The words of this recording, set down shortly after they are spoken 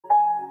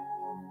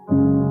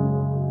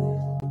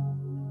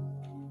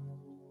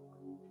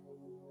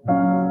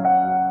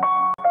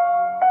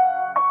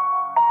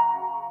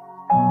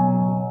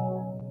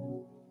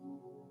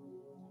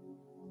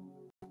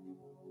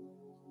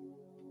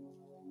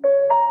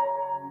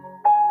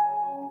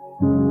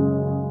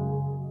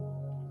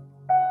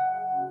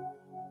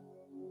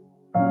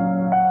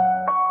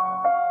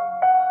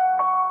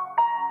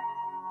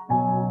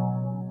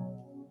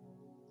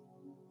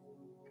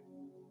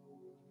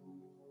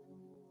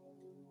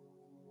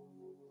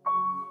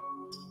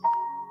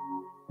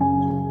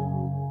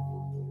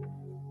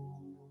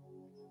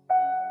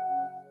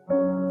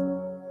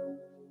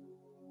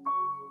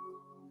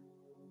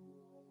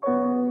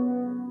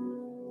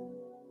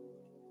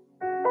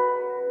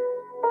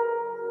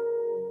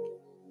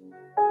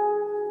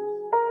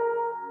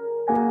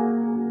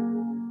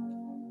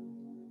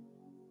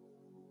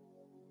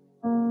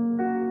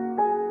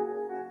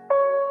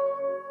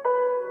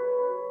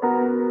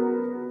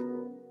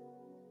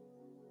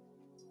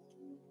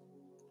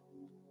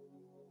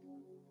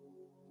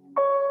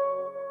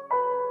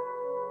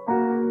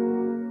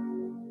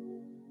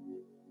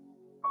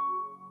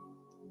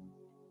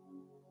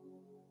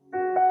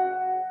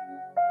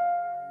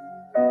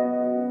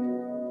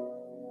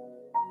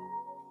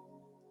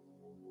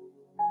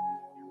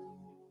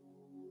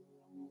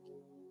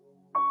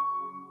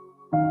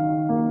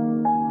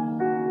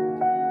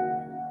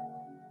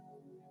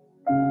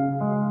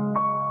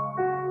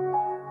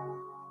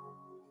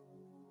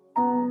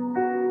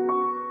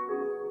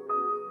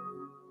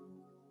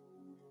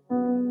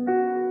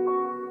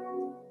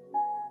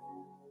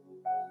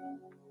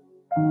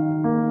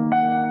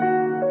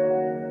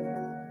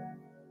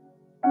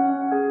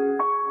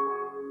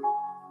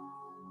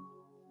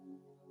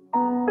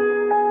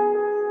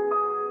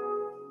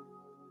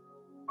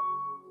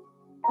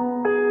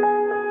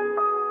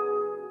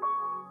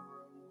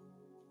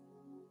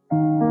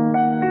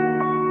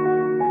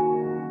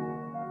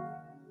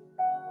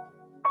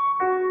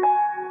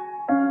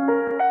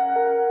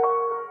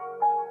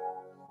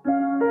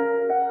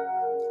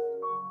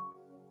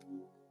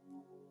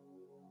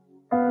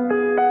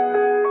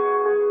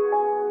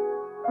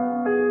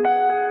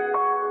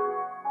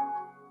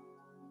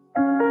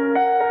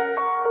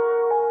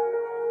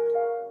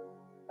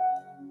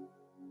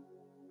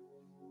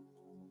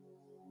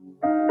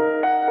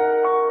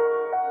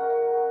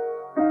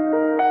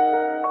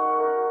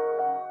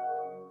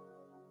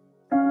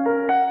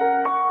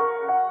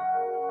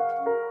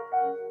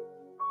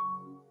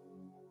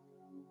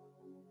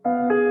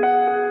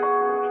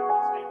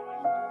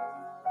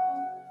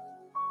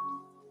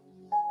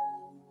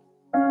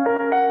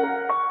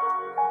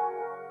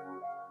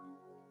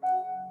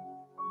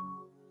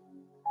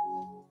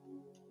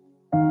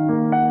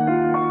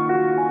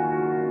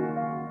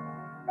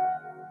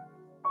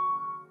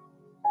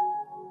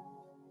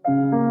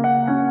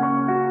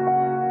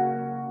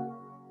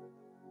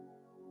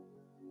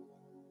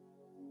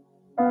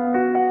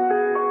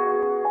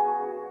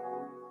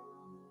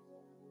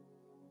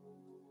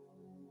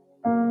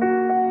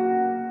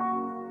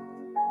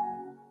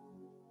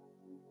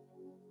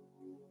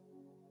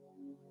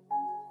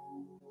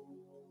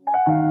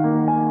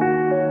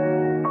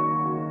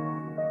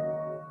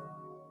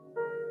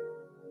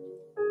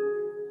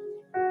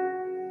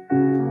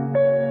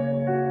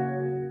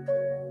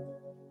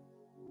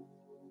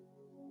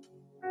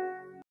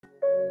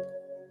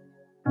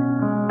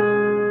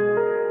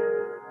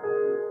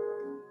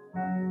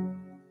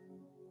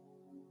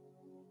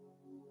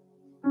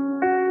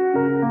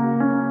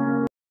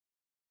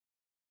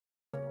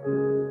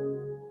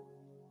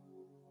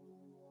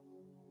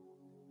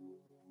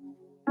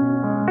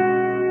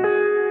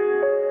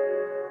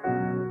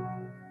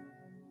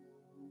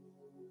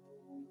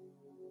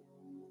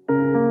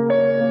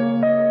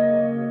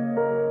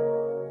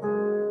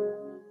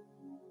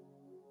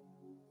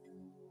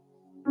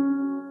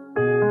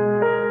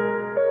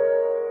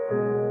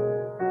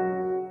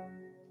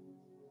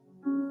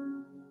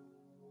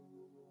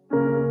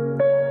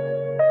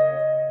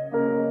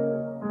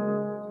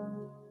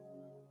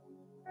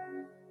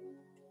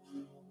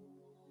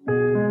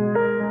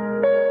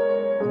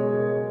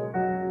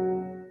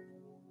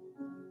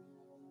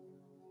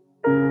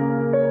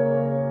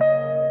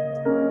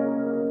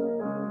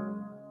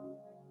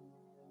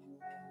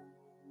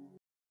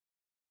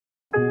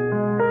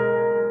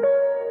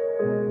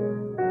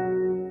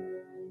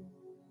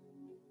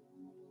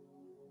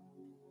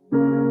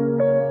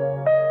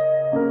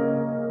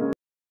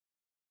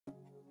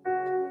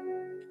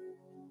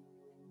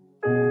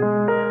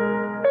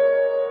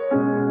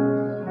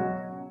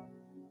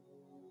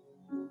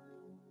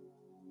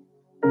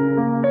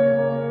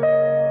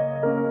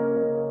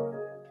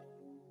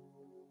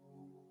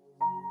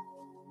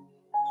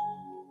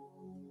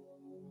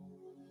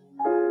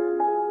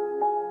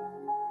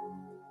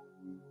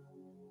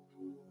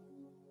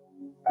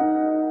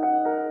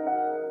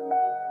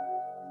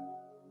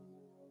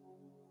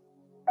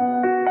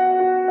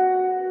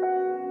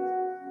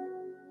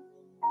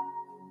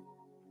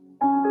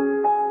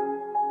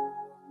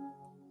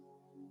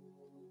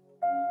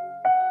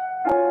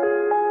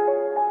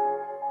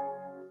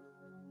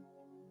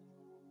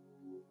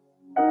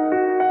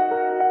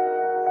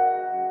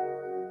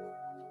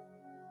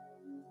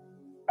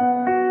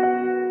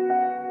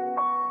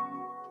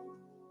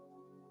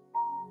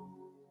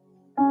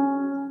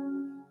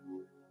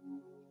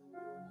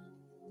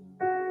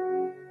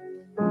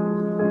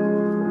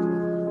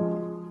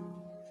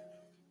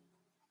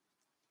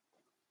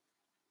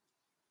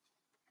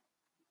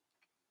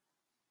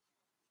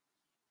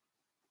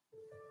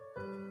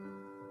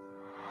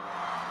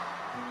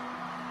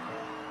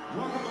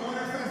Welcome to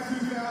Winterfest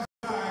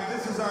 2009.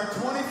 This is our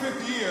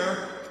 25th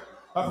year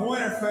of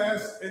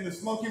Winterfest in the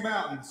Smoky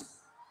Mountains.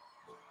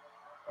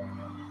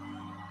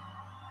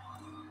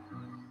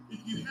 If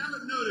you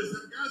haven't noticed,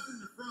 the guys in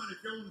the front,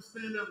 if y'all want to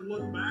stand up and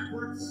look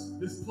backwards,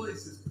 this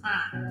place is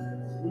packed.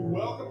 We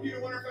welcome you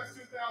to Winterfest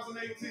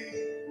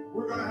 2018.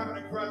 We're going to have an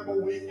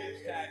incredible week.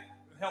 Hashtag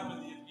helping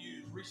the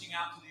abused, reaching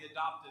out to the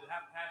adopted.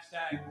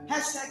 Hashtag.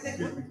 Hashtag thank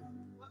you.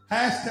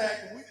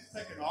 Hashtag, can we just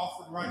take an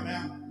offering right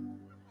now?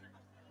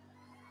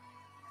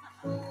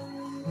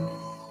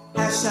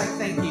 Hashtag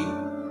thank you.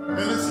 And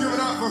let's give it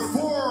up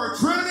for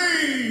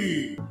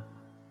Trinity.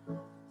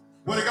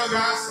 Way to go,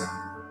 guys.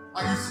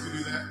 I used to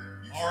do that.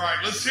 All right,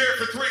 let's hear it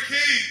for Three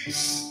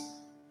Kings.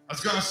 I was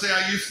going to say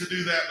I used to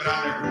do that, but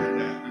I never did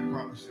that, I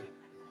promise you.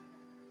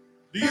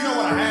 Do you know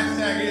what a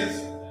hashtag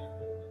is?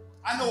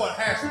 I know what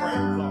hash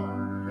browns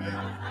are.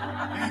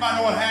 Okay? Anybody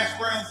know what hash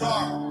browns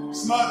are?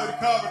 Smothered,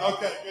 covered.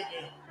 Okay, good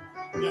deal.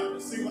 Yeah,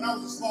 but see, when I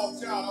was a small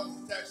child, I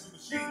was attached to a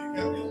machine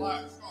that kept me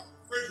alive. It's called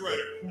a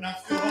refrigerator, and I'm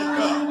still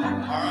hooked up. All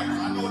right,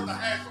 so I know what the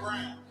hash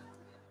brown.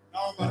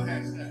 Now about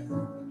hashtag.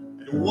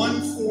 At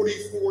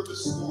 1:44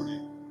 this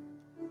morning,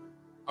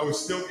 I was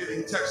still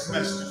getting text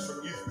messages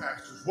from youth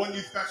pastors. One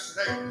youth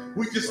pastor said, hey,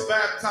 we just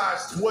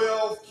baptized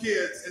 12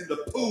 kids in the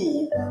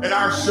pool at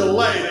our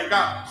chalet that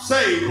got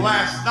saved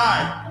last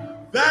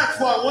night. That's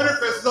what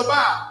Winterfest is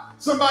about.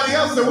 Somebody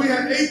else said we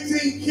had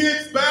 18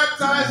 kids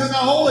baptized in the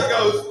Holy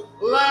Ghost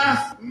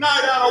last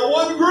night out of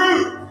one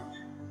group.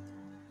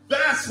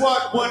 That's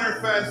what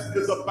Winterfest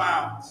is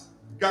about.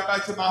 Got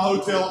back to my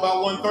hotel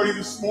about 1:30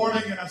 this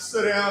morning, and I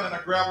sit down and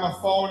I grabbed my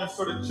phone and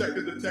started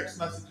checking the text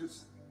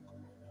messages.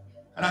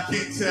 And I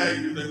can't tell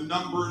you the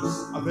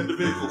numbers of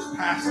individuals,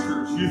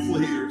 pastors, youth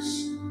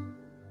leaders,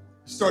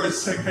 started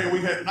saying, hey, we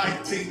had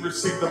 19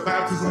 receive the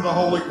baptism of the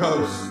Holy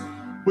Ghost.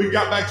 We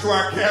got back to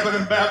our cabin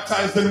and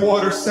baptized in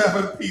water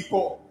 7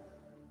 people.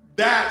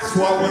 That's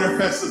what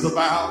Winterfest is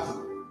about.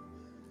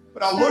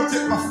 But I looked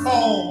at my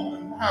phone,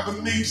 and I have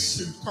a niece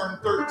who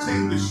turned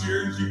 13 this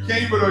year, and she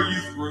came with our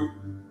youth group.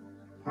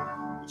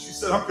 And she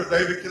said, Uncle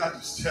David, can I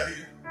just tell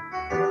you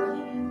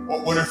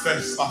what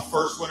Winterfest, my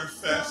first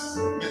Winterfest,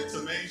 meant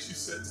to me? She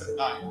said,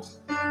 tonight,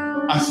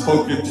 I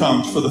spoke in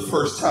tongues for the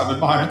first time in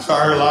my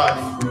entire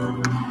life.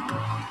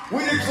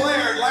 We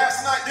declared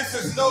last night this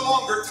is no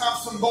longer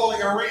Thompson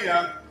Bowling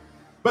Arena,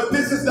 but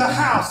this is the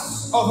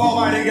house of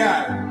Almighty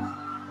God.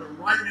 But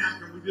right now,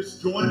 can we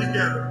just join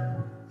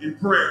together in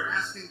prayer,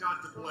 asking God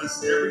to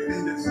bless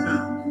everything that's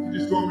done? You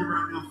just join me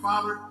right now.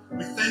 Father,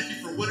 we thank you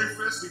for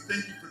Winterfest. We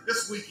thank you for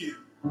this weekend.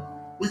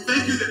 We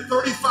thank you that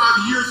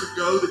 35 years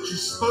ago that you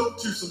spoke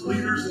to some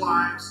leaders'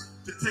 lives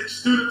to take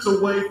students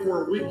away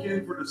for a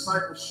weekend for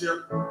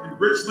discipleship,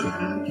 enrichment,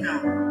 and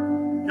encounter.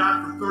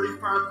 God, for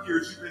 35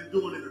 years, you've been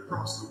doing it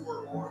across the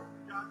world.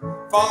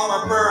 God. Father,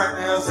 my prayer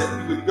right now is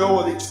that you would go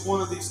with each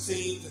one of these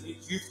teams and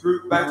each youth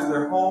group back to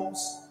their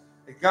homes.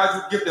 That God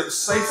would give them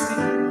safety.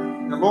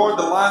 And Lord,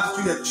 the lives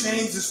that you have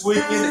changed this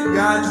weekend, that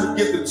God, you would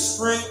give them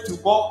strength to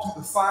walk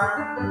through the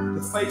fire,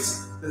 to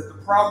face the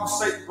problems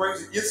Satan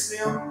brings against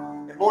them.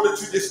 And Lord,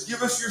 that you just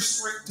give us your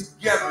strength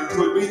together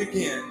until we meet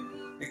again.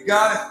 And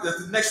God, if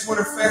the next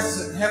Winterfest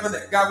is in heaven,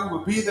 that God, we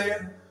would be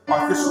there.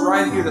 Or if it's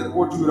right here, that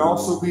Lord, you would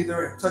also be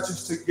there and touch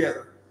us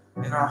together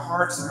in our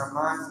hearts and our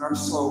minds and our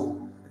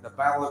soul in the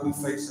battle that we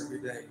face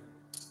every day.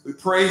 We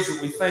praise you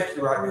and we thank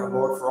you right now,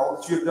 Lord, for all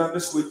that you have done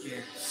this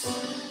weekend.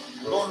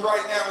 Lord,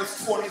 right now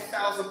it's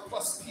 20,000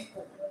 plus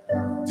people.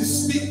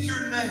 Just speak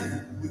your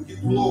name. We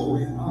give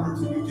glory and honor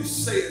to you.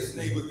 Just say his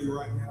name with me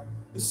right now.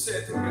 Just say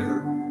it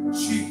together.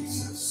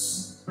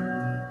 Jesus.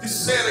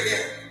 Just say it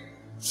again.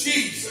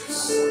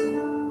 Jesus.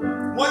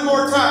 One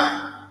more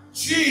time.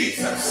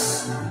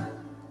 Jesus.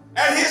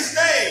 At his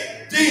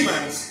name,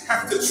 demons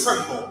have to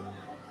tremble.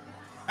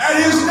 At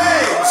his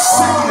name,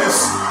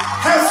 sickness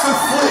has to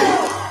flee.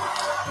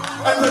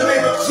 At the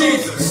name of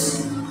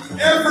Jesus,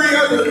 every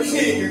other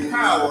king and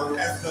power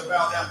has to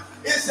bow down.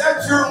 Is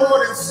that your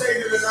Lord and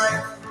Savior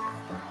tonight?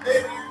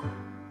 Amen.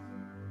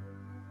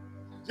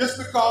 Just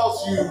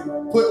because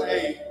you put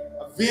an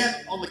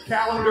event on the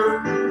calendar,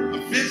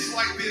 Events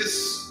like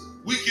this,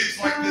 weekends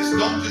like this,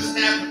 don't just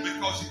happen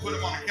because you put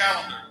them on a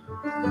calendar.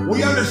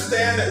 we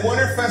understand that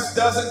Winterfest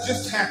doesn't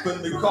just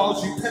happen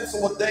because you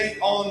pencil a date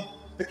on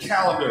the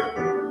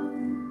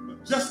calendar.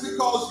 But just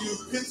because you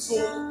pencil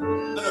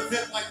an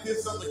event like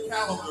this on the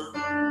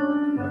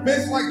calendar,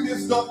 events like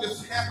this don't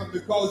just happen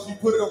because you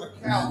put it on the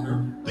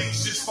calendar.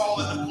 Things just fall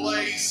into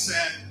place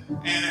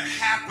and it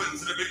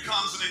happens and it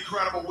becomes an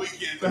incredible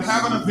weekend. To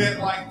have an event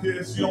like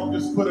this, you don't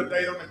just put a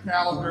date on the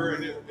calendar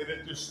and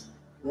it just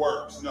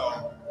works.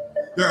 No.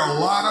 There are a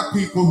lot of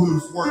people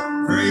who've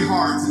worked very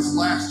hard since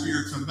last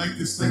year to make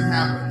this thing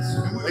happen.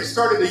 They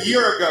started a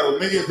year ago,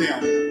 many of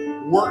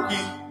them, working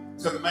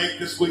to make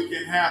this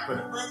weekend happen.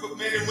 A group of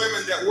men and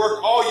women that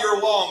work all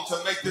year long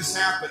to make this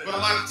happen. But a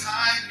lot of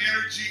time,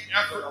 energy,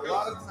 effort, A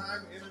lot of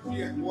time,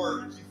 energy, and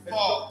work.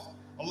 thought,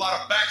 a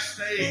lot of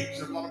backstage,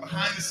 a lot of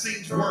behind the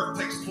scenes work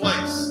takes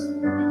place.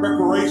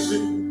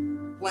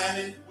 Preparation,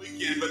 planning.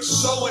 Weekend, but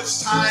so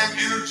much time,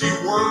 energy,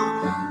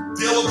 work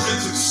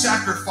diligence and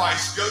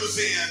sacrifice goes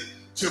in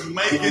to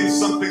making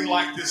something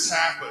like this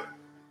happen.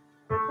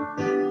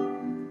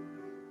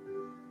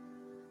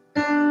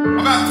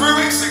 About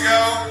 3 weeks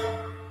ago,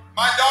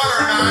 my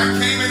daughter and I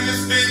came in this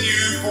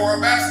venue for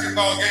a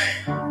basketball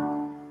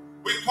game.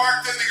 We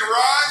parked in the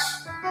garage,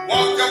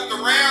 walked up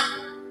the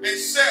ramp, and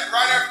sat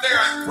right up there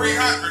at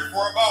 300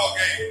 for a ball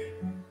game.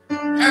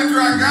 After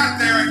I got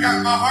there and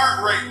got my heart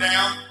rate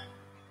down,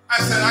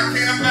 I said, I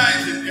can't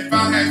imagine if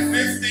I had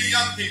 50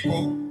 young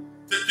people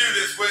to do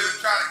this with and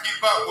try to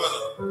keep up with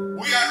them.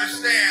 We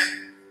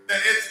understand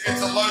that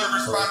it's a load of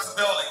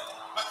responsibility.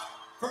 But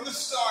from the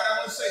start, I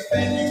want to say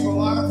thank you to a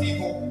lot of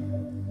people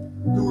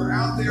who are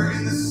out there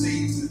in the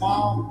seats.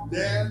 Mom,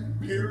 dad,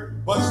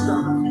 parent, bus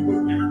driver,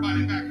 people,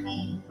 everybody back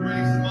home who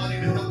raised the money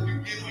to help you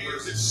get here.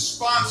 It's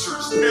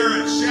sponsors,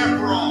 parents,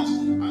 chaperones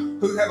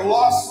who have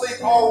lost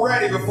sleep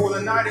already before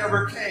the night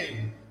ever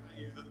came.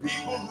 The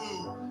people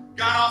who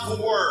got off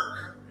of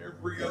work,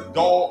 every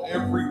adult,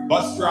 every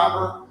bus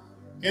driver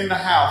in the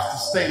house to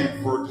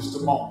stand for just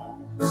a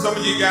moment. Some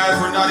of you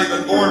guys were not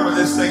even born when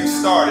this thing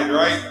started,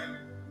 right?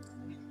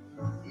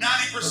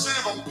 90%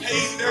 of them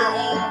paid their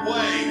own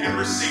way and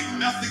received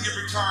nothing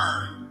in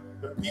return.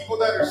 The people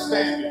that are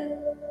standing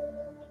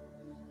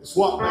is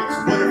what makes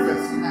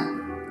Winterfest happen.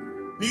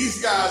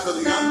 These guys are the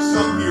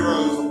unsung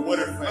heroes of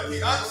Winterfest.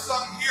 The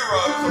unsung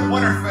heroes of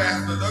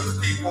Winterfest are those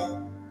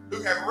people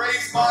who have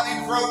raised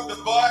money, drove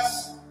the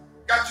bus,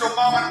 got your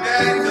mom and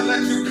daddy to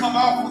let you come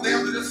out with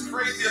them to this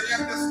crazy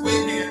event this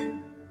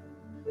weekend.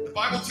 The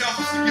Bible tells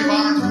us to give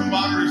honor to whom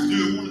honor is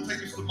due. I want to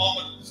take just a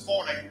moment this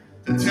morning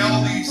to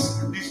tell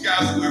these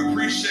guys that we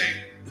appreciate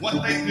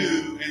what they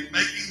do in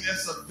making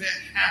this event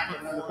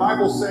happen. The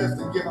Bible says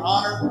to give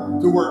honor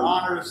to where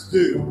honor is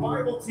due. The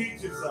Bible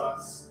teaches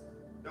us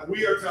that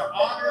we are to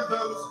honor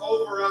those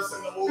over us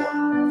in the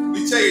Lord.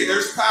 We tell you,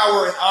 there's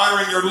power in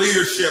honoring your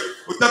leadership.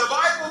 But the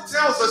Bible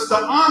tells us to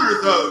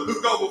honor those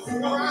who go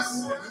before us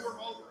and who are over us.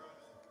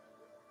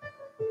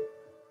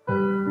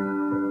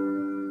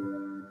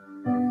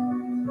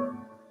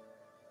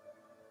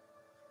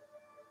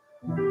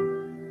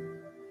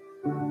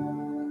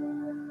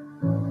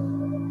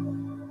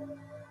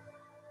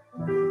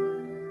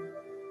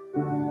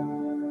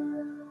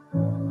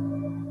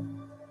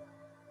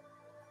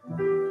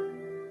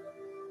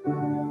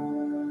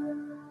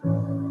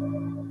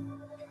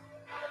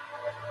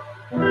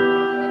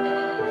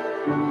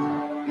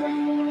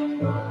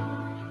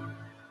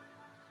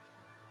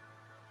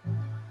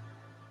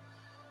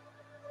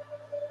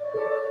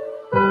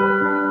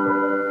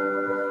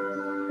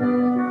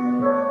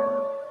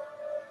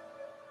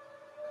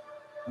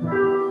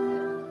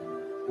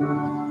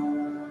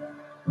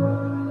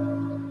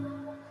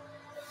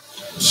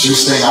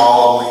 She's seen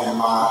all of me in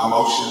my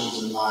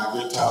emotions and my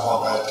good times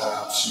and bad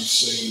times. She's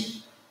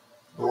seen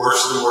the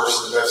worst of the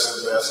worst, the best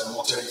of the best. And I'm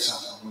going to tell you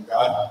something. When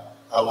God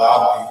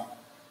allowed me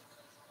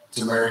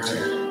to marry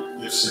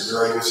Terry, it's the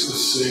greatest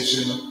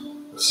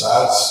decision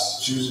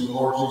besides choosing the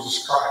Lord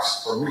Jesus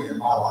Christ for me in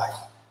my life.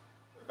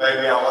 But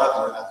baby, I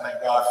love you and I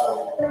thank God for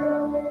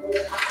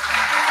you.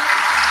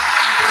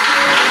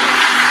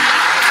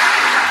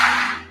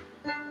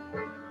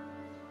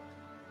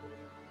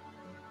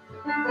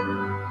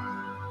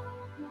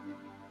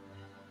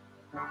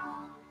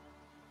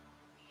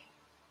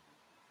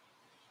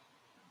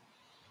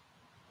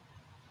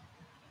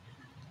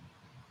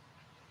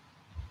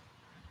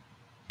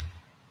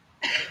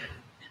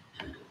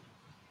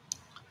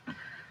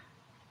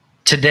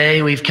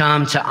 Today we've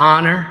come to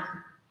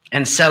honor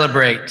and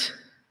celebrate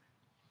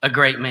a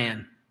great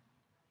man,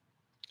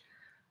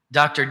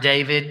 Dr.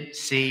 David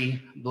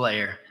C.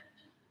 Blair.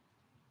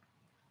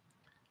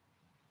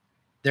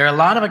 There are a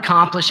lot of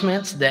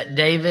accomplishments that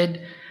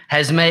David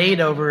has made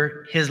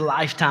over his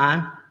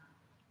lifetime.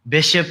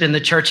 Bishop in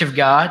the Church of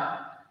God,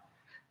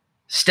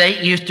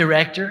 State Youth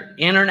Director,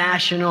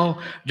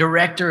 International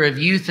Director of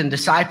Youth and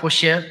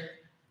Discipleship.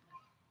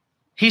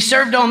 He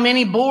served on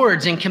many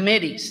boards and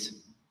committees.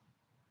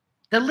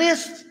 The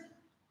list,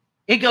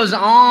 it goes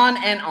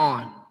on and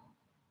on.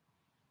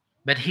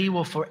 But he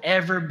will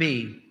forever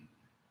be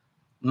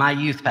my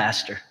youth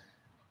pastor.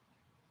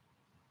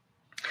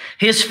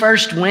 His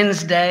first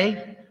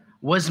Wednesday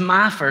was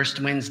my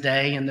first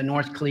Wednesday in the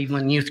North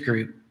Cleveland Youth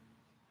Group.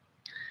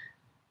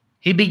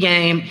 He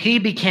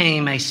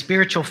became a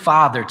spiritual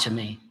father to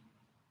me.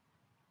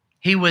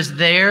 He was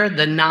there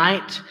the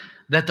night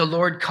that the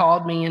Lord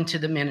called me into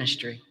the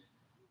ministry.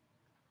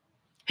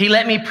 He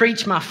let me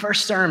preach my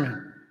first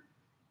sermon.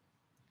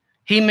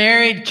 He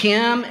married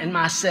Kim and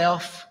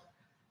myself.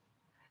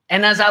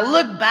 And as I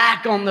look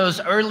back on those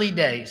early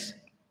days,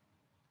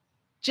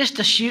 just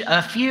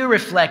a few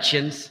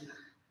reflections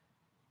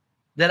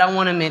that I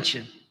want to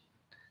mention.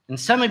 And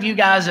some of you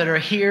guys that are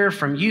here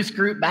from youth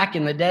group back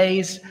in the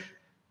days,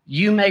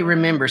 you may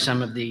remember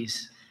some of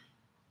these.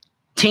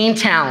 Teen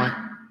talent,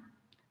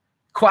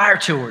 choir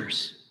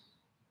tours,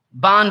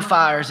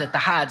 bonfires at the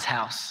Hyde's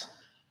house,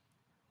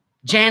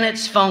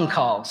 Janet's phone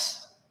calls,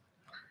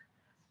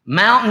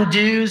 Mountain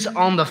Dews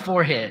on the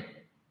forehead,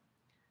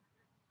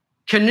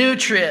 canoe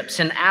trips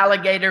in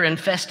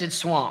alligator-infested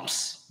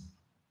swamps,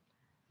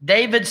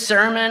 David's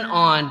sermon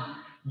on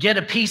get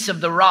a piece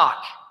of the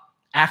rock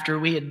after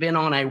we had been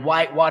on a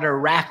whitewater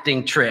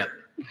rafting trip,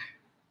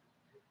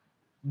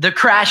 the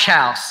crash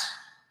house,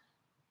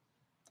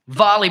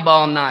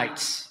 volleyball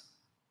nights,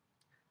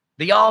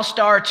 the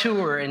all-star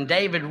tour, and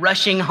David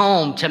rushing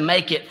home to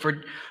make it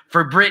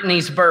for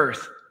Brittany's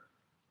birth,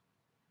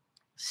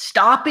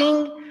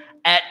 stopping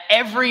at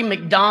every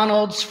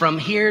McDonald's from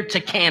here to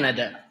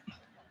Canada.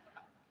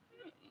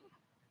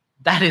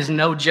 That is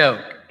no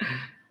joke.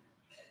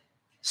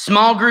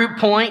 Small group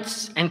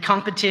points and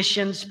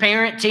competitions,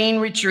 parent-teen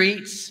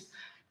retreats,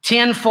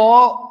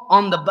 tinfoil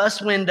on the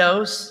bus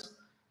windows,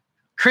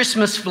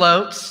 Christmas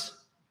floats,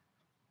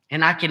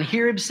 and I can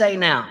hear him say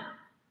now,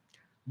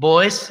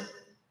 boys,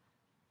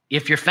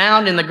 if you're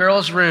found in the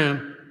girls'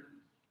 room,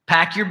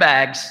 pack your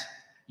bags.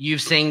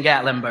 You've seen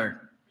Gatlinburg.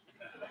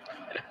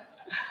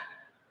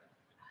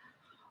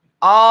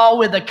 All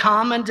with a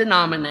common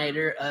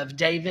denominator of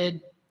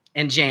David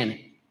and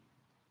Janet.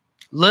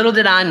 Little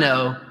did I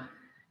know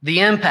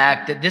the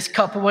impact that this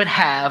couple would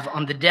have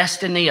on the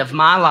destiny of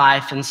my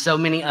life and so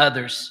many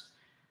others.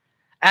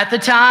 At the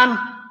time,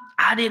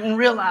 I didn't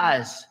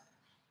realize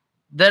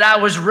that I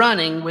was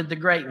running with the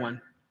great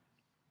one.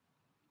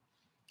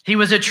 He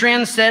was a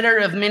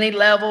trendsetter of many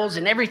levels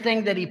and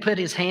everything that he put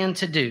his hand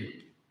to do.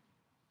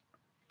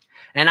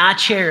 And I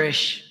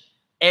cherish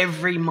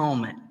every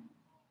moment.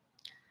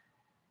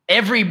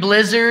 Every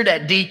blizzard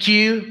at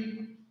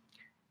DQ,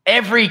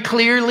 every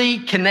clearly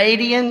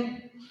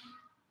Canadian,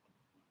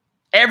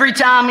 every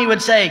time he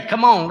would say,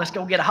 come on, let's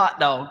go get a hot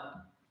dog,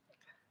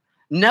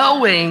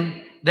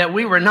 knowing that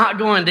we were not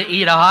going to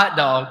eat a hot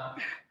dog,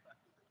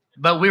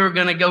 but we were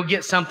going to go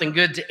get something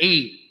good to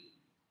eat.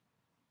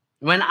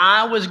 When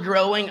I was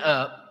growing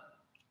up,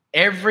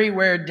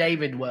 everywhere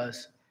David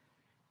was,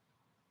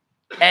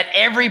 at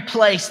every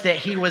place that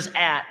he was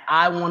at,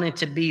 I wanted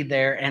to be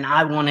there and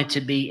I wanted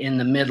to be in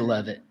the middle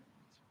of it.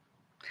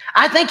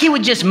 I think he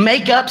would just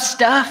make up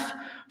stuff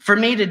for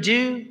me to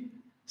do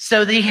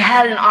so that he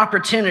had an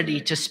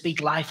opportunity to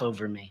speak life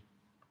over me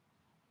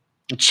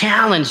and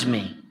challenge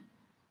me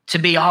to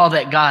be all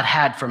that God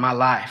had for my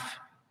life.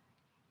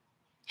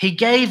 He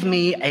gave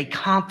me a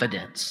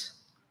confidence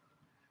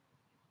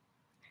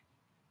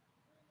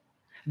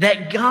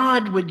that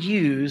God would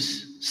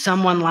use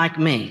someone like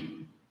me.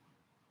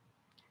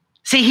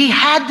 See, he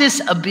had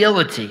this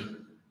ability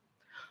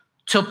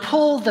to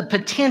pull the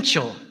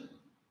potential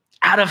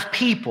out of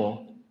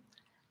people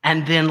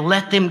and then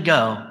let them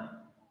go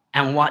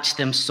and watch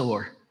them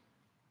soar.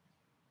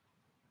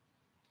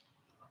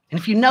 And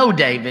if you know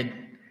David,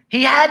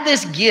 he had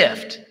this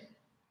gift.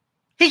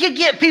 He could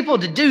get people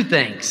to do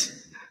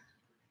things.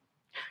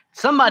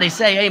 Somebody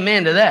say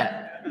amen to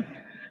that.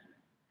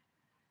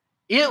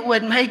 It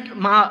would make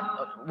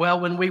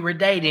when we were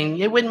dating,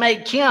 it would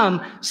make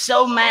Kim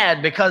so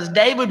mad because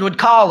David would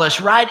call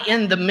us right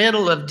in the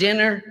middle of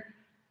dinner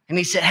and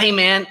he said, hey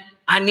man,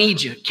 I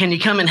need you. Can you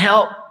come and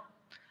help?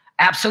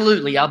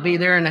 Absolutely. I'll be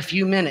there in a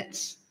few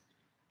minutes.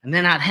 And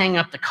then I'd hang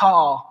up the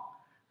call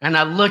and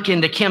I'd look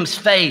into Kim's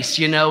face,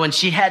 and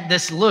she had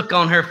this look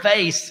on her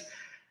face.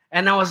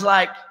 And I was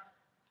like,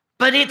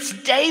 but it's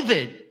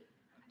David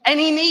and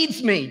he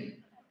needs me.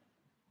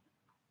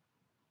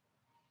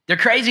 The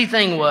crazy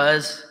thing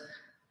was,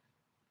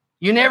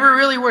 you never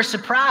really were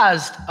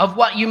surprised of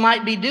what you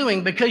might be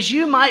doing because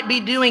you might be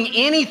doing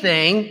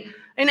anything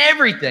and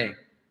everything.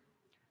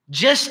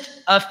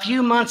 Just a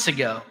few months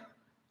ago,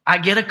 I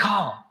get a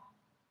call.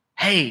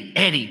 Hey,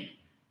 Eddie,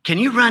 can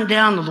you run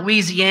down to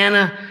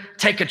Louisiana,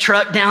 take a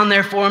truck down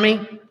there for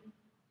me?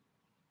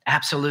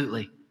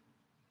 Absolutely.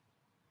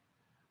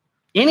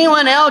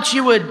 Anyone else,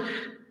 you would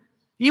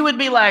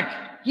be like,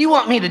 you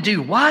want me to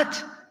do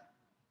what?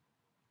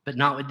 But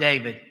not with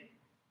David.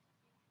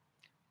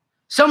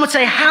 Some would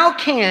say, how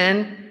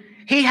can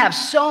he have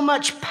so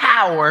much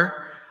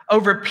power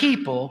over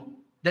people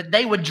that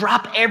they would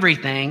drop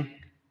everything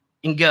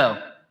and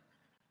go?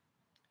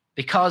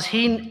 Because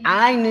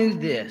I knew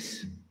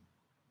this,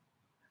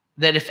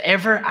 that if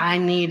ever I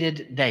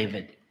needed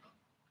David,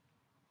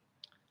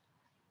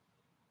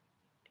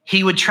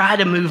 he would try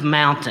to move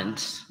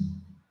mountains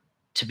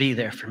to be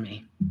there for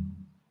me.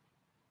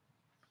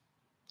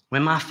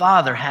 When my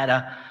father had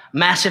a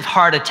massive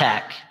heart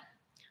attack,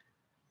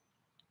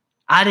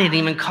 I didn't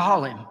even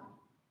call him.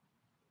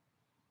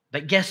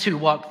 But guess who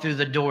walked through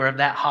the door of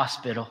that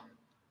hospital?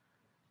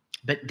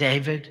 But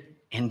David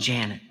and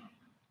Janet.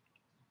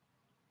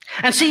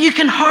 And so you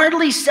can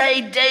hardly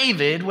say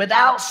David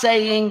without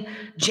saying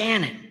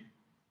Janet,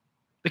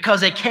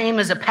 because they came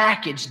as a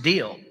package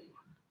deal.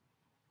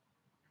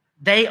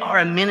 They are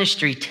a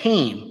ministry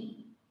team.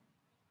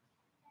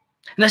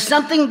 And there's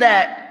something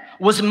that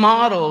was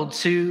modeled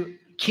to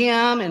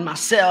Kim and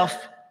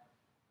myself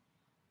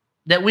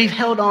that we've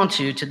held on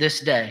to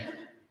this day.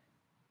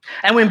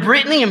 And when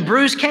Brittany and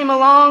Bruce came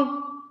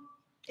along,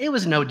 it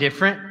was no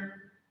different.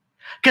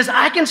 Because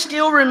I can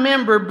still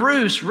remember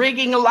Bruce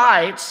rigging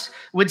lights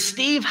with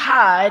Steve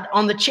Hyde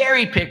on the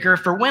cherry picker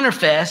for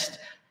Winterfest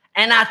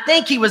And I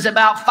think he was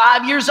about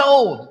 5 years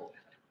old.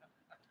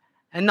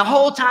 And the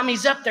whole time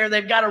he's up there,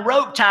 they've got a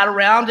rope tied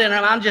around him,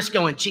 and I'm just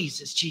going,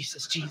 Jesus,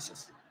 Jesus,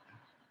 Jesus.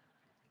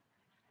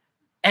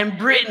 And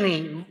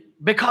Brittany,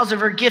 because of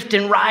her gift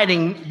in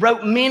writing,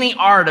 wrote many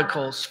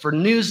articles for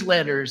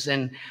newsletters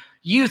and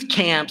youth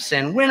camps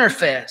and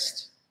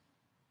Winterfest.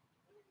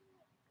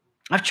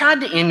 I've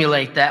tried to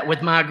emulate that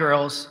with my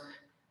girls,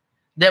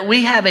 that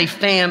we have a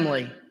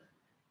family,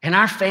 and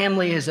our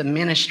family is a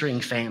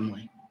ministering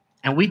family,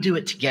 and we do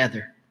it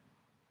together.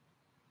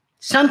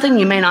 Something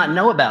you may not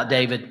know about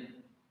David.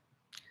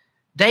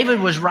 David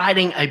was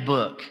writing a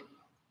book.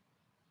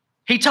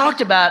 He talked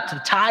about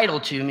the title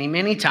to me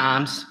many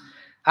times.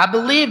 I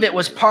believe it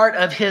was part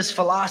of his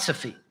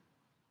philosophy.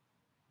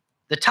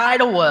 The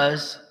title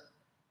was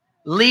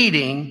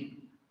Leading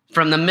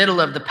from the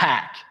Middle of the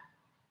Pack.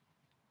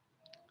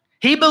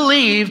 He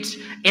believed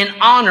in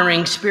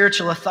honoring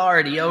spiritual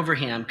authority over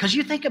him. Because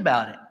you think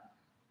about it.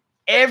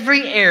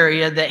 Every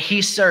area that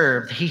he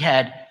served, he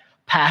had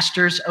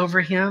pastors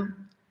over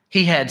him.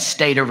 He had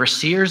state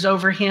overseers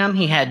over him.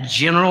 He had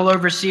general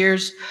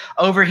overseers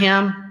over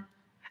him.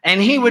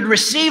 And he would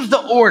receive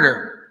the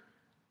order.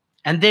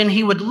 And then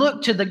he would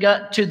look to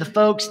the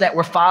folks that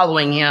were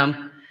following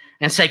him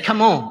and say,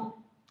 come on,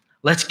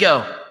 let's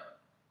go.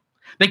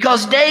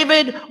 Because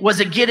David was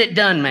a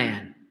get-it-done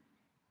man.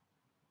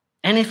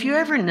 And if you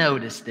ever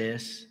notice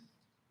this,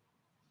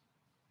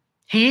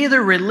 he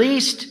never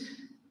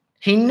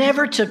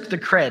took the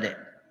credit.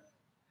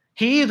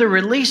 He either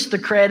released the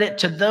credit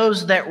to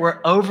those that were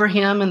over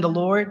him in the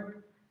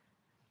Lord,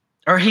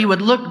 or he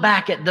would look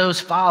back at those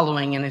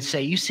following and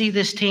say, you see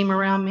this team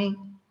around me?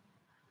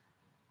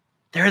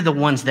 They're the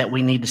ones that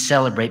we need to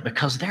celebrate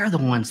because they're the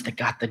ones that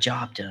got the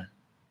job done.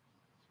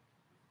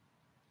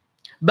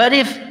 But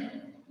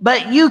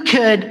you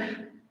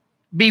could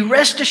be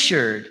rest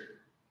assured,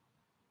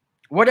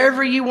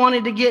 whatever you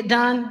wanted to get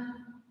done,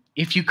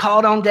 if you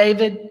called on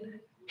David,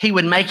 he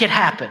would make it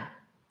happen.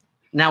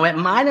 Now, it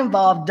might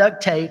involve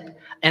duct tape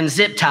and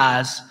zip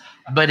ties,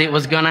 but it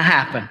was going to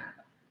happen.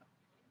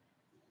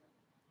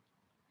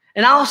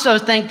 And I also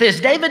think this,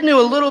 David knew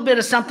a little bit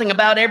of something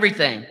about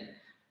everything.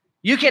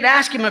 You could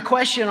ask him a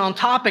question on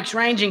topics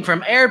ranging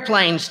from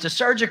airplanes to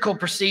surgical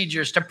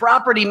procedures to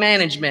property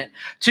management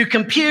to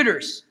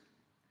computers.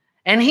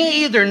 And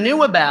he either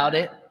knew about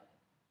it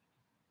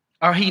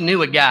or he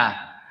knew a guy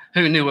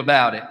who knew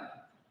about it.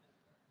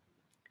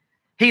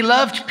 He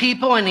loved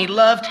people and he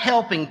loved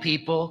helping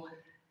people.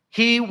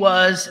 He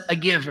was a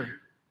giver.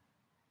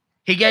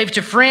 He gave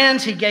to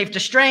friends, he gave to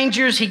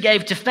strangers, he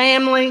gave to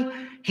family,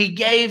 he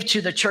gave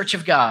to the church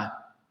of God.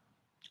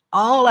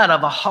 All out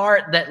of a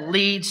heart that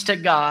leads to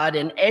God.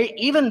 And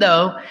even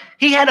though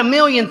he had a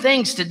million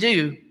things to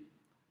do,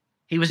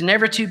 he was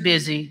never too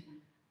busy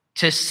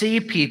to see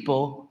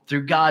people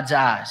through God's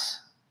eyes.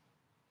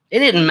 It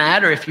didn't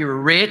matter if you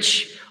were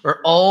rich or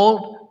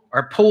old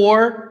or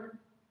poor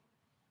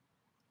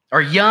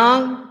or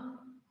young,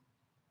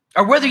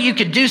 or whether you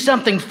could do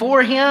something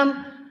for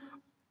him,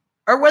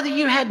 or whether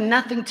you had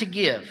nothing to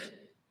give.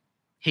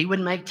 He would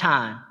make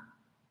time.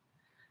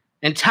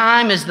 And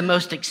time is the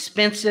most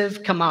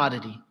expensive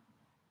commodity.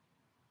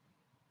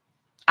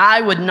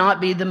 I would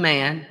not be the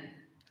man,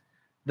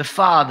 the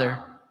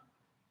father,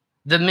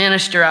 the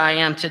minister I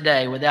am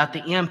today without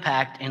the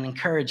impact and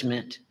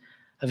encouragement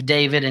of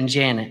David and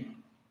Janet.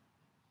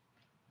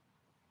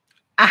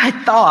 I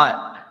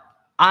thought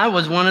I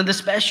was one of the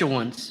special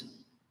ones.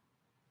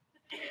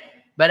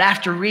 But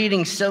after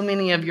reading so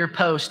many of your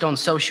posts on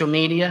social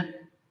media,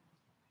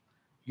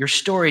 your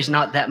story's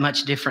not that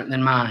much different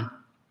than mine.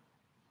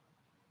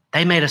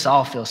 They made us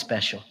all feel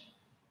special.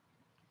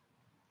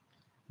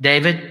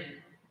 David,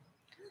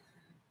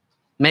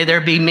 may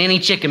there be many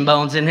chicken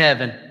bones in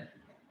heaven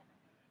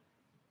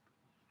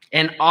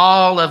and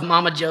all of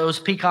Mama Joe's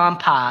pecan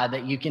pie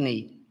that you can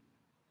eat.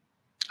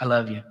 I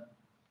love you.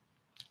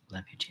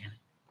 Love you, Janet.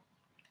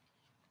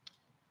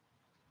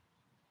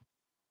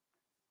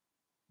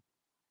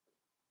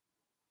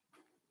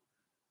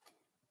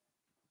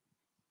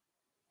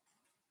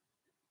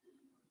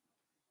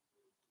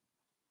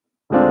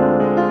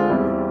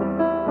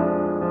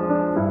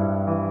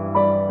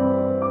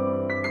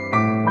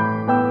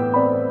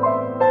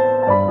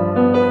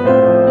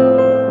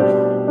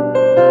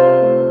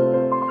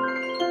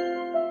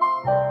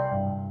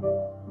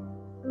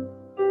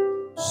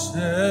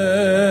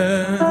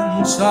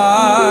 Since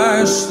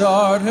I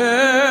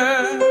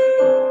started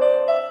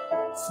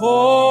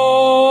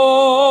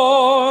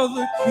for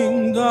the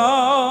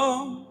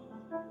kingdom,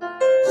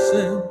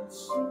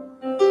 since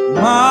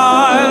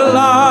my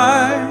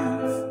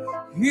life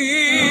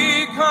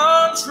he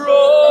controls,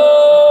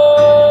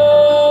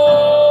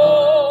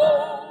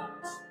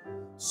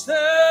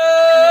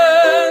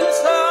 since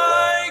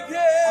I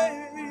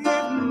gave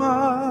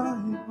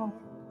my heart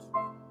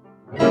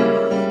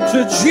to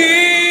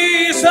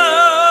Jesus,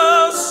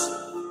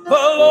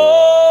 the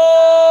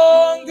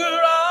longer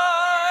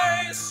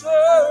I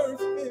serve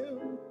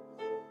him,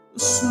 the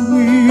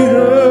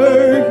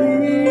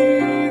sweeter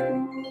he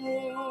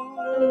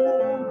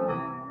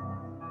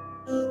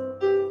grows.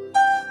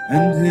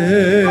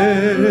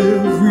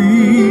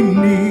 every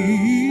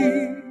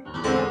need.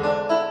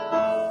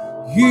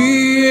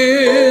 He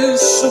is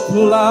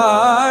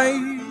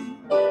supplying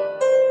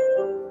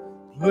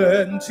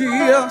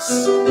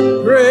plenteous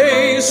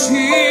grace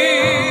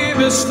He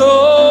bestows,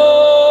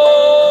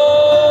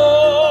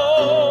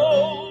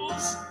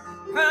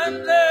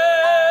 and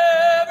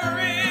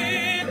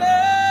every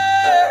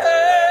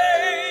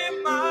day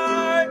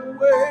my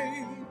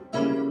way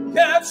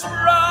gets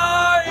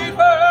brighter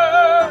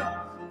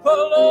the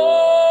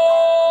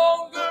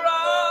longer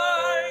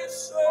I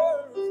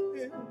serve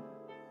Him,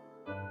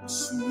 the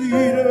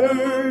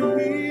sweeter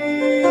He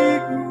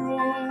grows.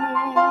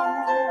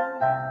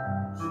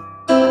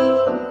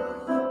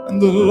 And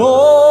the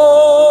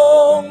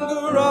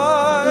longer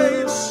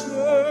I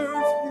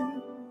serve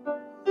Him,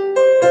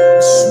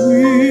 the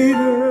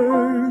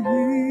sweeter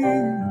He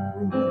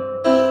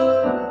grows.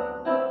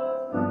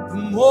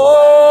 The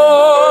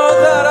more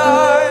that I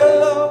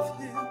love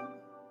Him,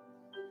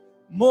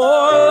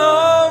 more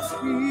love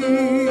He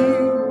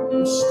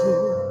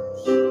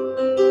bestows.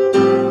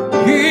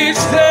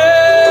 Each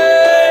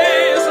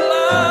day is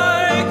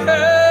like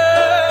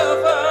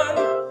heaven,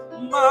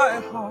 my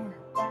heart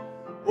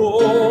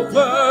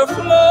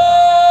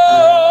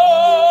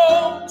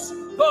overflows.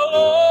 The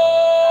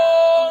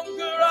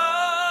longer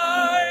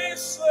I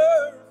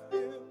serve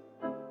Him,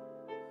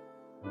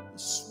 the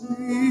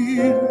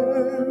sweeter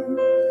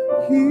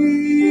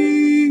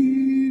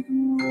He grows.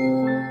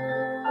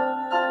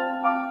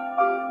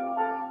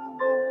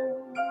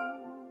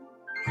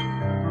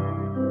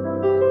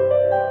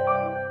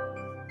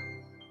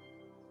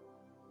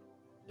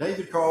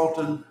 David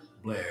Carlton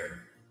Blair,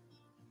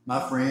 my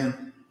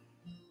friend,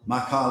 my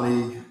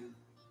colleague,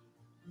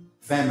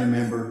 family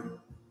member,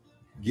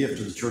 gift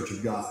to the Church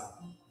of God.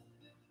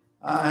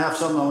 I have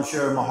something I want to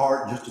share in my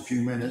heart in just a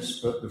few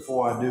minutes, but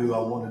before I do, I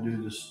want to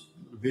do this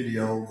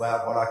video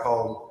about what I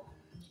call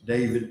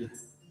David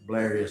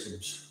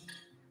Blairisms.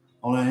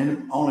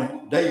 Only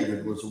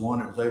David was the one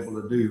that was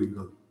able to do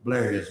the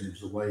Blairisms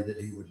the way that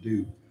he would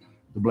do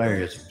the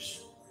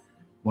Blairisms.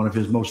 One of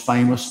his most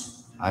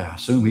famous, I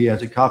assume he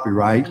has a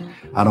copyright.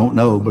 I don't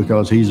know,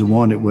 because he's the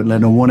one that wouldn't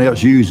let no one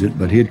else use it,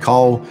 but he'd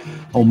call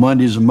on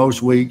Mondays and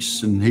most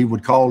weeks, and he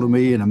would call to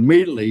me, and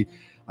immediately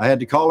I had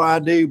to call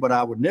ID, but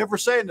I would never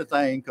say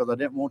anything because I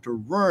didn't want to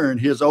ruin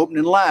his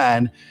opening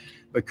line,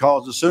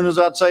 because as soon as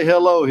I'd say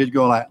hello, he'd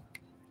go like,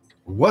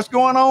 "What's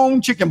going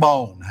on, chicken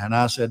bone?" And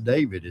I said,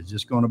 "David, is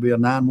this going to be a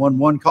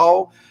 911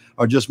 call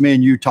or just me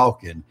and you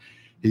talking?"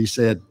 He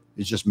said,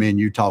 "It's just me and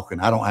you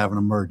talking. I don't have an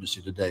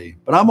emergency today,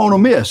 but I'm going to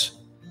miss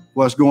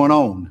what's going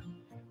on,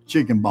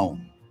 chicken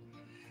bone.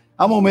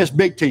 I'm going to miss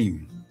Big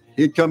Team."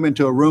 He'd come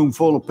into a room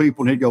full of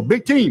people and he'd go,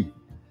 "Big Team,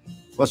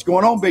 what's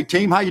going on, Big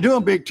Team? How you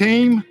doing, Big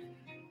Team?"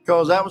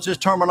 Because that was his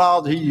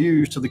terminology he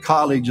used to the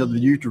colleagues of the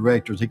youth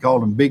directors. He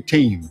called them Big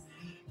Team.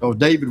 Because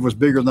David was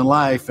bigger than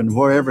life, and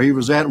wherever he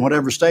was at and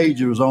whatever stage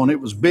he was on, it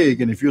was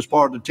big. And if you was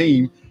part of the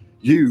team,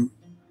 you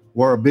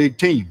were a big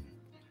team.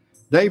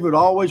 David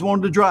always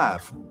wanted to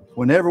drive.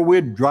 Whenever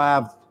we'd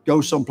drive, go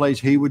someplace,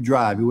 he would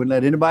drive. He wouldn't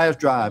let anybody else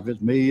drive.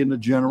 It's me and the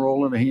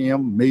general and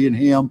him, me and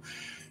him.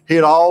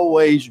 He'd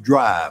always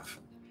drive.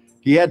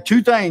 He had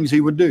two things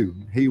he would do.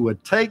 He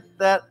would take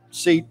that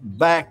seat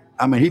back.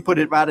 I mean, he put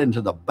it right into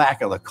the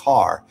back of the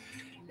car,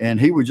 and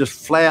he would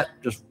just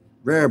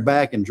rear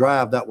back and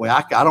drive that way.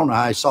 I don't know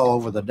how he saw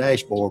over the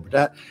dashboard,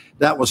 but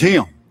that was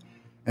him.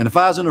 And if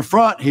I was in the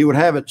front, he would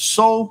have it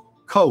so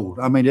cold.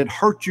 I mean, it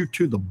hurt you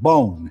to the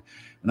bone.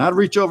 And I'd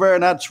reach over there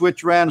and I'd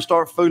switch around and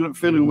start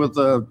feeling with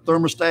the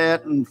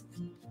thermostat and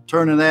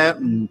turning that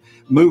and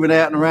moving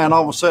that and around.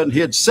 All of a sudden,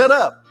 he'd sit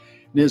up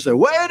and he'd say,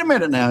 "Wait a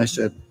minute now." He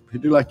said,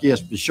 he'd do like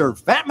this, "Be sure,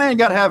 fat man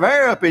got to have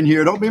air up in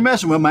here. Don't be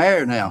messing with my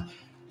air now."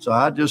 So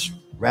I'd just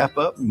wrap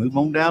up and move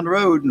on down the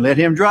road and let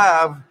him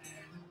drive.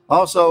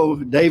 Also,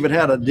 David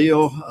had a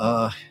deal.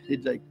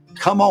 He'd say,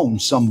 "Come on,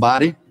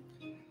 somebody."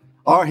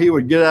 Or he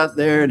would get out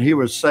there and he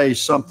would say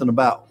something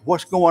about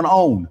what's going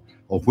on,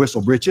 or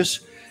whistle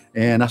britches.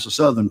 And that's a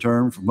Southern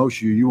term. For most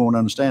of you, you won't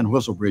understand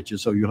whistle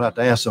britches, so you'll have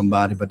to ask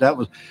somebody. But that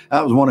was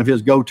one of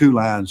his go-to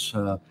lines.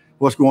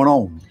 What's going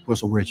on,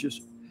 whistle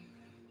britches?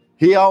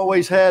 He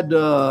always had,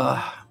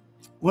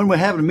 when we're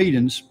having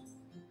meetings,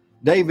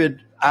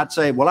 David, I'd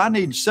say, "Well, I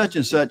need such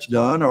and such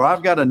done," or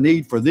 "I've got a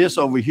need for this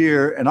over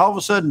here." And all of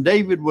a sudden,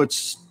 David would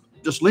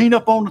just lean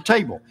up on the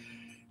table.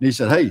 And he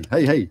said,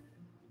 Hey,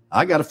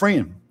 I got a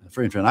friend.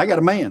 I got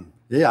a man.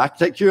 Yeah, I can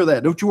take care of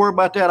that. Don't you worry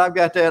about that. I've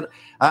got that.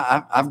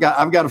 I've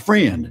got a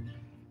friend.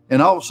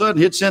 And all of a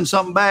sudden, he'd send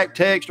something back,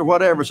 text or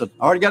whatever. Said,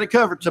 "I already got it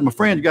covered." Said, "My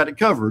friend's got it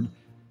covered."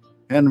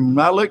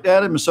 And I looked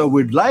at him, and so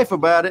we'd laugh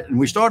about it. And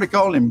we started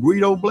calling him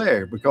Guido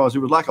Blair, because he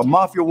was like a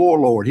mafia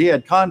warlord. He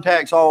had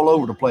contacts all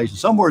over the place. And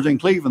somewhere in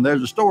Cleveland,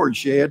 there's a storage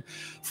shed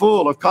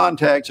full of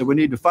contacts that we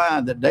need to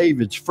find that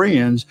David's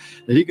friends,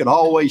 that he could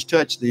always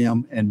touch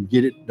them and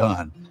get it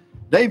done.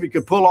 David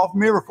could pull off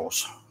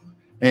miracles.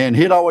 And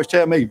he'd always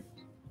tell me,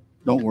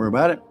 "Don't worry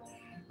about it.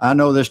 I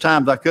know there's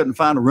times I couldn't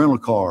find a rental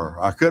car.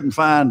 I couldn't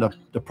find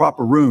the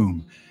proper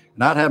room."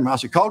 And I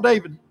said, "Call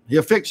David.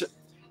 He'll fix it."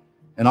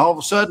 And all of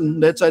a sudden,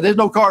 they'd say, there's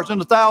no cars in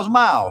 1,000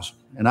 miles.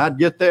 And I'd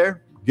get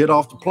there, get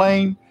off the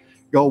plane,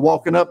 go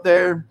walking up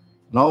there,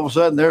 and all of a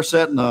sudden they're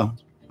setting a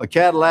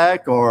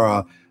Cadillac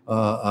or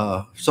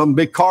some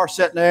big car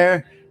sitting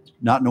there,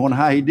 not knowing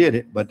how he did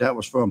it, but that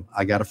was from,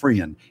 I got a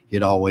friend.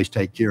 He'd always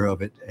take care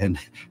of it, and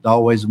it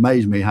always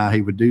amazed me how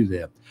he would do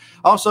that.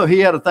 Also, he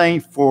had a thing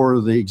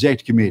for the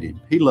executive committee.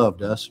 He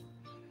loved us.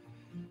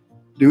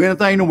 Do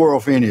anything in the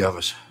world for any of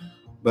us.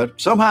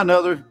 But somehow or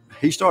another,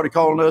 he started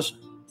calling us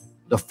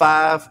the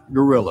 5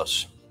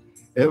 gorillas.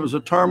 It was a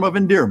term of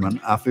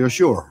endearment, I feel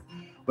sure.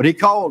 But he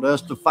called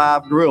us the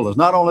 5 gorillas.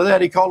 Not only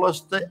that, he called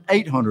us the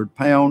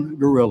 800-pound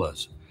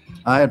gorillas.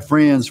 I had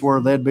friends where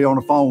they'd be on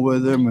the phone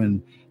with him,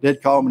 and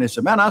they'd call me and they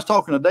said, man, I was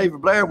talking to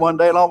David Blair one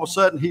day, and all of a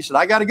sudden he said,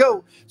 I got to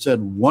go. Said,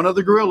 one of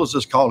the gorillas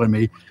is calling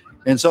me.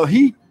 And so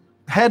he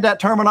had that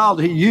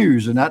terminology he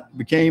used, and that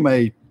became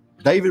a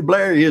David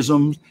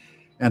Blairism.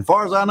 And as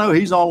far as I know,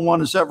 he's the only one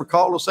that's ever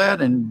called us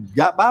that and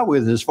got by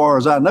with it. As far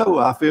as I know,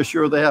 I feel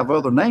sure they have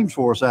other names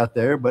for us out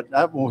there, but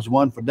that was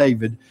one for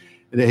David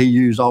that he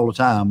used all the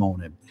time on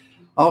him.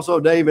 Also,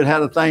 David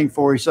had a thing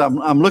for, he said,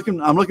 I'm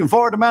looking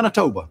forward to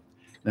Manitoba.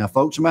 Now,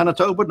 folks in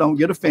Manitoba, don't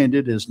get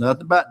offended. It's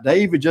nothing about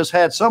David. Just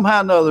had somehow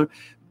or another,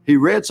 he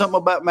read something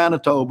about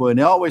Manitoba, and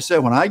he always said,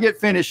 when I get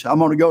finished, I'm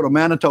going to go to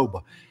Manitoba.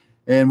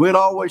 And we'd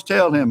always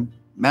tell him,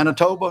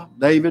 Manitoba,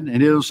 David,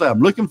 and he'll say, I'm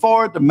looking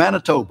forward to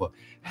Manitoba.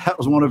 That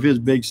was one of his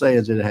big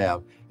sayings that he'd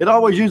have. It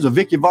always used a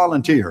Vicky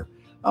volunteer.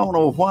 I don't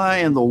know why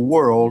in the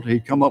world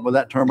he'd come up with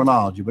that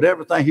terminology, but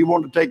everything he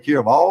wanted to take care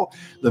of all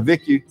the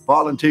Vicky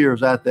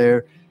volunteers out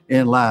there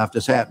in life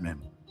that's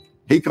happening.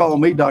 He called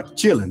me Dr.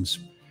 Chillins.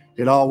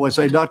 He'd always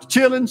say, Dr.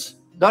 Chillins,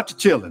 Dr.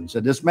 Chillins.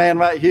 And this man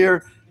right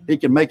here, he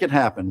can make it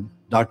happen,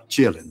 Dr.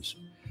 Chillins.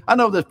 I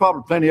know there's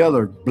probably plenty of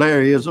other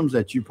Blairisms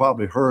that you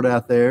probably heard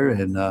out there,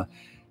 and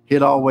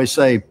he'd always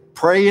say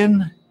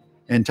praying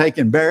and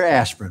taking bare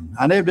aspirin.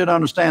 I never did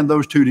understand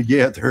those two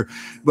together,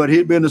 but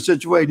he'd been in a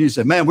situation, he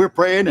said, man, we're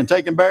praying and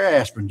taking bare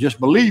aspirin, just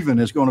believing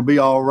it's going to be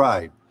all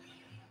right.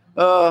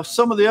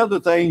 Some of the other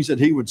things that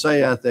he would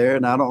say out there,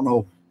 and I don't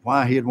know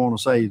why he'd want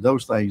to say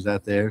those things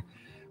out there,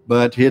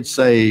 but he'd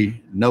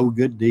say, no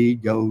good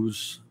deed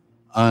goes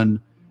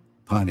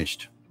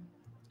unpunished.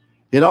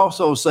 He'd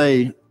also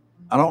say,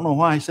 I don't know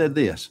why he said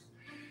this.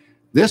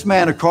 This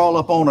man would crawl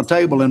up on a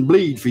table and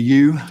bleed for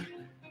you.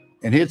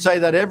 And he'd say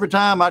that every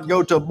time I'd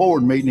go to a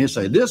board meeting, he'd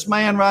say, this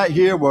man right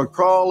here will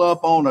crawl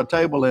up on a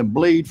table and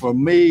bleed for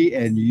me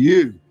and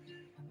you.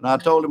 And I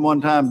told him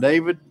one time,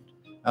 David,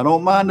 I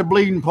don't mind the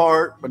bleeding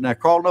part, but now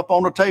crawling up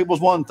on the table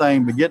is one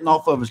thing, but getting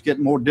off of it's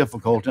getting more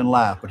difficult in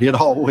life. But he'd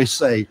always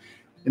say,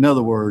 in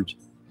other words,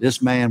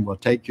 this man will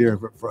take care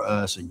of it for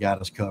us and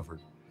got us covered.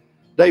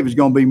 David's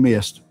going to be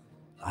missed.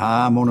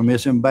 I'm going to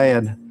miss him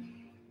bad.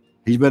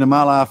 He's been in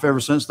my life ever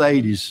since the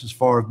 80s, as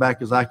far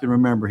back as I can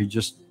remember. He's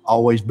just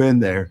always been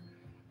there.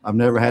 I've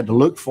never had to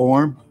look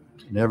for him,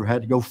 never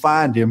had to go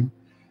find him.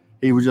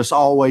 He was just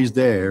always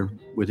there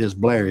with his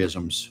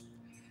Blairisms.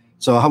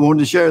 So I wanted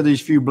to share these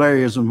few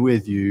Blairisms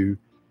with you.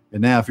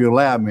 And now, if you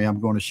allow me, I'm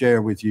going to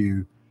share with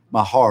you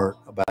my heart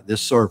about this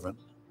servant,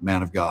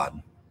 man of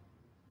God.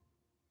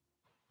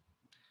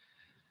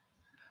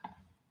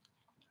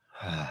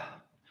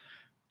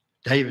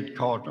 David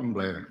Carlton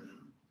Blair.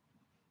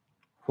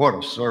 What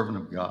a servant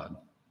of God.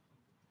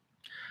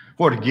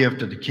 What a gift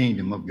to the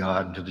kingdom of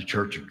God and to the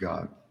church of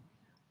God.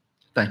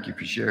 Thank you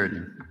for sharing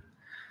him.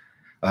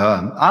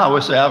 I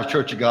always say I was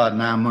Church of God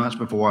 9 months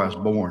before I was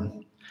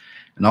born.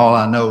 And all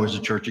I know is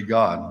the Church of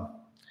God.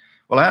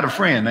 Well, I had a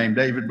friend named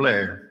David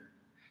Blair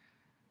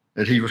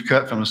that he was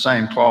cut from the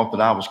same cloth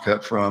that I was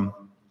cut from.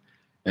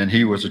 And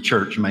he was a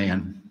church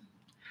man.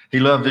 He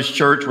loved this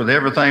church with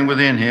everything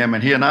within him.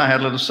 And he and I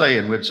had a little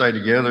saying we'd say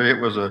together. It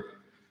was a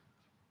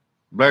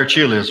Blair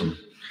chillism.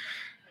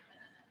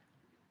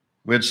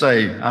 We'd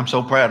say, I'm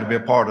so proud to be a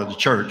part of the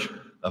church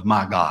of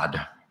my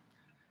God.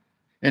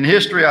 In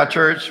history, our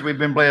church, we've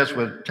been blessed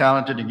with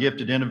talented and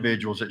gifted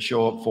individuals that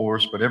show up for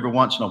us, but every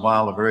once in a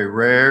while, a very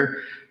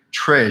rare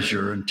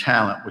treasure and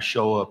talent will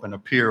show up and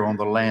appear on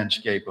the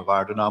landscape of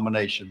our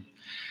denomination.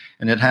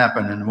 And it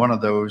happened in one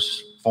of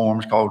those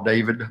forms called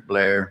David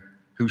Blair,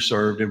 who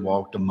served and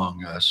walked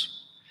among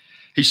us.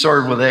 He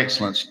served with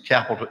excellence,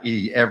 capital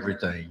E,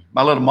 everything.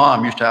 My little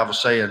mom used to have a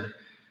saying,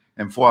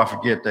 and before I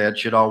forget that,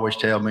 she'd always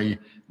tell me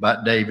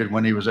about David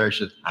when he was there.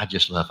 She said, I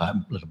just love that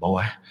little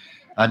boy.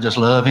 I just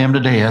love him to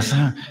death.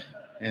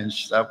 And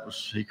that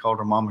was, he called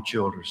her Mama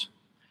Childers.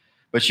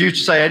 But she used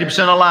to say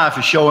 80% of life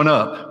is showing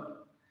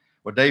up.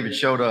 Well, David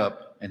showed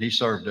up and he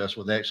served us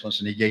with excellence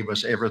and he gave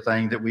us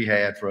everything that we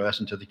had for us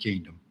into the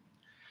kingdom.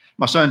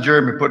 My son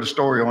Jeremy put a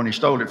story on, he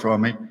stole it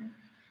from me a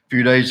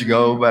few days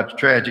ago about the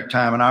tragic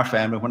time in our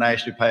family when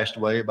Ashley passed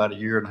away about 1.5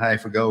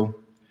 years ago.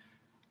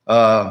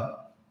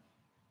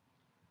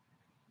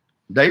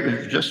 David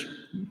was just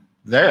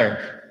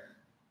there,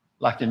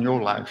 like in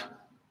your life.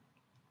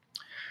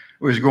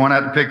 We was going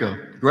out to pick a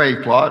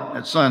grave plot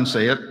at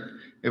sunset.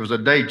 It was a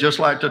day just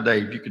like today.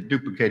 You could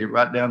duplicate it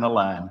right down the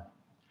line.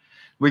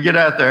 We get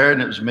out there,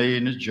 and it was me,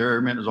 and it's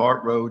Jeremy, and it was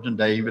Art Rhodes and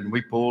David, and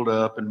we pulled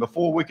up. And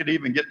before we could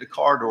even get the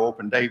car door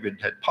open, David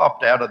had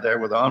popped out of there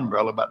with an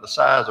umbrella about the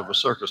size of a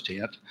circus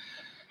tent.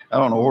 I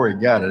don't know where he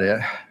got it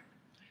at.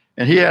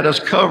 And he had us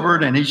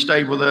covered, and he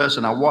stayed with us,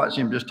 and I watched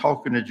him just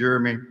talking to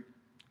Jeremy,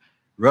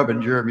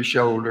 rubbing Jeremy's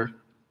shoulder,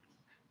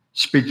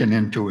 speaking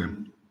into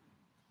him.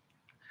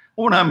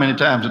 I wonder how many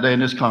times a day in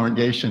this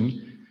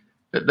congregation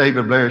that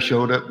David Blair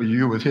showed up with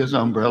you with his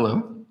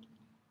umbrella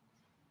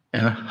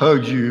and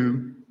hugged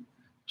you,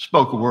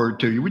 spoke a word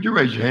to you. Would you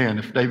raise your hand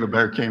if David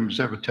Blair came and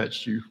has ever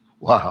touched you?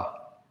 Wow.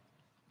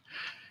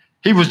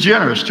 He was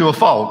generous to a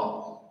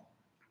fault.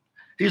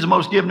 He's the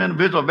most giving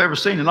individual I've ever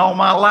seen in all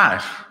my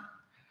life.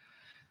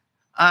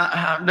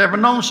 I've never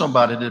known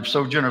somebody that's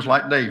so generous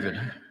like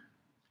David.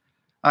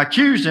 I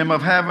accused him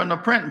of having a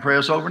printing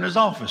press over in his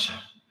office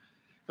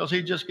because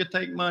he just could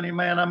take money,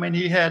 man. I mean,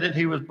 he had it.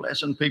 He was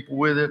blessing people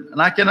with it.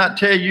 And I cannot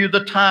tell you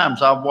the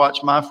times I've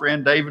watched my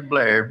friend David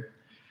Blair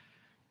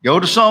go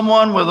to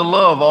someone with a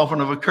love offering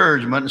of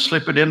encouragement and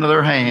slip it into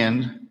their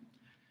hand.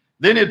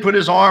 Then he'd put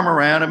his arm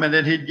around him, and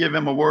then he'd give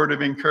him a word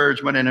of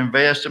encouragement and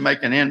invest to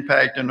make an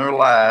impact in their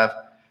life.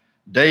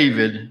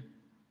 David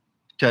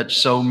touched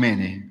so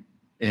many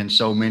in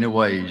so many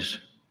ways.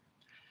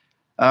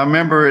 I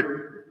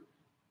remember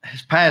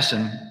his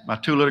passing. My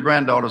two little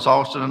granddaughters,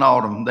 Austin and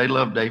Autumn, they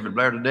love David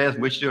Blair to death.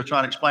 We're still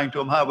trying to explain to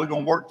them how we're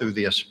going to work through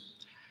this.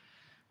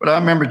 But I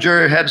remember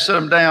Jerry had to sit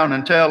them down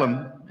and tell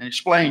them and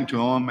explain to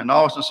them. And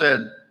Austin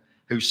said,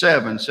 who's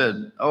 7,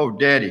 said, "Oh,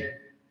 Daddy,"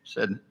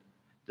 said,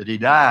 "did he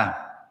die?"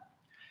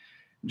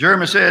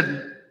 Jeremy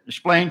said,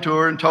 explained to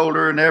her and told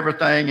her and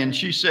everything. And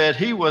she said,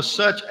 "He was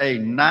such a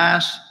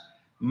nice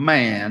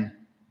man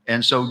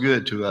and so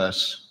good to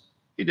us.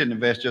 He didn't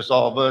invest just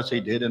all of us. He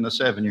did in a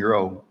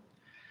 7-year-old.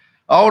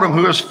 Autumn,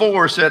 who was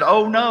 4, said,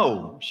 "Oh,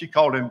 no." She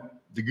called him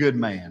the good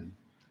man.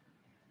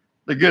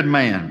 The good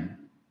man.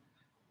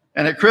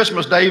 And at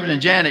Christmas, David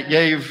and Janet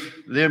gave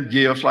them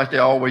gifts like they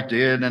always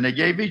did. And they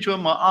gave each of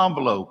them an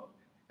envelope.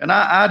 And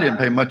I didn't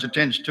pay much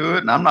attention to it.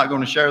 And I'm not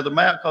going to share the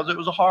amount because it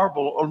was a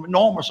horrible,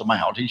 enormous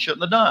amount he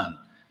shouldn't have done.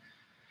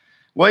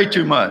 Way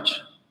too much.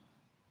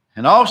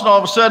 And all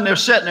of a sudden, they're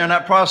sitting there in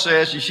that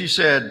process. And she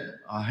said,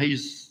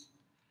 he's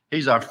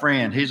our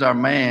friend. He's our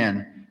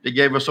man that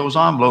gave us those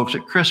envelopes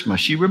at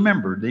Christmas. She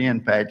remembered the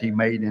impact he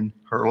made in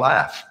her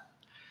life.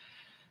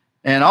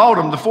 And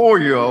Autumn, the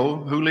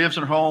 4-year-old, who lives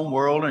in her own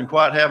world and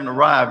quite haven't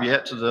arrived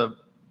yet to the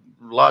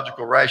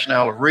logical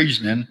rationale of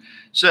reasoning,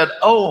 said,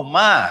 "Oh,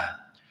 my.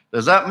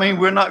 Does that mean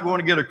we're not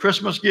going to get a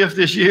Christmas gift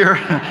this year?"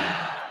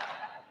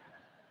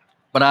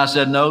 But I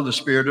said, no, the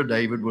spirit of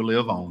David will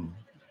live on.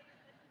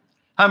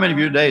 How many of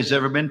you today has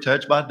ever been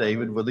touched by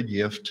David with a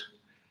gift,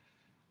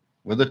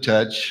 with a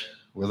touch,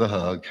 with a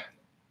hug?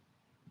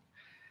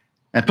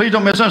 And please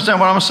don't misunderstand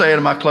what I'm going to say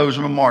in my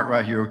closing remark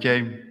right here,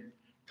 okay?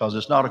 Because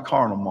it's not a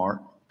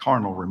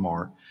carnal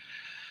remark.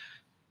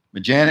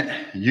 But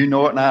Janet, you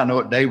know it and I know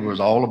it, David was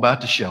all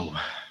about the show.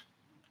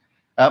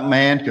 That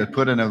man could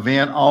put an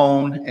event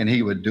on and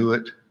he would do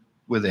it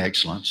with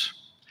excellence.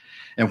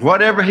 And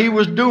whatever he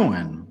was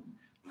doing,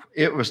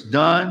 it was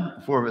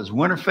done. For his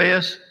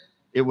Winterfest,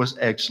 it was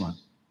excellent.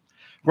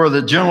 For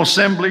the General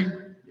Assembly,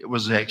 it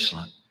was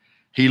excellent.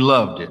 He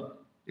loved it.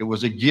 It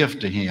was a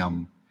gift to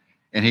him,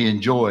 and he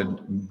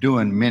enjoyed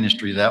doing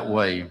ministry that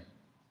way.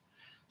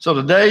 So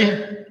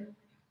today,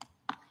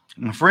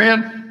 my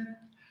friend,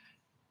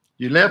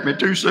 you left me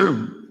too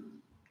soon,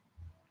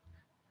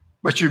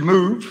 but you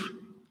moved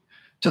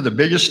to the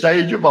biggest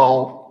stage of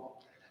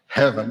all,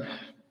 heaven.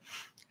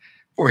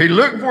 For he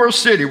looked for a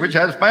city which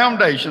has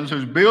foundations,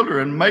 whose builder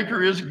and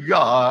maker is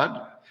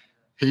God.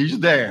 He's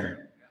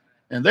there.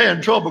 And they're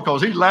in trouble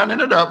because he's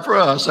lining it up for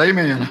us.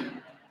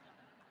 Amen.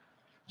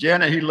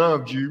 Janet, he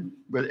loved you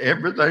with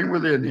everything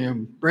within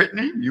him.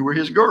 Brittany, you were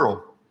his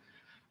girl.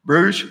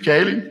 Bruce,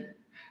 Kaylee,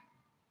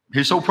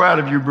 he's so proud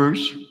of you,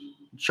 Bruce.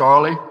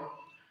 Charlie.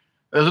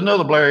 There's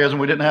another Blairism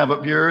we didn't have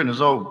up here, and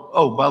it's,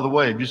 oh, by the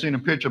way, have you seen a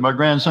picture of my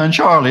grandson,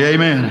 Charlie?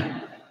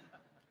 Amen.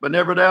 But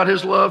never doubt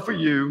his love for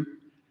you.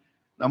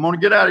 I'm going to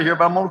get out of here,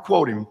 but I'm going to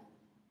quote him.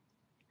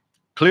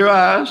 Clear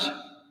eyes,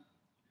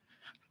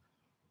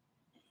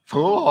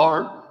 full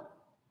heart,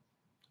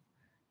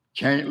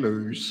 can't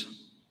lose.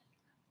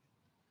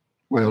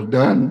 Well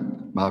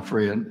done, my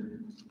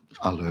friend.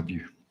 I love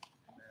you.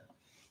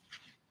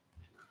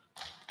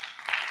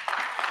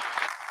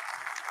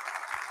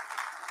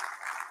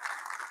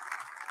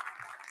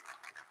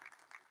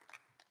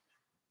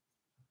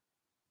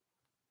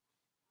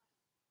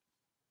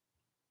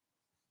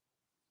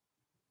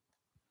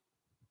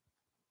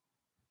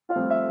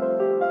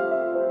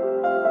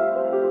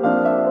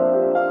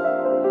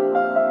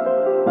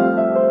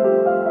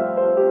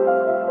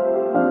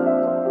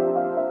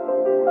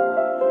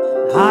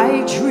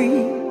 I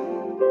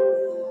dream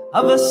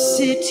of a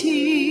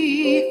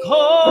city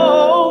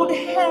called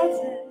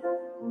heaven,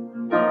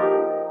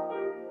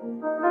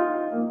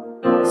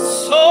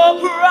 so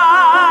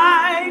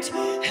bright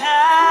and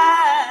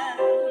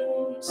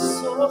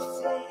so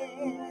fair.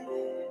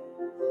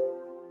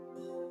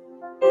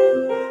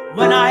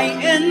 When I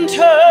enter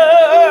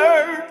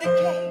entered the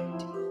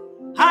gate,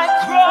 I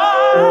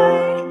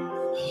cried,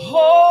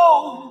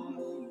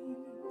 holy.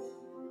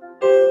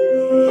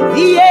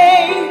 The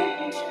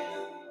angels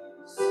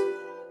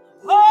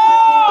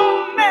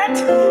all met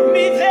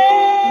me there.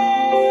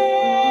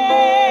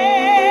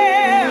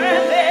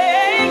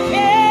 They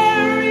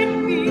carried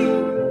me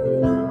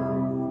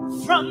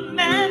from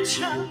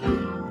mansion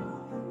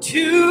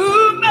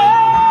to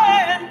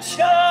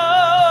mansion,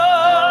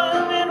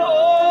 and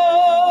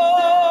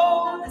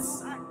all the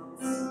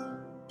sights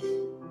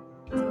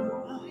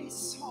I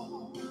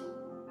saw.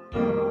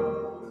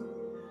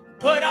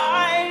 But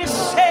I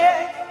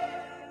said,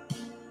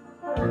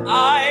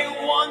 I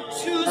want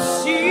to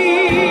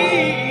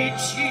see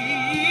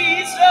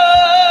Jesus,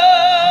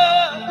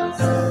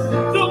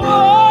 the one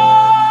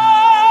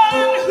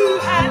who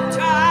had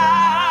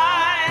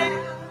died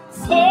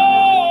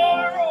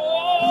for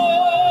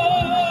all.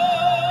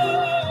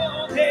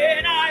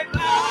 Then I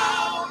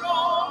bowed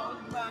on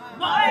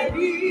my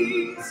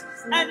knees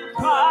and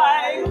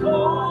cried,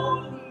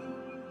 holy,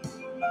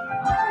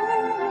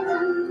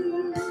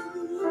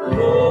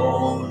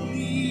 holy,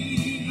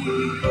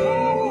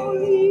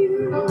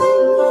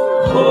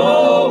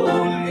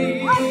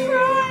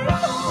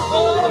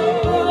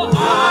 oh,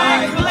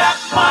 I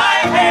clapped my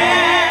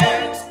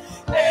hands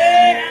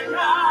and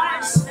I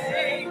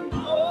sang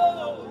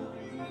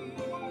glory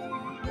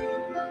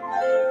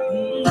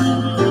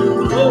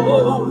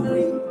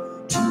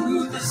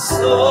to the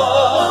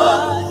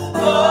Son of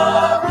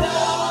God.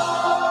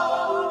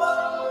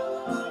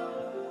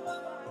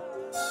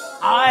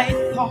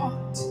 I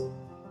thought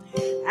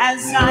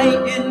as I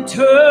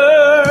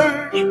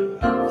entered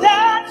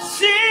that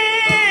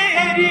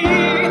city,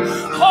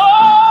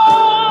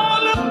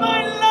 all of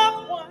my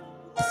loved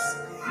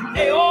ones,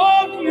 they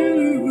all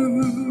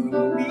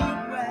knew me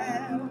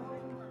well.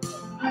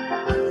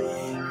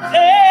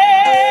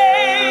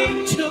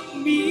 They took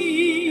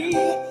me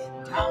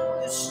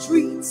down the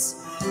streets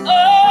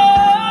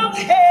of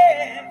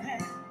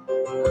heaven,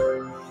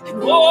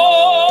 and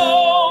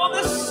all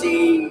the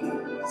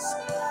scenes,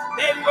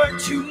 they were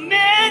too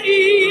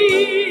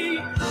many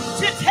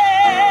to tell.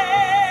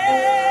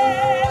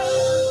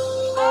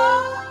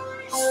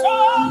 I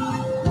saw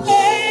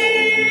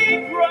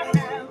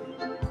Abraham,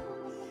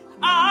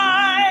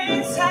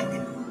 Isaac,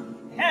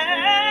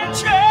 and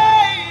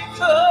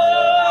Jacob,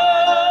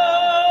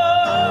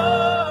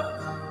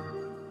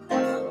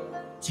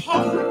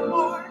 talking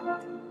Mark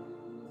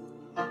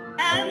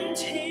and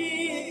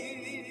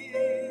Timothy.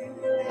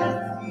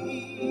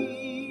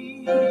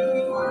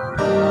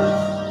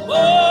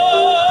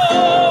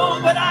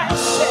 Oh, but I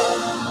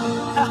said,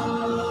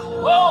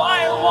 oh,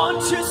 I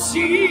want to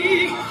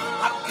see,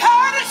 I've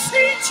got to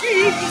see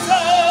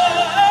Jesus.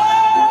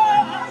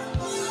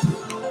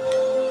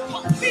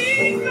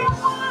 Be the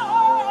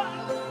one.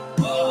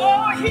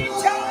 Oh, he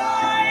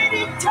died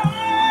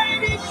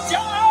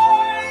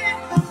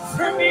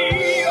for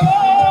me.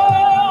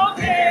 Oh,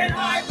 then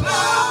I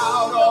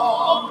bowed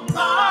on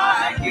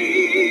my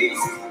knees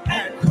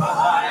and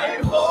cried,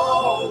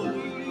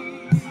 holy.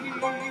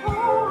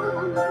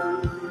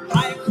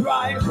 I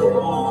cried,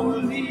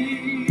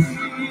 holy.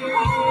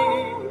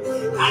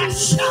 I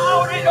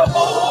shouted,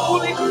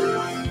 holy,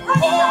 holy,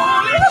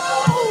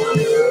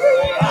 holy.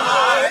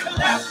 I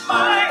left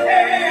my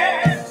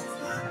hands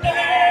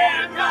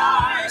and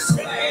I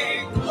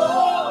sang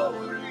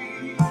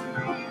glory.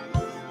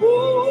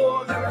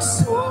 Oh,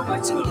 there's so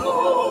much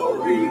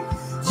glory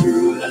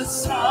to the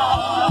Son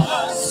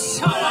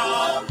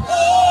of God.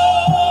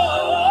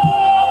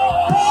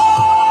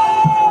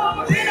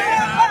 Then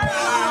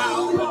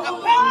I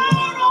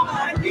bowed on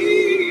my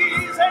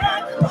knees and I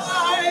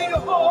cried,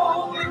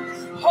 holy,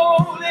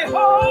 holy,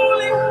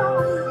 holy,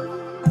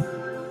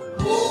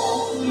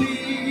 holy.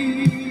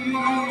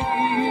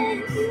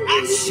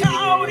 I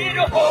shouted,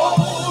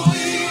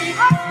 holy,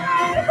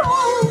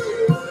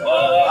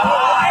 oh,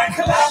 I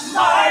clapped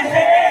my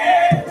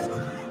hands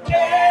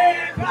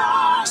and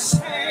I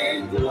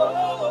sang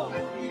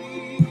glory.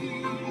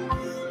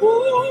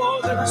 Oh,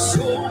 there's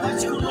so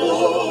much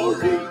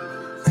glory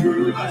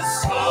through the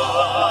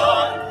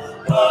Son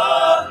of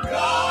God.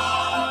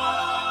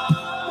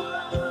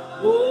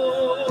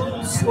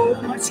 Oh, so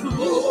much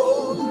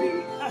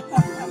glory.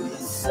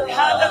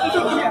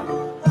 Hallelujah.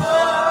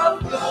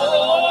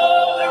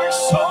 Oh, there's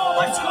so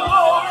much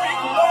glory,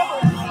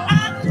 glory.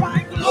 I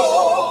cry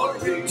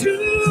glory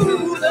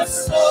to the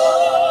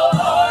Son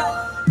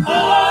of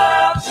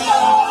God.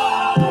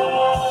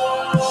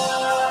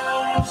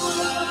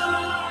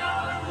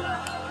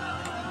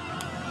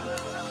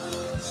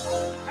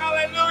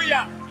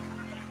 Hallelujah.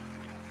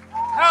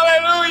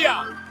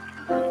 Hallelujah.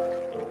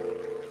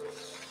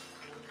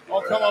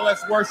 Oh, come on,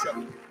 let's worship.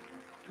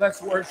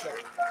 Let's worship.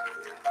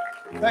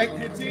 Thank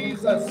you,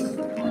 Jesus.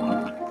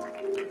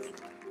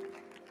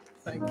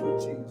 Thank you,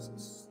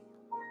 Jesus.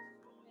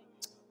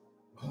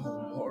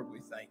 Oh, Lord, we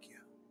thank you.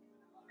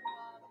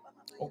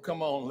 Oh,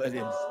 come on,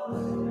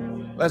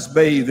 let's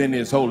bathe in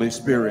his Holy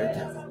Spirit,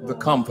 the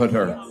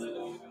Comforter,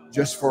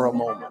 just for a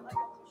moment.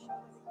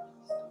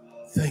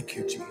 Thank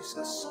you,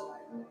 Jesus.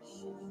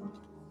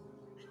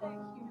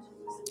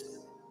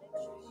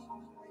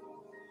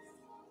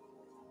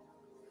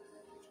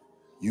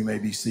 You may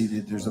be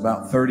seated. There's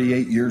about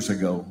 38 years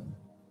ago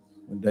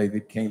when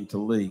David came to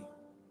Lee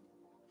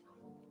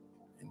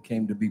and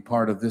came to be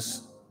part of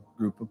this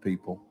group of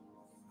people.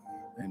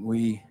 And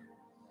we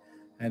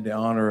had the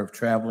honor of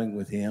traveling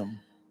with him,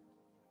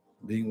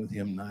 being with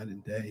him night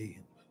and day.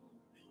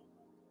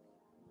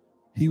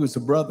 He was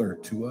a brother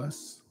to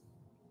us.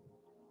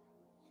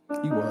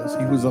 He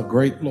was a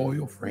great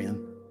loyal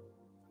friend.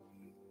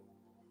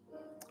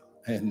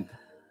 And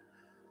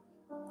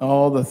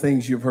all the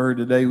things you've heard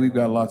today, we've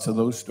got lots of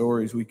those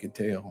stories we could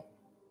tell.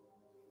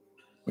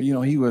 But you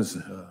know, he was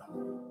the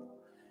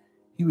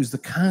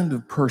kind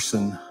of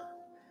person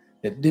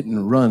that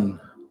didn't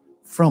run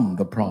from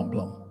the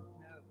problem.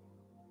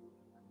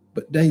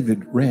 But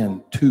David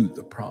ran to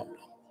the problem.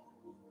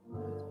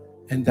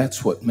 And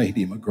that's what made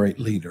him a great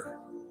leader,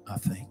 I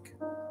think.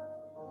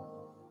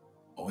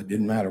 Oh, it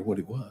didn't matter what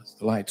it was.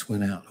 The lights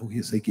went out. Oh,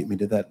 yes, they get me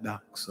to that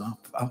dock, so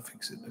I'll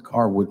fix it. The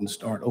car wouldn't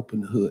start. Open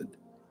the hood.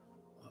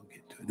 I'll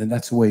get to it. And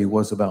that's the way he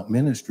was about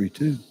ministry,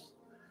 too.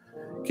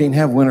 Can't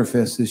have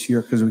Winterfest this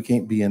year because we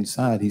can't be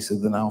inside. He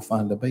said, then I'll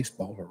find a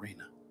baseball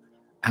arena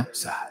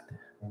outside.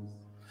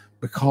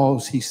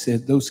 Because he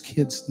said, those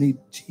kids need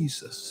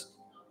Jesus.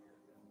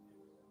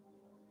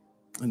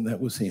 And that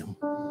was him.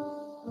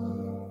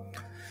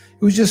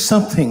 It was just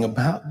something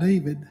about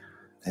David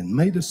that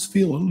made us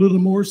feel a little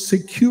more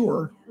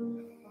secure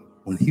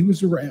when he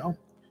was around.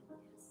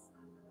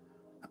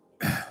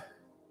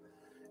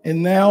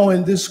 And now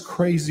in this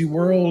crazy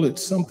world,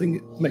 it's something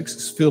that makes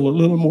us feel a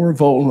little more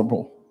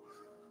vulnerable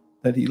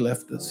that he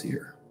left us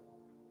here.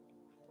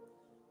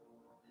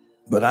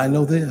 But I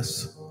know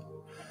this,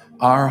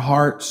 our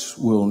hearts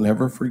will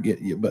never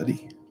forget you,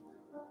 buddy.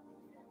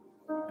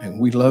 And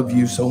we love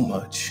you so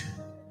much.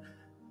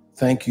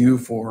 Thank you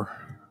for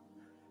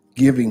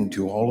giving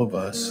to all of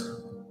us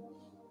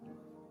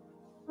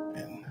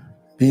and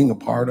being a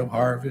part of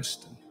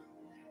Harvest.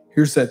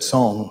 Here's that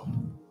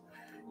song.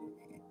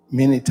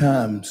 Many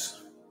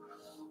times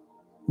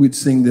we'd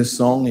sing this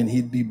song and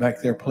he'd be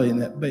back there playing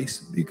that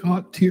bass. He'd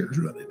got tears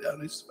running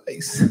down his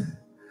face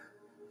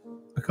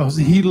because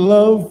he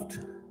loved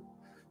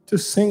to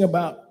sing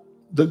about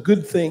the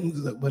good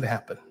things that would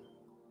happen.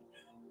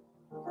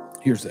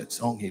 Here's that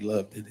song he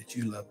loved and that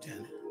you loved,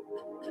 Janet.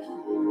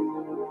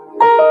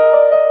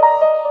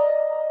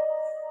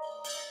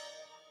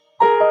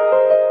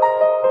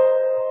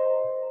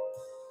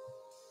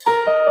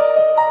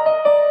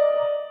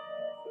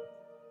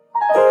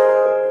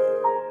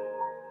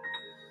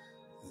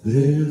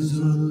 There's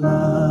a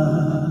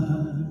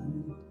light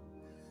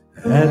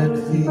at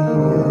the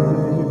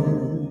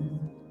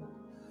end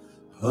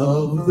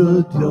of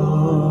the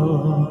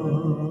dark,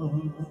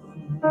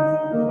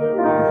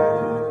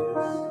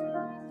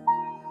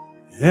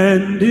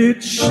 and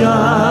it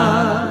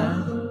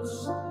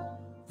shines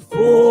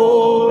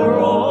for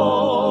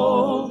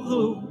all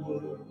the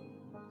world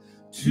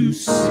to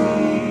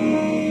see.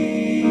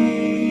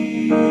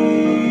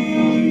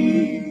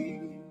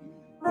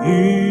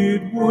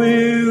 It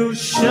will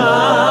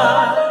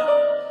shine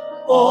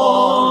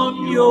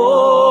on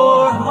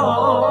your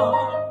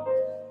heart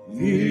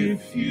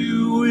if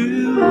you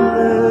will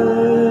let.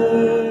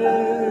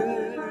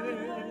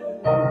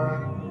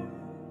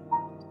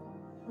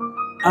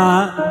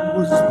 I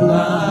was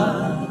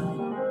blind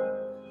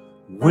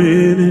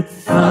when it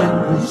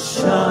finally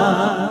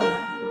shined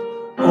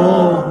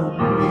on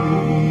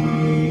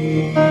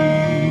me.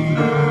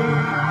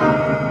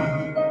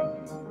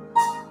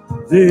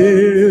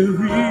 There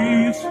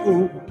is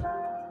hope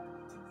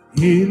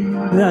in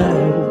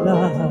that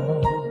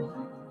light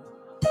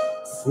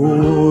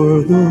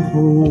for the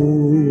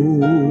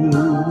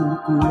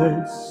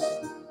hopeless,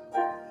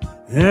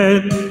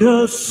 and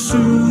a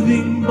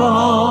soothing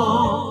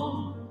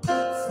balm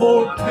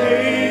for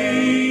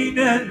pain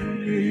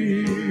and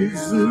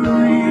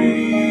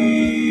misery.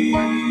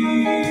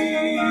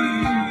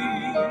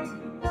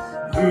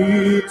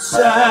 It's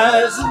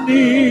as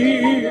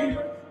near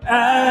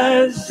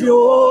as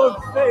your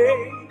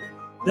faith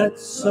that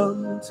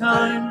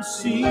sometimes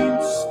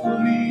seems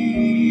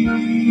sweet.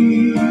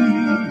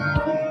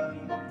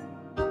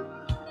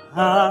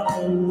 I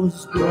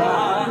was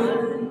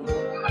blind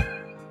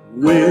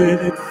when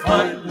it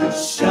finally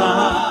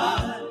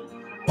shined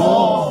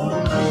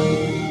on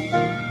me.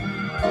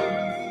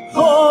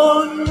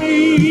 On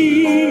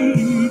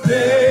me,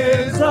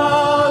 there's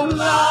a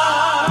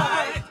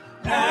light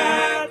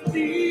at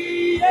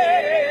the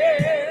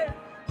end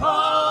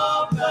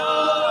of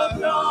the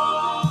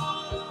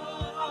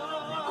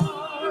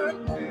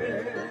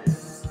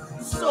darkness.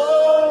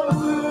 So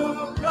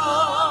will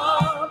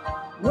come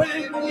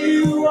when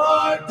you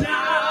are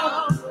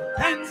down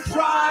and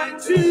try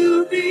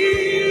to believe.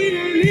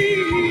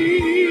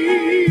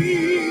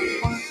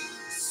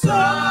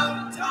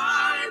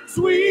 Sometimes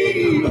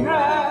we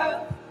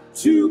have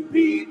to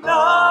be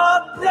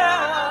knocked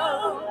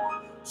down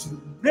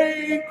to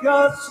make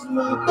us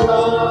look upward.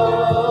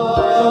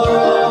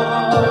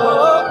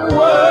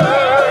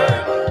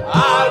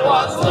 I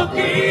was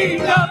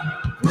looking up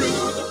through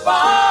the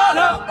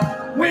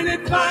bottom when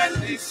it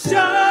finally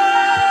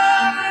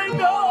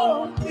shined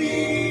on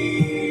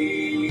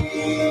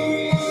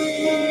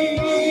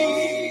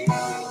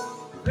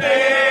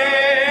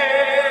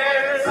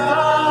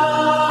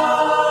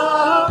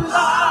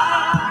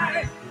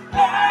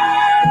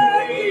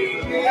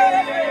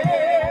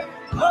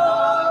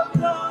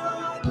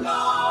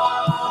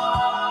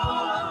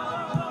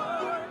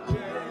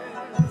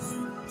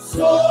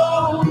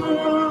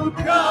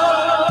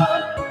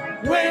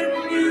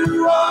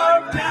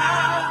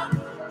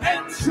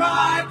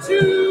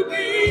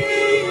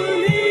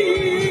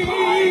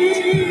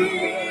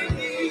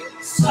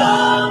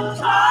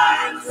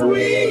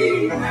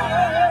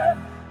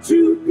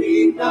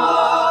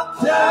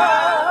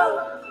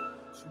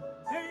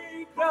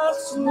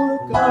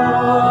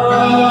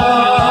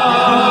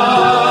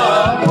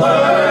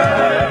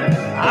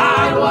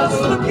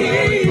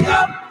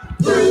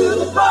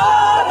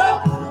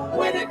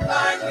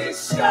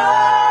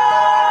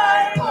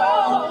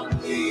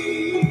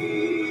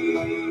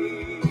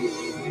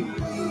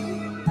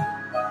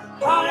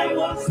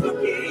was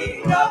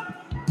looking up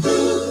to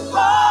the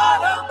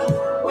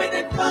bottom when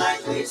it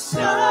finally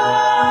shined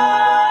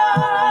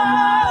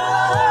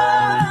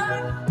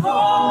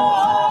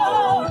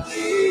on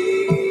me.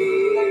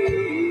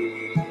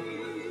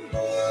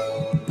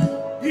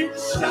 It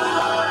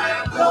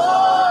shined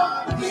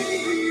on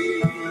me.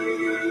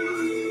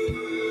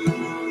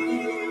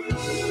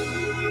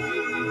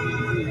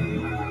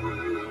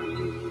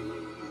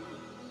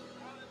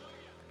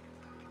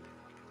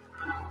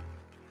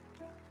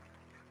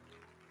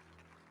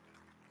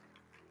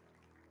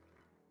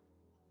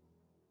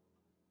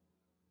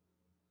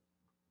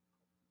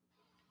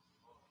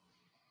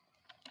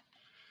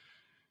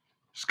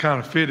 It's kind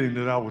of fitting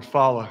that I would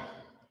follow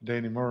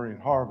Danny Murray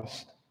and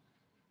Harvest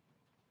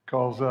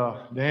because,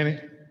 Danny,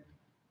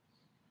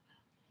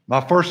 my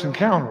first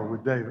encounter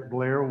with David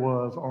Blair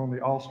was on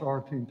the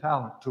All-Star Teen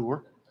Talent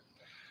Tour.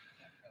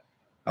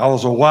 I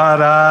was a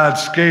wide-eyed,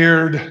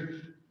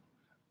 scared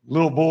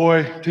little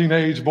boy,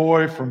 teenage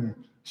boy from a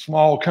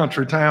small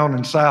country town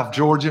in South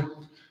Georgia.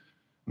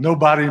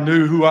 Nobody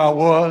knew who I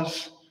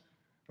was.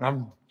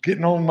 I'm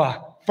getting on my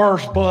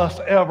first bus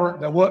ever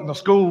that wasn't a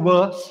school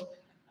bus,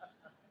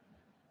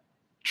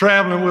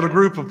 traveling with a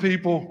group of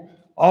people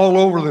all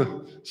over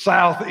the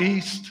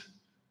Southeast,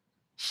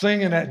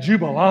 singing at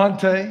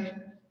Jubilante.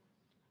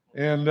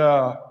 And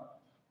I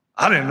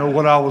didn't know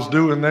what I was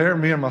doing there.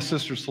 Me and my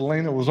sister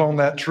Selena was on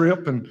that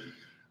trip, and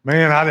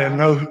man, I didn't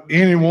know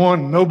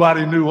anyone.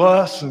 Nobody knew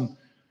us. And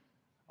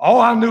all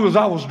I knew is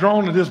I was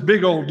drawn to this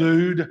big old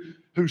dude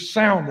who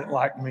sounded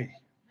like me.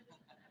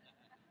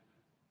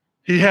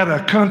 He had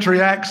a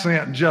country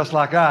accent just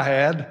like I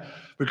had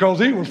because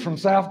he was from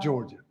South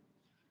Georgia.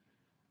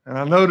 And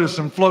I noticed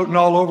him floating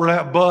all over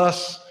that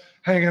bus,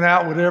 hanging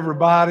out with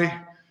everybody,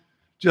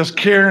 just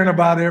caring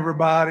about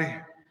everybody,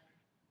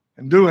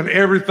 and doing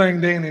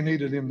everything Danny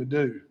needed him to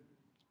do.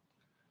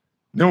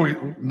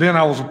 Then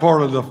I was a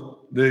part of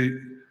the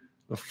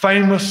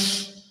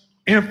famous,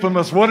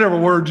 infamous, whatever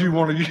word you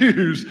want to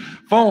use,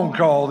 phone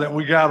call that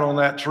we got on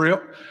that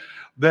trip.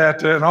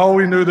 And all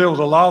we knew, there was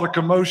a lot of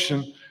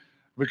commotion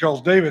because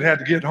David had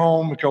to get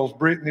home because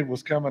Brittany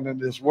was coming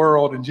into this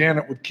world and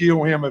Janet would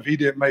kill him if he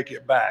didn't make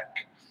it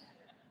back.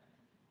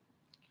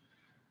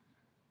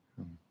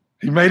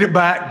 He made it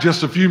back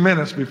just a few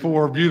minutes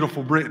before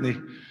beautiful Brittany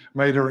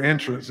made her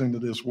entrance into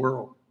this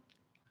world.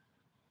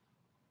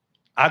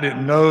 I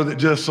didn't know that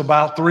just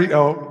about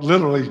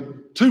literally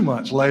 2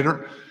 months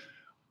later,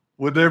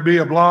 would there be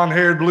a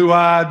blonde-haired,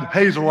 blue-eyed,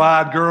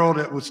 hazel-eyed girl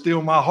that would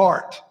steal my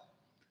heart.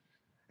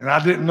 And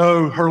I didn't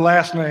know her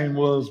last name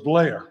was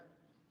Blair.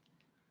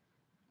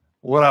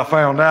 What I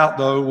found out,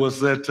 though, was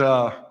that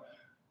I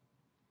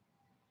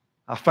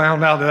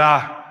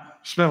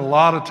spent a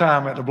lot of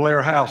time at the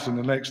Blair house in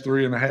the next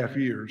 3.5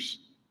 years.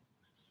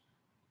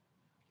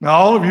 Now,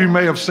 all of you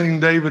may have seen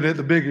David at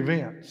the big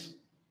events,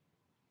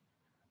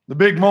 the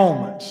big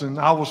moments, and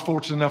I was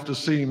fortunate enough to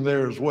see him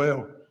there as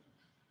well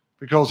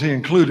because he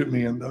included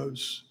me in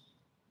those.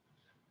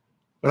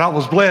 But I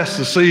was blessed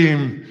to see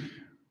him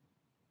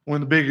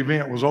when the big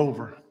event was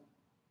over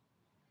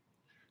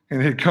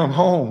and he'd come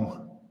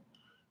home.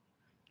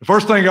 The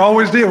first thing he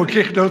always did was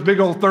kick those big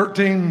old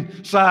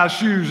 13-size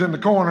shoes in the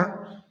corner.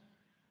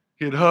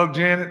 He'd hug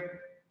Janet,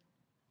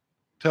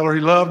 tell her he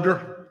loved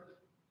her,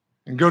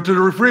 and go to the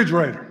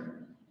refrigerator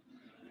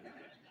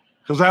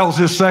because that was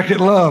his second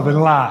love in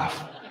life.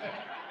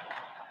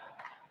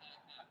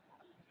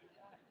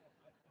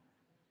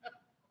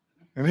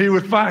 And he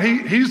would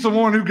he's the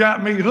one who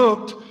got me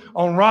hooked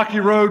on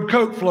Rocky Road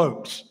Coke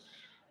floats.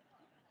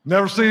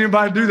 Never seen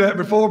anybody do that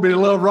before, but he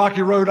loved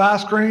Rocky Road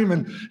ice cream,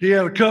 and he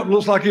had a cup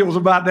looks like it was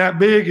about that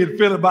big. He'd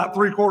fill it about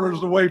 3/4 of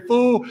the way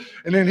full,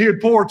 and then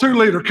he'd pour a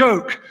 2-liter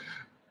Coke.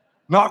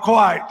 Not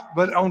quite,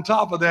 but on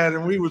top of that,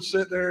 and we would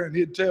sit there and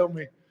he'd tell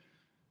me,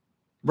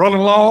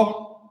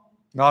 brother-in-law,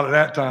 not at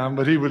that time,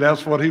 but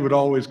that's what he would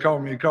always call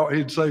me.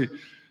 He'd say,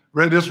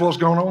 Red, this is what's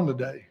going on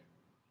today.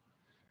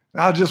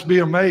 And I'd just be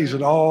amazed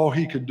at all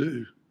he could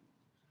do,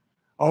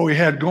 all he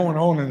had going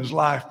on in his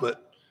life.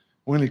 But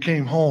when he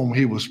came home,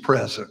 he was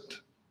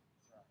present.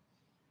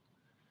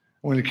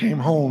 When he came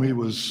home, he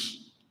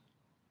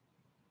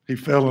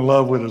fell in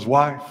love with his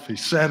wife. He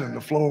sat on the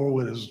floor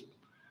with his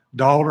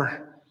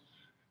daughter.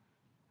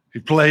 He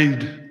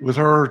played with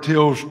her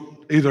till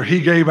either he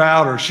gave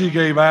out or she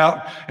gave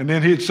out, and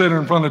then he'd sit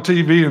in front of the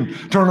TV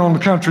and turn on the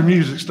country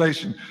music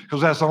station because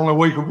that's the only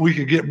way we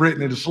could get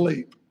Brittany to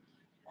sleep.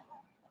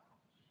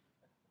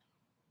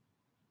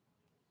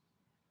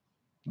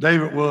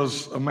 David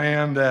was a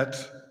man that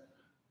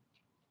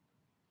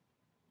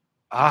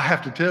I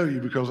have to tell you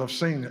because I've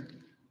seen it.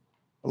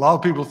 A lot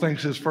of people think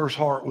his first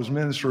heart was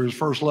ministry, his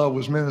first love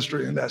was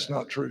ministry, and that's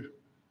not true.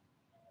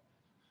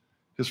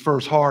 His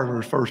first heart or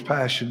his first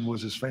passion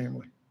was his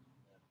family.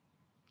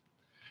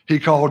 He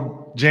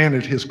called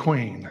Janet his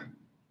queen.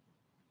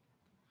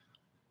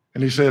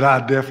 And he said, I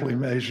definitely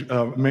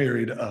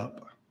married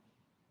up.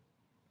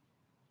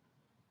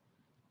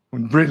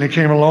 When Brittany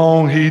came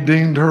along, he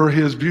deemed her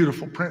his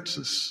beautiful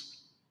princess.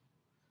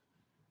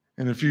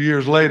 And a few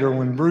years later,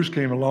 when Bruce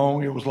came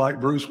along, it was like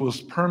Bruce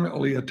was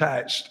permanently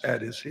attached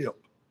at his hip.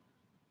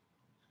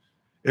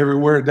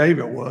 Everywhere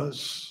David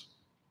was,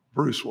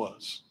 Bruce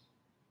was.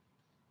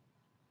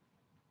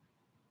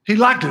 He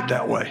liked it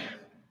that way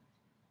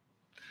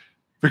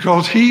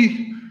because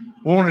he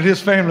wanted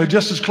his family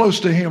just as close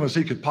to him as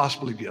he could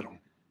possibly get them.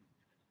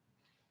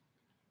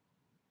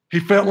 He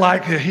felt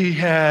like he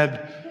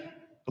had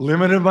a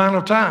limited amount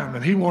of time,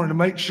 and he wanted to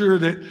make sure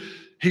that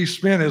he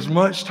spent as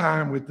much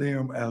time with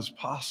them as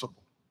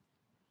possible.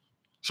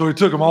 So he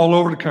took them all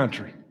over the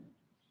country,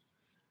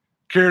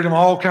 carried them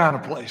all kind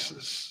of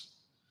places.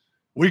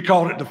 We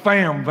called it the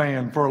fam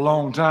van for a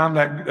long time,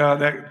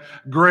 that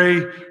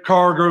gray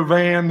cargo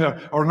van,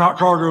 or not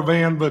cargo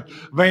van, but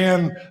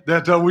van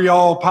that we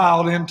all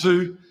piled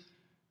into.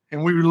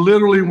 And we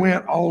literally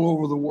went all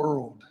over the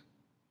world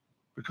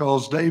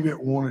because David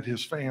wanted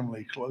his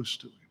family close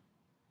to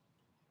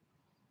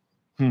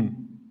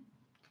him.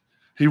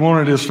 He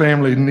wanted his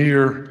family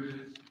near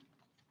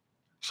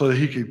so that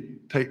he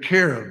could take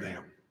care of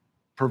them,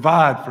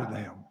 provide for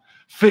them,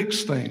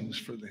 fix things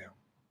for them,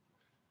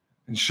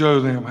 and show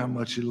them how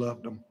much he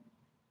loved them.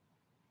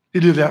 He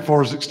did that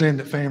for his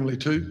extended family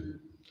too.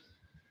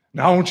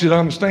 Now I want you to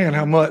understand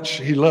how much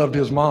he loved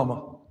his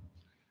mama.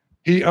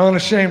 He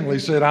unashamedly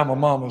said, "I'm a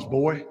mama's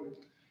boy."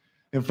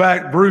 In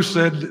fact, Bruce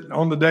said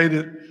on the day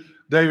that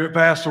David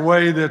passed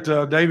away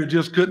that David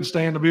just couldn't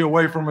stand to be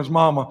away from his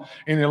mama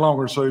any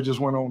longer, so he just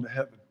went on to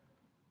heaven.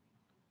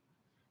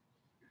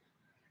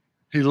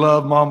 He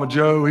loved Mama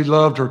Joe. He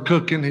loved her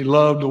cooking. He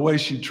loved the way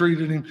she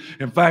treated him.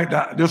 In fact,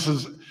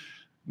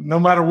 no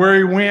matter where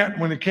he went,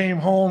 when he came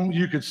home,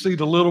 you could see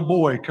the little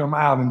boy come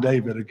out in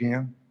David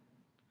again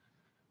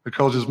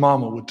because his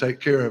mama would take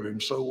care of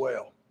him so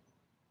well.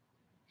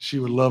 She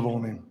would love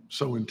on him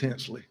so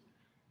intensely,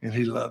 and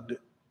he loved it.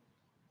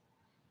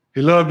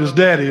 He loved his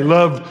daddy. He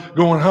loved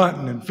going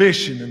hunting and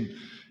fishing, and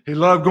he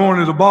loved going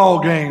to the ball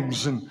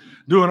games and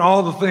doing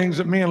all the things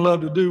that men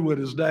love to do with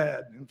his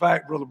dad. In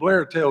fact, Brother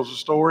Blair tells a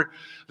story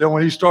that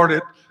when he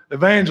started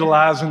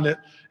evangelizing,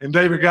 and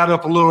David got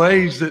up a little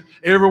age, that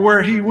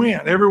everywhere he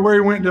went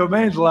to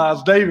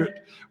evangelize, David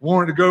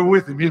wanted to go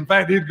with him. In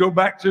fact, he'd go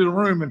back to the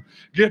room and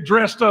get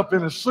dressed up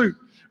in a suit,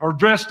 or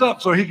dressed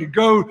up so he could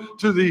go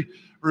to the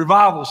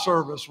revival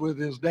service with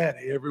his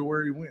daddy.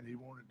 Everywhere he went, he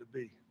wanted to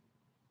be.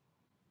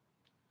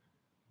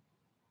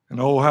 And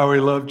oh, how he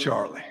loved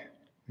Charlie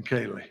and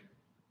Kaylee.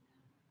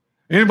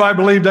 Anybody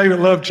believe David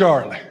loved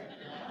Charlie?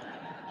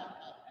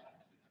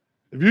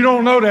 If you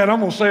don't know that, I'm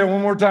going to say it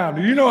one more time.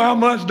 Do you know how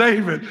much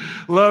David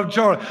loved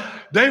Charlie?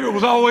 David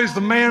was always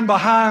the man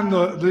behind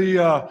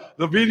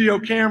the video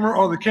camera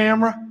or the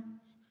camera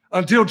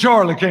until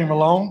Charlie came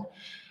along.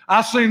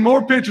 I've seen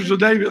more pictures of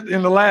David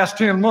in the last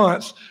 10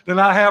 months than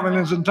I have in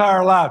his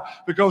entire life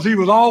because he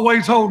was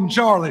always holding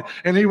Charlie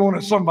and he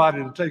wanted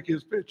somebody to take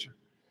his picture.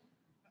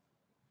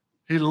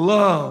 He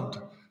loved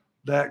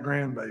that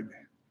grandbaby.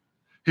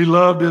 He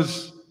loved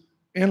his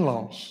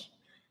in-laws.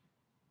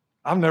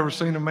 I've never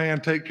seen a man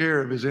take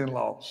care of his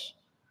in-laws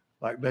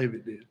like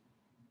David did.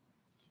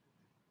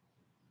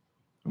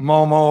 When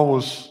Mama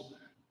was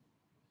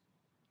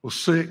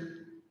sick,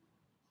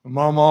 when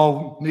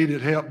Mama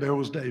needed help, there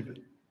was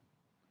David.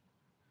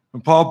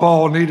 When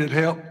Paw needed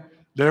help,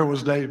 there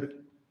was David.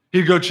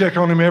 He'd go check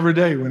on him every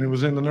day when he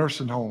was in the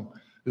nursing home,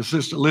 the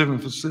assisted living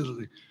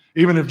facility.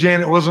 Even if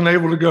Janet wasn't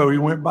able to go, he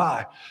went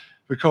by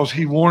because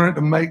he wanted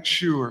to make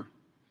sure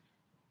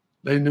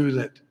they knew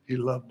that he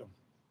loved them,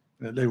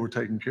 that they were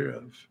taken care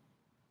of.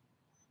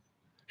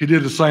 He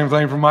did the same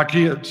thing for my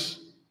kids.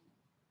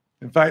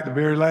 In fact, the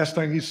very last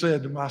thing he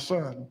said to my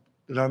son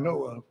that I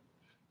know of,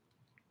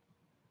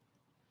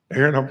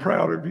 "Aaron, I'm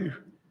proud of you.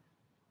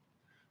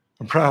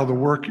 I'm proud of the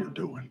work you're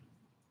doing.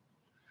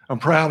 I'm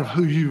proud of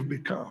who you've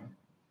become."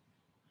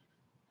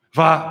 If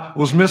I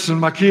was missing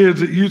my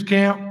kids at youth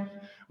camp,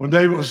 when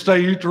David was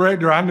state youth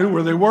director, I knew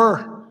where they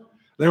were.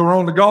 They were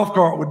on the golf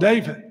cart with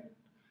David.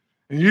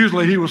 And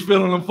usually he was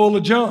filling them full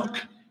of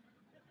junk.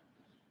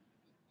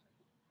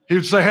 He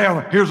would say,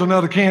 "Hey, here's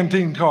another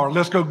canteen card.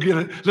 Let's go get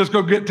it. Let's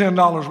go get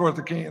 $10 worth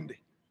of candy."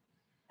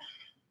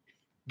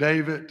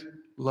 David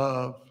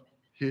loved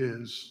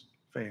his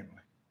family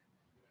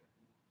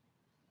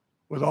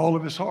with all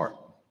of his heart.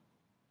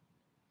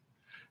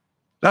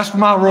 That's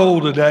my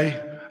role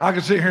today. I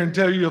could sit here and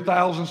tell you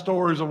 1,000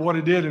 stories of what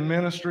he did in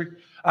ministry.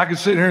 I could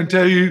sit here and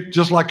tell you,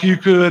 just like you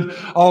could,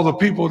 all the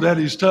people that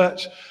he's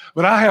touched.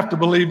 But I have to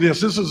believe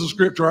this. This is a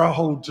scripture I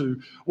hold to.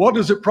 What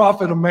does it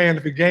profit a man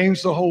if he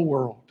gains the whole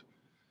world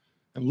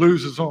and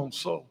loses his own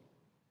soul?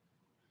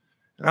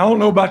 And I don't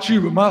know about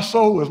you, but my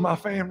soul is my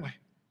family.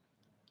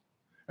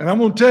 And I'm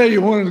going to tell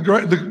you, one of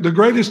the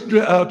greatest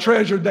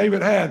treasure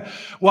David had,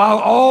 while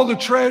all the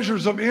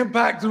treasures of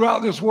impact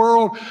throughout this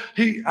world,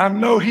 I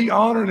know he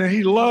honored and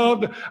he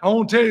loved. I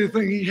want to tell you the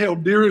thing he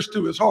held dearest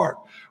to his heart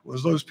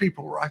was those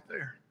people right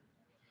there.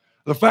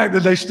 The fact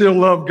that they still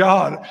love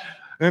God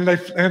and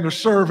they're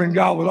serving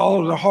God with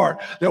all of their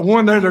heart, that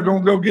one day they're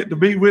going to go get to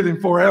be with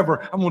him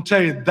forever. I'm going to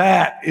tell you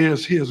that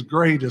is his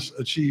greatest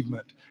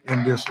achievement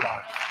in this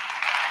life.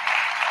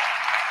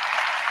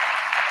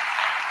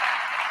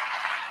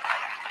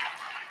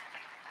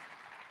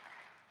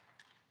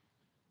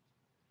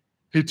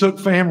 He took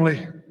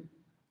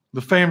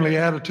the family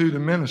attitude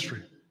in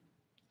ministry.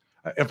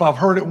 If I've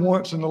heard it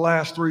once in the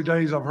last 3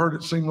 days, I've heard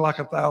it seem like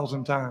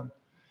 1,000 times.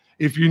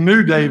 If you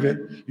knew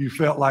David, you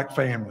felt like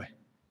family.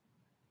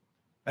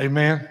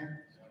 Amen.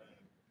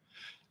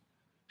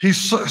 He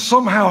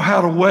somehow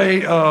had a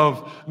way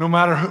of, no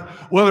matter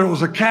whether it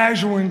was a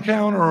casual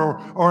encounter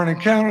or an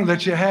encounter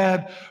that you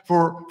had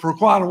for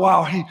quite a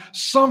while, he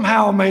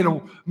somehow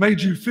made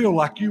you feel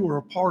like you were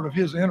a part of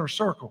his inner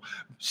circle.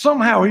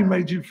 Somehow he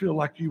made you feel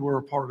like you were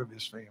a part of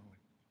his family.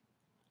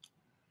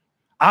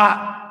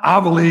 I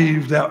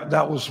believe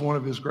that was one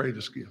of his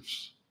greatest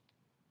gifts.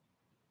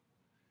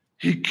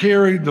 He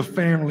carried the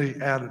family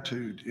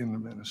attitude in the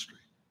ministry,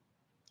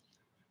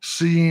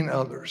 seeing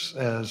others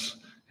as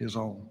his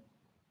own.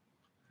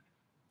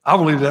 I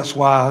believe that's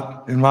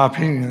why, in my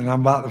opinion, and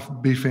I'm about to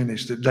be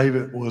finished, that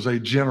David was a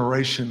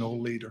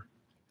generational leader.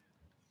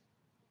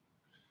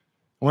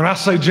 When I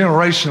say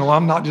generational,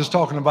 I'm not just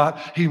talking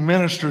about he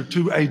ministered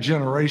to a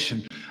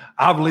generation.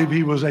 I believe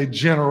he was a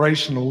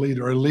generational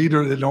leader, a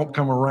leader that don't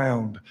come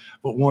around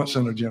but once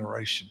in a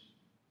generation.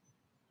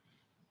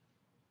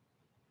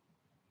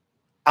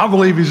 I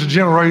believe he's a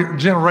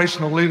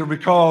generational leader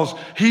because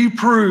he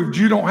proved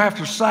you don't have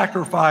to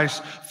sacrifice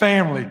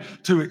family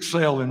to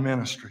excel in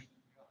ministry.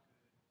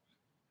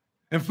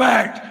 In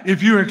fact,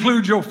 if you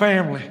include your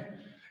family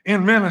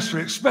in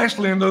ministry,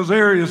 especially in those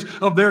areas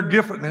of their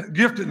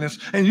giftedness,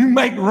 and you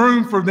make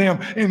room for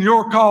them in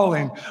your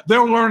calling,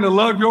 they'll learn to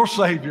love your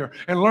Savior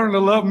and learn to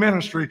love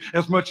ministry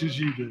as much as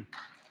you do.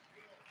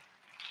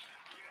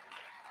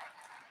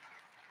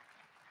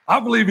 I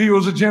believe he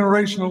was a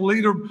generational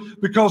leader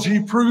because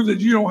he proved that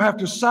you don't have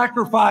to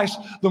sacrifice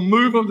the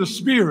move of the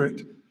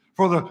Spirit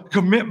for the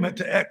commitment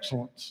to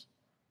excellence.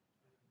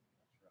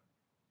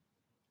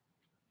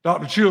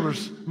 Dr.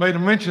 Childers made a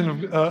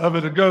mention of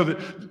it ago that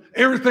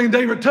everything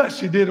David touched,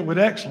 he did it with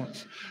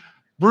excellence.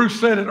 Bruce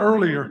said it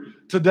earlier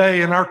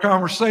today in our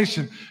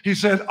conversation. He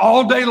said,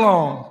 all day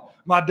long,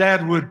 my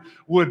dad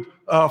would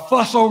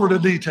fuss over the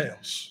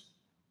details.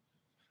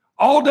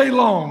 All day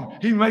long,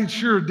 he made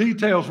sure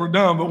details were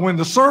done. But when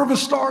the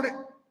service started,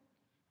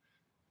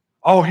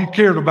 all he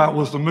cared about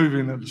was the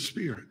moving of the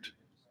Spirit.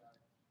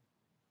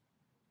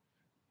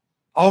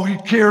 All he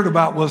cared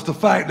about was the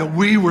fact that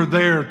we were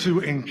there to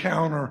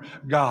encounter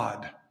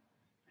God.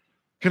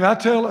 Can I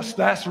tell us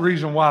that's the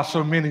reason why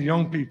so many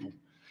young people,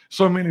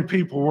 so many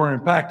people were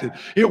impacted?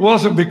 It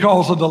wasn't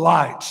because of the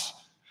lights.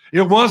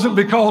 It wasn't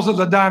because of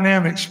the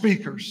dynamic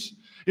speakers.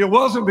 It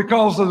wasn't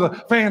because of the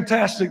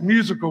fantastic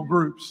musical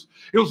groups.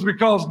 It was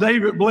because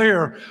David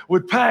Blair,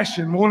 with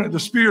passion, wanted the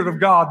Spirit of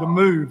God to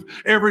move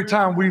every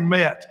time we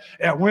met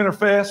at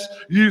Winterfest,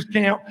 youth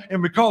camp,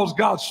 and because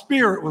God's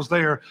Spirit was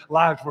there,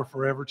 lives were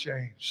forever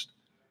changed.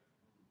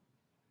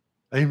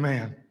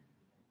 Amen.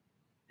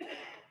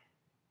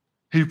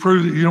 He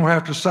proved that you don't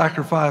have to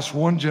sacrifice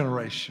one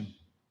generation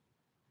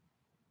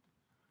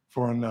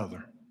for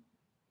another.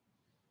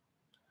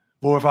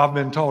 Boy, if I've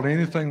been taught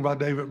anything by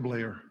David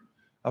Blair,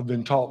 I've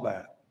been taught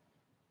that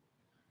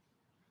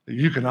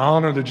you can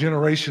honor the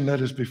generation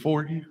that is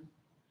before you.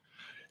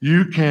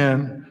 You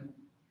can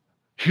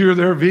hear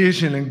their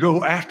vision and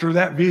go after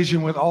that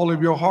vision with all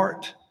of your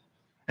heart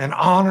and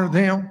honor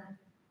them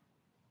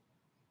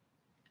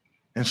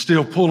and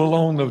still pull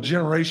along the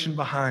generation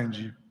behind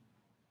you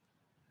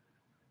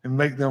and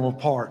make them a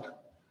part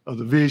of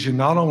the vision,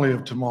 not only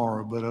of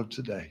tomorrow, but of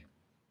today.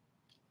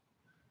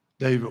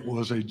 David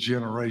was a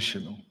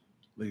generational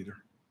leader.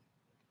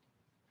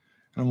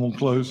 And I'm going to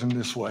close in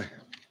this way.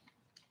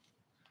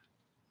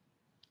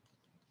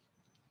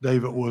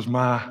 David was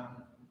my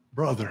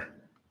brother.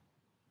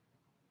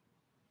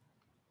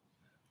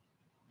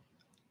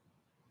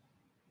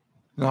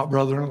 Not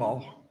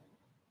brother-in-law.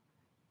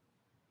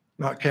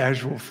 Not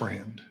casual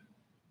friend.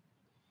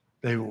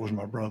 David was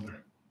my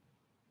brother.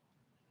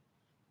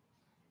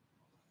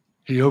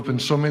 He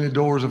opened so many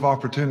doors of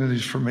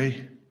opportunities for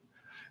me,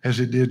 as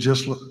he did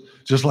just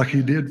like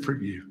he did for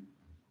you,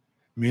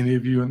 many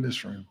of you in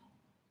this room.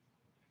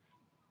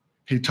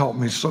 He taught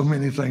me so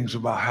many things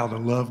about how to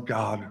love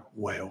God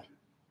well.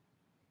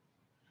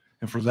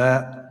 And for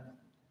that,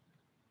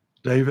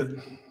 David,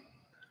 it's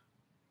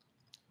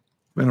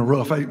been a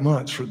rough 8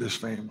 months for this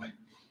family.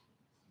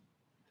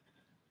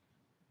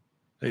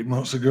 8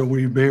 months ago,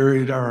 we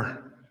buried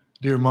our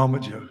dear Mama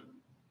Jo.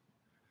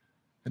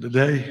 And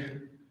today,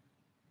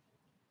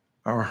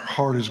 our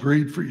heart is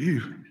grieved for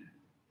you.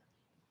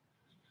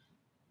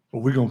 But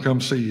we're going to come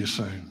see you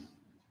soon.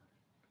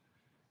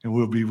 And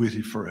we'll be with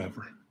you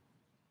forever.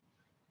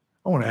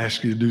 I want to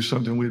ask you to do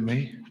something with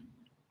me.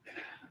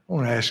 I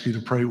want to ask you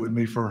to pray with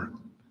me for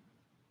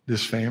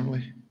this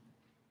family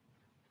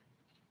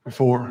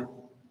before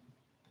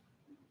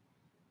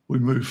we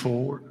move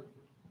forward.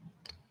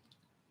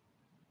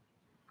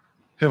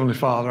 Heavenly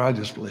Father, I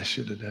just bless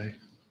you today.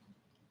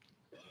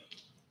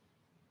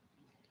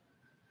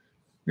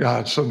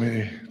 God, so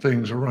many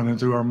things are running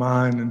through our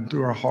mind and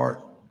through our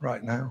heart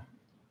right now.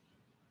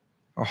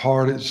 Our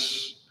heart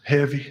is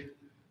heavy.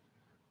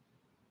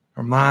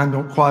 Our mind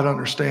don't quite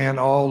understand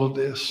all of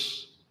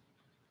this.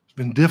 It's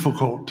been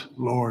difficult,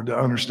 Lord, to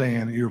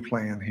understand your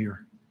plan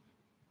here.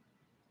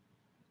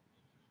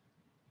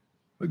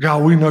 But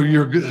God, we know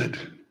you're good.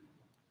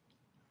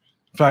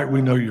 In fact,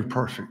 we know you're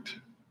perfect.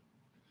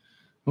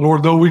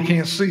 Lord, though we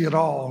can't see it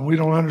all and we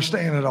don't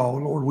understand it all,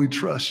 Lord, we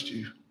trust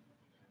you.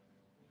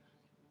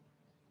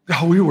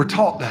 God, we were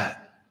taught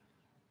that.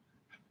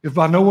 If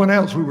by no one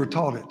else, we were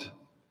taught it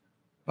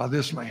by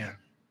this man.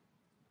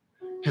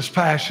 His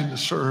passion to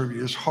serve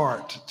you, his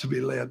heart to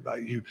be led by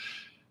you.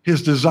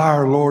 His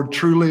desire, Lord,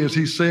 truly, as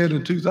he said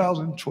in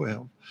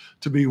 2012,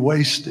 to be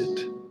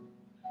wasted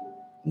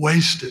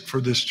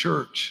for this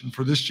church and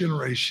for this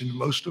generation, and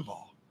most of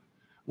all,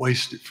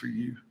 wasted for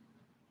you.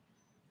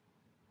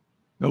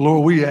 Now,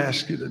 Lord, we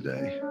ask you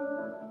today,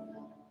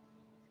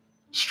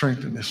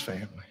 strengthen this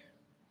family.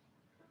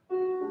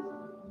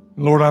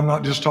 Lord, I'm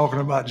not just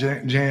talking about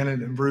Janet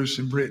and Bruce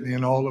and Brittany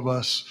and all of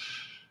us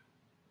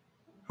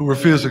who are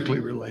physically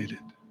related.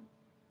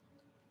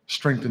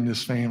 Strengthen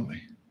this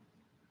family.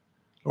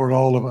 Lord,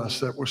 all of us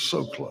that were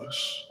so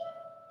close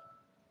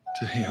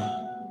to him.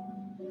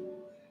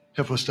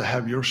 Help us to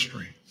have your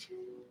strength.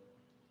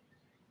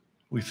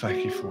 We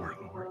thank you for it,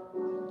 Lord.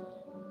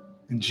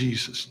 In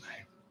Jesus'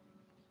 name,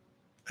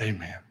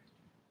 amen.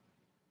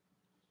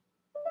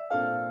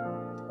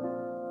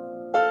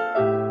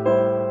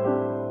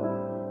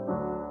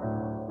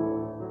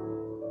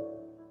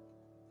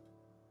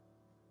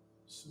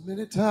 So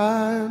many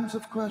times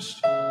I've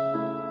questioned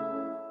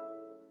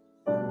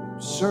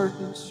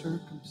certain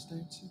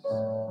circumstances,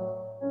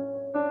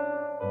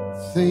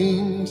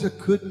 things I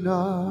could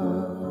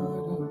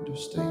not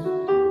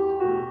understand.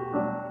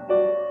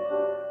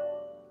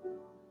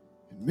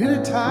 And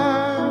many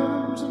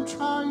times in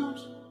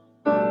trials,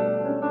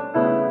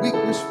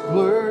 weakness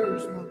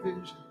blurs my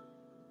vision.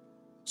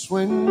 It's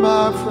when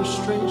my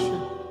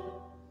frustration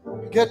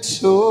gets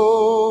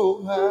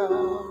so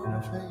out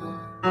of hand.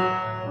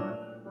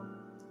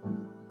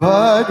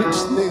 But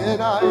it's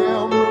then I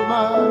am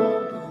reminded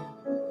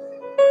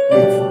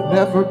we've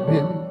never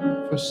been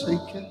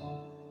forsaken,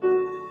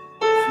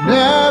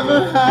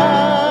 never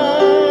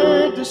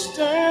had to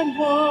stand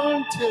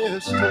one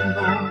test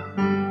alone.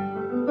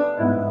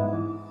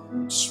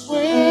 It's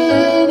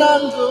when I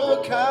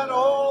look at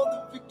all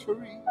the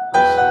victories,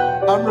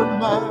 I'm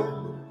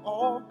reminded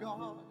all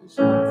God is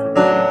done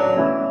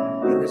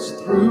for me. And it's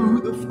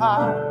through the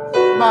fire,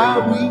 my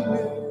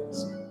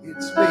weakness,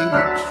 it's made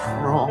me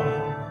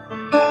strong.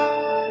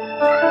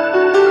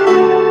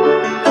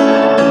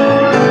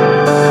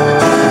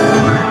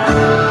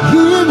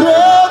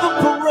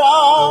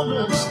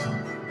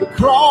 The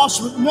cross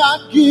would not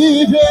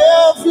get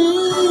heavy,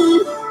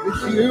 the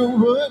hill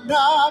would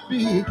not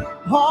be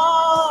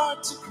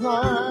hard to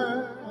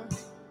climb.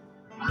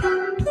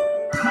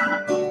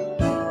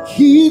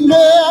 He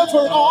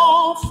never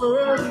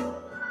offered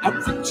up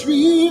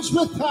victories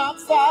without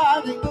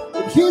fighting,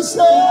 but he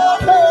said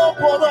help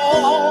would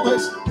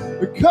always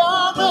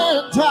come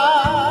in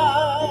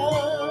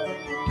time.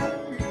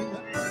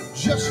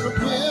 Just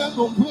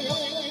remember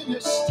when you're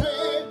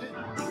standing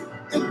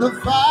in the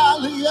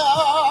valley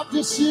of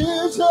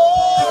decision,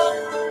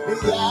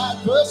 the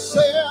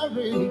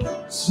adversary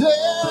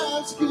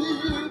says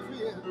give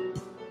in.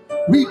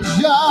 We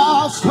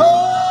just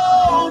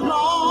hold on.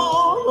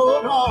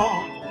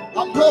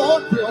 Our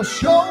Lord will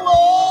show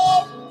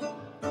up,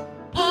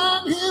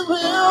 and he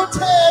will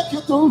take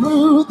you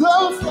through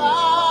the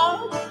fire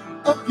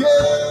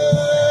again.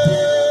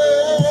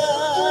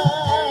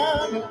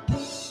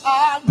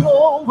 I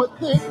know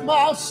within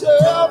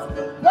myself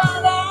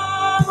that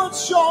I would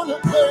surely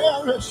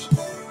perish,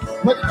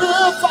 but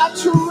if I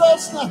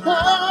trust the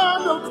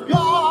hand of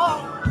God,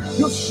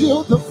 he'll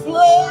shield the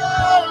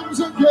flames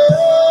again.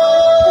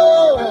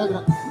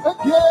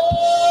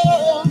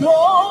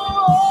 Oh,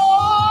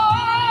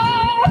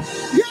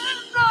 he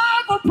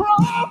never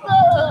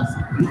promised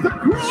the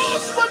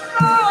cross would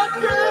not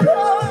get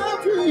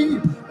heavy,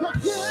 the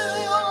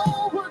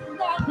hill would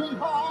not be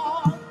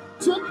hard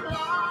to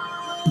climb.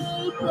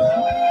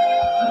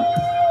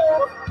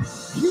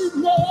 He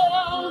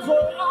never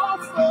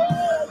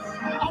offered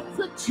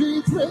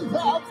victories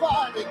without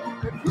fighting.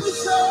 And he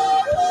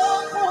said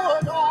it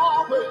would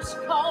always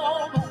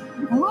come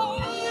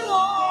right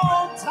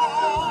on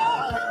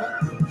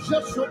time.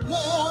 Just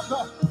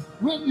remember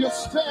when you're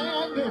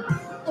standing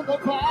in the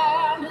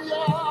valley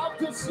of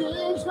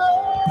decision,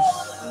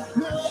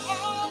 the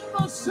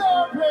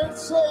adversary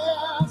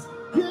says,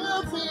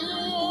 give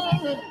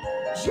in,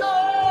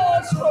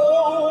 just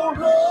hold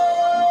on.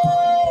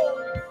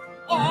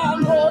 Our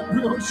Lord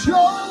will show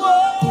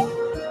up,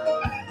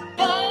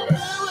 and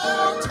he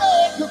will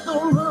take you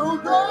through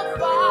the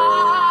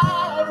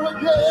fire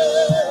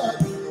again.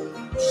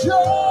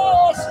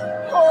 Just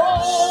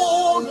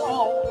hold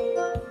on.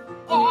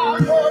 Our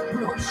Lord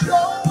will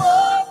show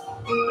up,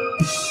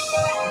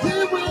 he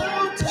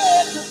will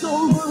take you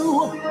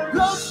through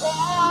the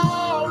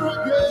fire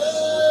again.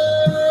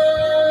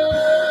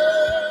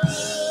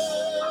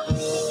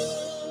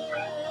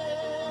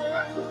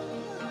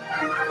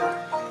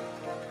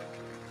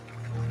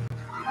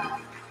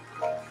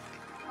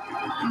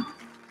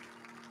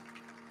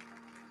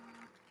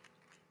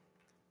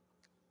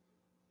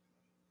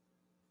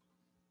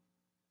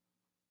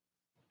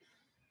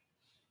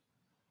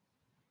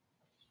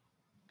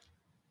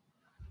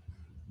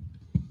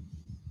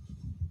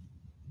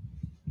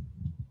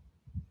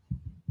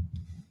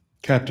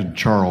 Captain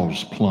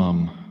Charles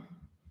Plum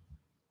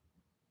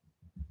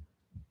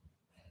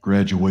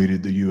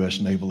graduated the U.S.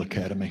 Naval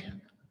Academy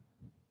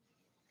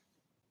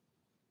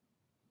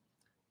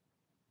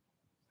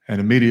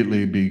and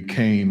immediately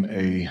became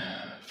a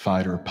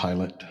fighter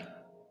pilot,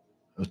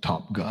 a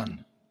Top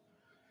Gun,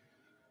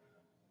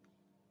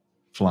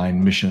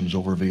 flying missions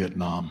over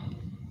Vietnam.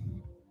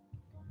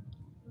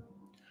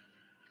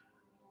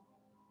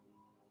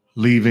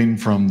 Leaving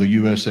from the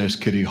USS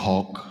Kitty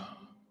Hawk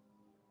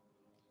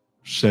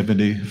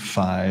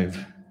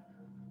 75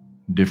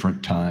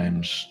 different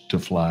times to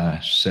fly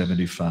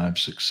 75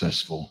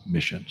 successful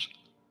missions.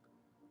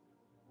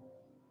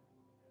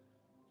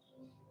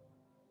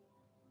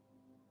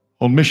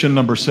 On mission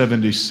number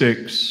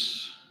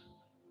 76,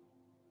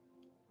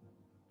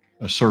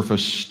 a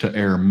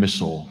surface-to-air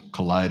missile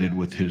collided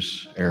with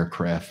his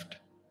aircraft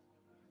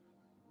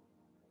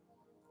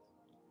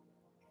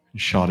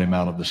and shot him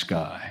out of the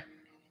sky.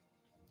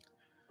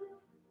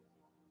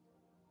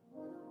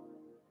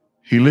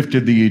 He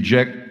lifted the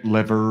eject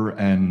lever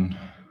and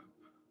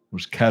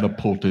was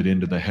catapulted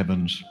into the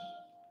heavens,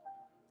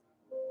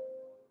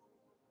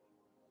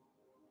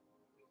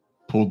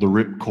 pulled the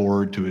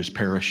ripcord to his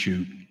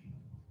parachute,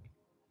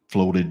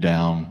 floated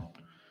down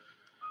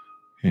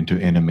into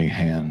enemy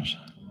hands.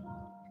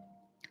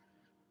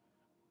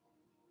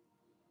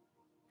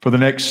 For the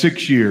next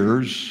 6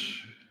 years,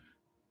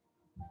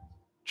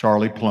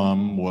 Charlie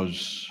Plum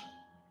was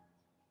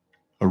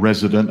a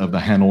resident of the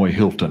Hanoi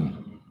Hilton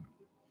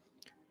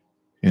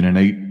in an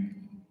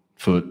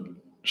 8-foot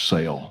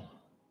sail.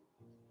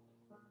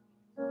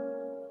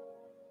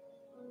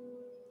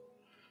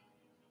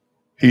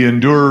 He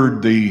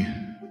endured the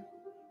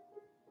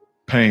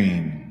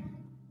pain,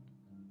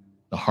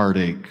 the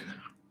heartache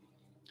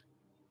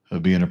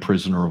of being a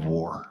prisoner of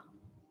war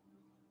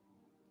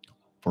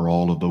for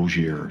all of those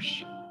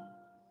years.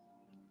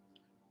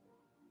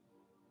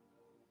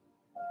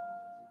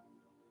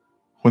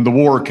 When the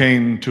war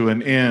came to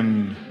an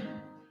end,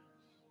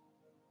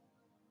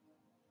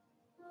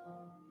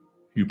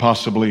 you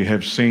possibly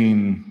have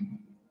seen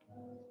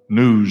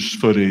news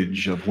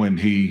footage of when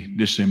he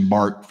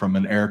disembarked from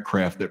an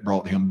aircraft that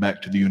brought him back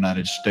to the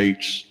United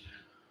States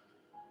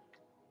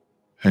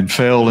and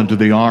fell into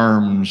the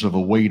arms of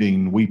a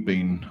waiting,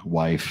 weeping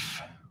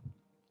wife,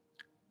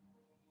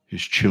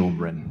 his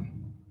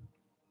children,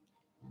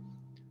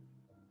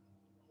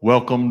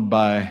 welcomed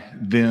by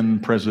then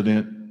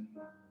President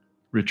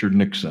Richard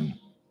Nixon.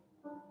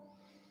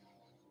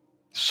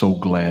 So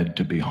glad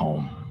to be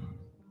home.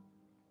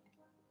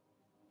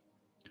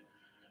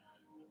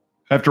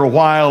 After a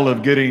while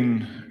of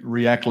getting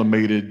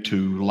reacclimated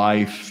to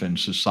life and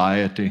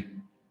society,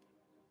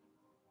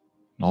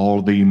 and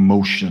all the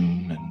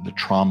emotion and the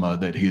trauma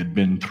that he had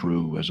been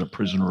through as a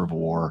prisoner of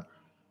war,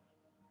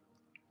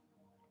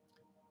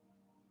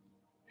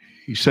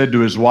 he said to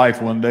his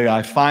wife one day,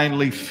 "I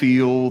finally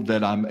feel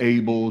that I'm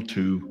able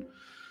to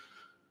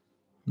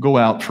go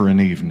out for an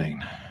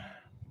evening.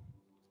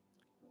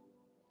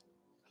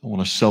 I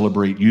want to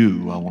celebrate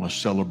you. I want to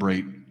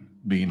celebrate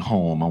being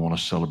home. I want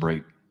to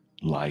celebrate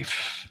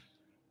life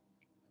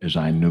as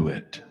I knew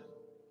it."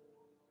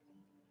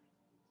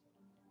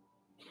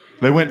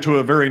 They went to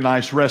a very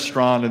nice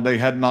restaurant, and they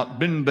had not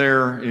been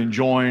there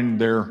enjoying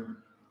their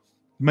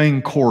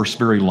main course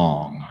very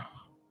long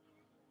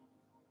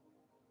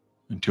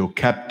until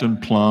Captain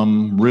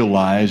Plum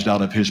realized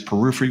out of his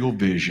peripheral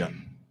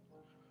vision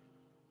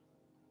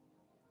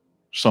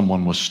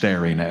someone was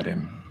staring at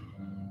him.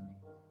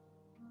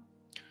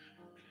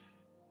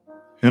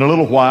 In a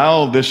little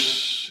while,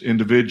 this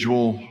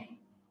individual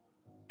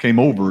came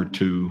over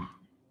to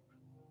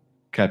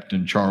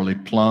Captain Charlie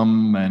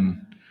Plum,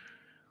 and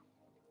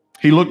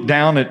he looked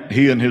down at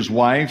he and his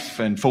wife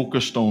and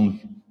focused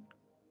on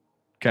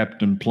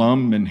Captain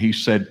Plum, and he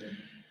said,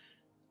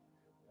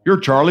 "You're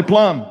Charlie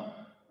Plum.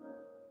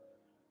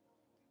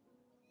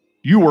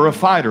 You were a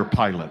fighter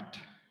pilot.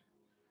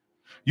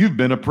 You've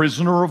been a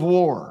prisoner of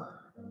war.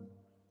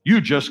 You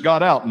just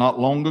got out not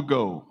long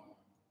ago."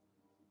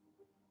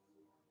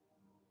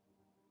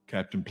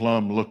 Captain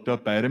Plum looked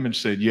up at him and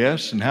said,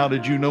 "Yes, and how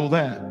did you know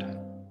that?"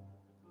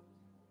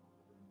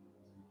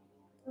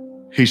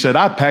 He said,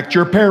 "I packed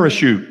your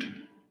parachute."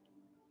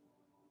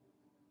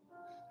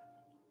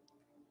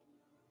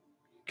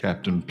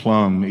 Captain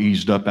Plum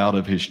eased up out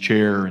of his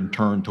chair and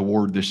turned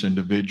toward this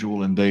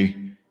individual, and they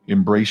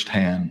embraced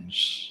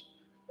hands.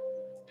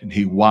 And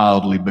he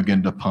wildly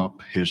began to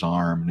pump his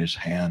arm and his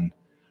hand.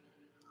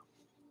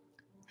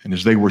 And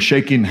as they were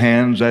shaking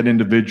hands, that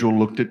individual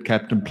looked at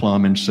Captain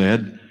Plum and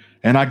said,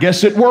 "And I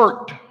guess it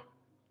worked."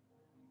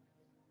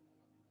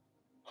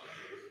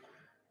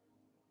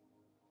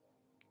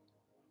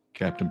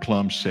 Captain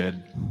Plum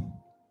said,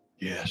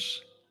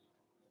 "Yes,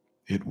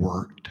 it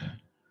worked.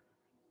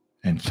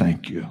 And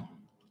thank you."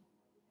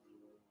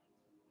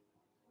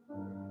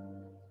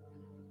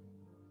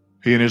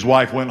 He and his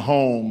wife went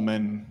home,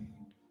 and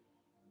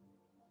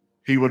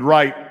he would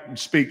write and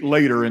speak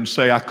later and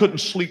say, "I couldn't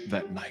sleep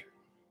that night."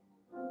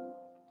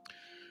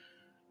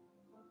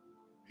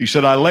 He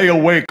said, I lay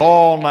awake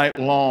all night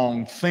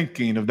long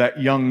thinking of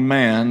that young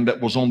man that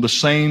was on the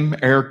same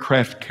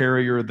aircraft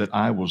carrier that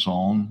I was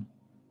on,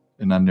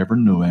 and I never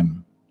knew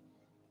him.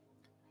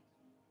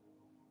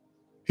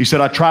 He said,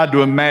 I tried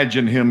to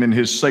imagine him in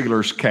his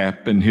sailor's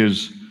cap and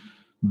his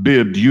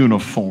bibbed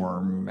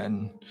uniform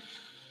and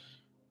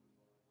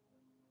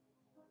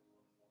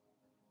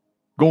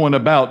going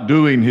about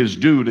doing his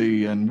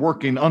duty and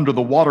working under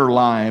the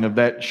waterline of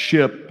that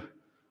ship,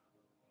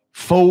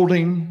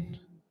 folding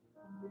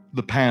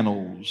the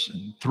panels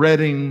and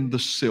threading the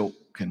silk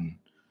and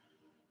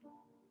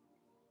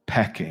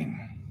packing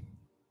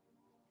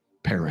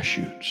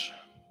parachutes.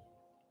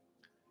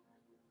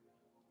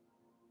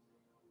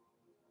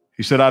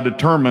 He said, I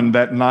determined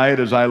that night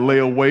as I lay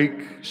awake,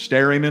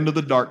 staring into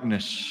the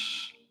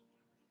darkness,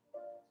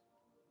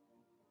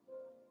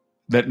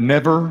 that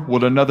never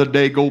would another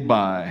day go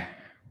by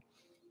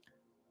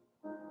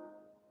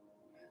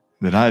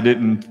that I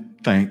didn't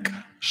thank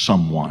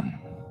someone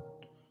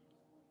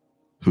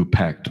who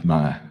packed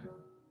my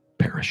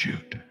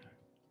parachute.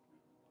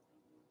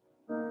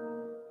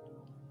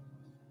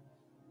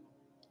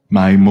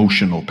 My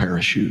emotional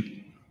parachute.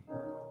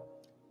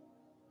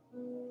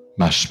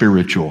 My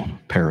spiritual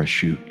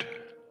parachute.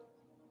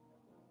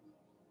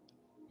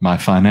 My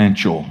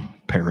financial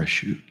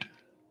parachute.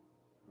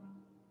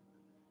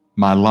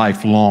 My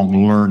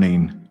lifelong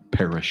learning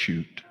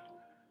parachute.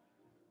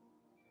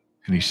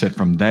 And he said,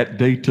 from that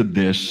day to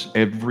this,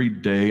 every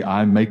day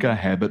I make a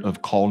habit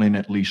of calling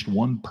at least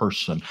one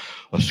person,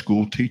 a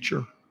school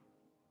teacher,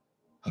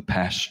 a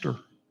pastor,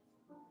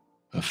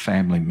 a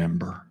family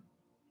member,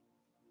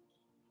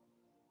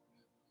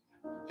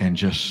 and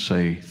just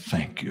say,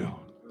 thank you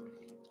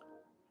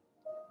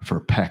for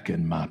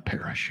packing my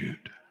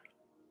parachute.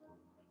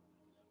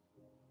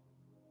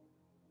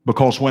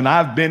 Because when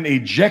I've been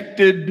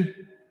ejected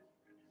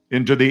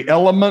into the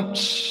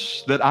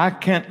elements that I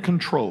can't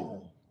control,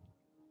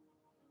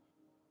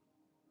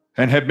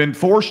 and have been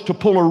forced to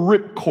pull a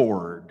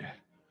ripcord,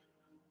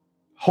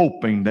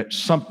 hoping that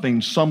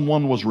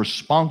someone was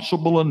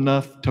responsible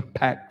enough to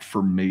pack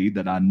for me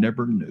that I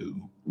never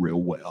knew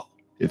real well,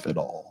 if at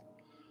all.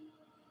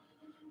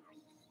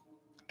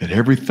 That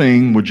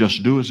everything would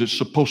just do as it's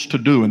supposed to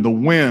do, and the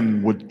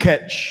wind would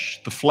catch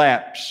the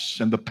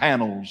flaps and the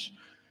panels,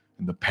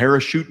 and the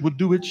parachute would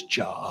do its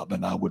job,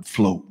 and I would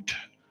float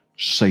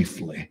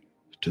safely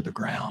to the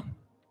ground.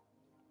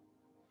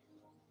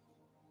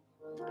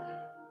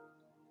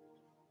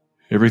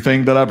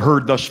 Everything that I've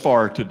heard thus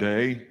far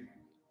today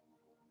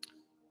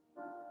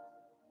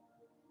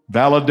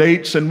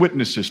validates and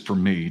witnesses for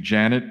me,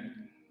 Janet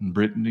and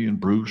Brittany and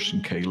Bruce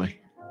and Kaylee,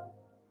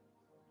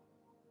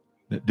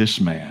 that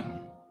this man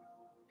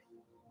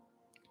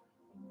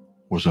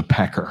was a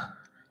packer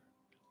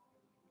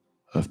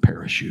of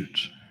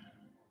parachutes.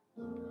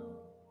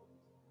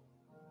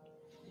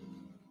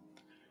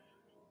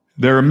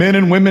 There are men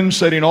and women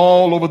sitting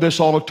all over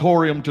this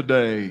auditorium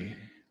today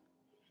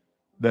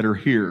that are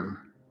here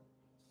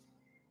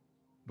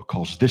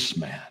because this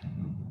man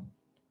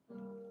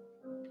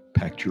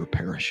packed your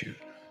parachute.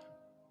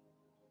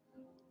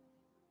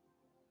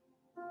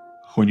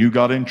 When you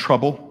got in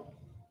trouble,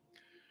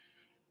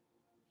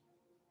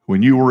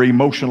 when you were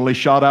emotionally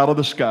shot out of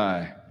the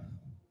sky,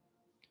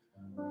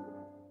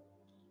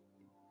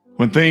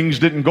 when things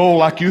didn't go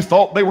like you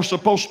thought they were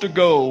supposed to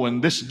go,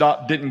 and this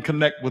dot didn't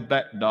connect with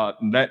that dot,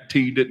 and that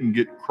T didn't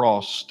get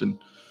crossed, and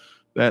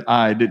that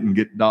I didn't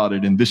get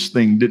dotted, and this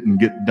thing didn't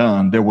get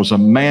done, there was a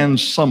man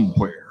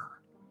somewhere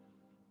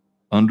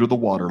under the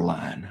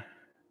waterline,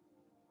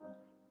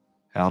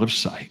 out of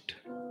sight,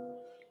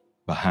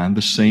 behind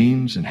the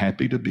scenes and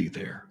happy to be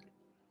there,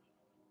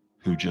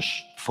 who just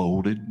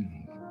folded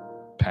and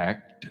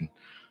packed and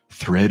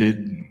threaded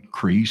and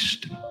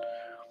creased and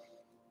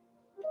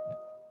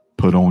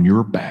put on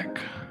your back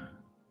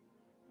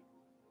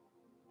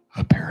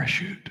a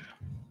parachute.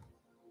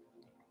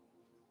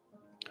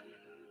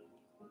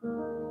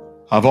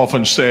 I've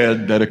often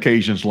said that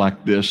occasions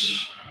like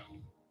this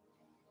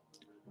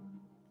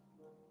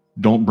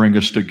don't bring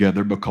us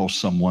together because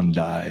someone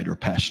died or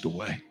passed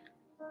away.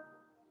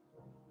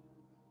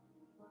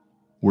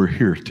 We're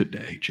here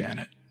today,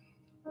 Janet,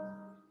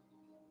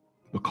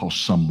 because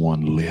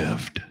someone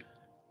lived.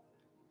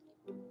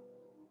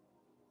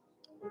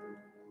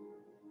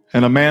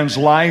 And a man's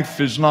life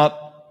is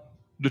not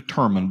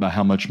determined by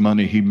how much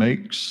money he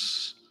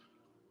makes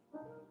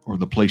or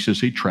the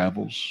places he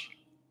travels.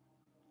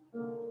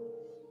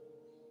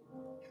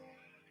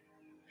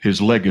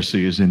 His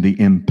legacy is in the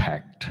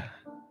impact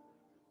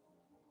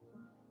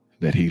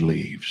that he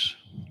leaves.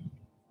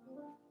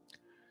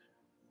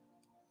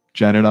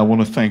 Janet, I want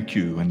to thank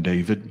you and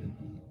David.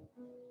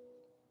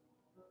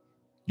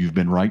 You've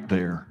been right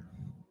there.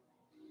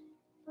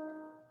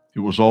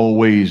 It was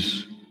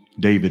always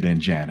David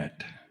and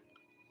Janet.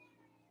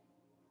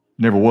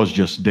 Never was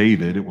just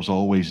David. It was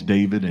always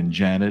David and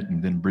Janet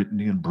and then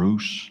Brittany and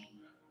Bruce.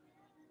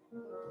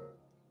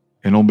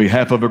 And on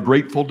behalf of a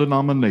grateful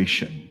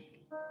denomination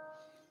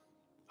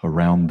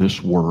around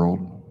this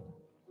world,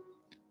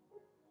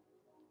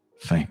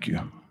 thank you.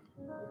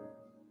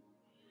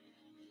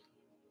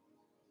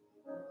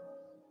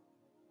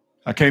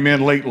 I came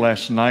in late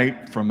last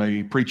night from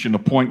a preaching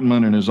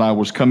appointment, and as I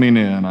was coming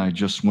in, I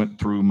just went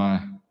through my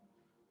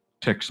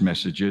text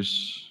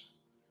messages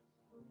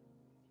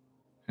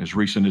as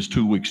recent as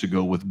 2 weeks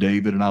ago with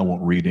David, and I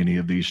won't read any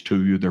of these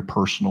to you. They're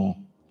personal.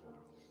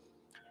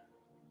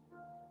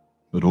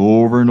 But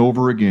over and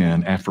over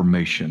again,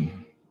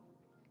 affirmation,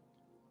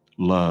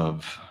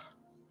 love,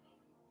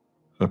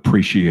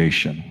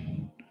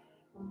 appreciation,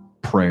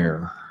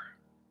 prayer,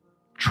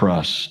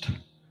 trust,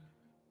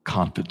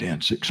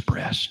 confidence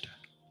expressed.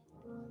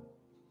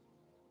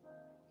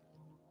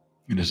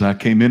 And as I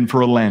came in for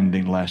a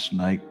landing last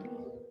night,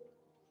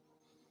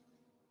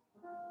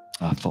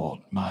 I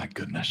thought, my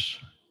goodness,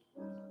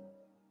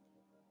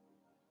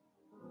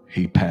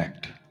 he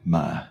packed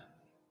my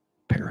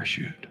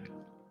parachute.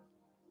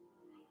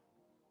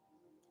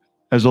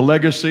 As a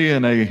legacy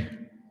and a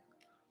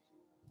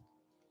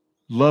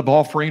love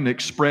offering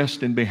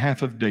expressed in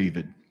behalf of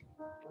David,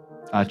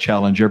 I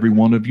challenge every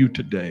one of you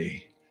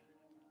today,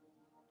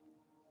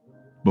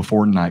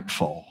 before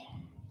nightfall,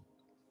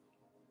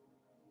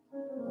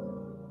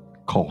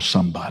 call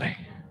somebody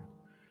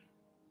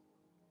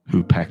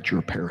who packed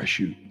your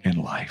parachute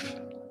in life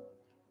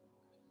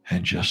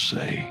and just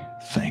say,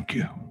 thank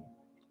you.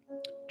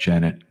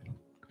 Janet,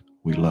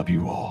 we love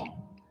you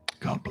all.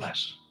 God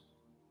bless.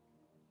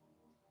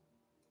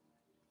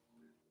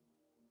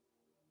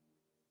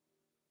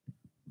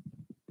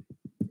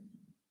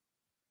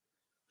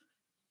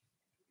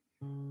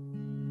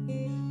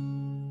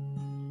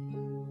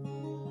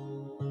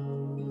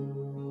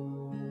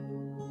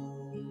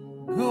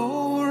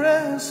 Go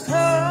rest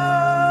high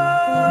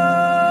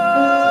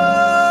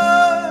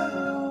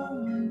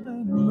on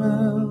that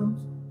mountain,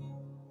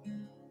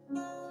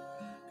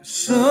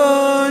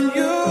 son,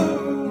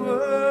 your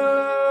work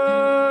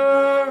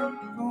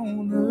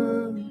on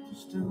earth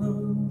is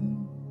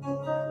done.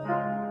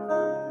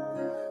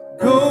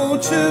 Go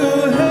to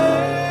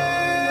heaven,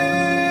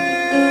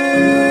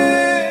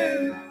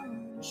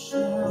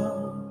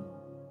 shout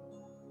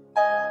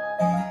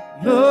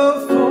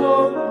love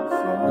for the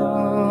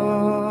Father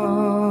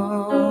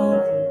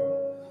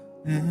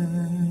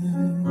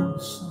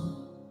and Son.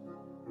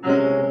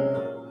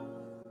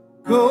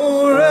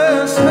 Go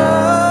rest high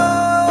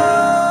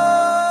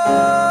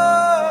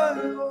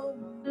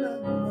on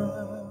that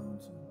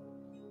mountain,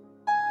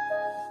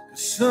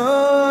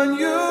 son,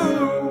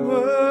 your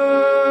work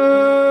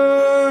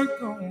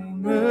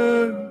on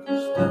earth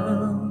is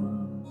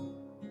done.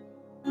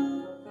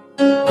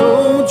 Go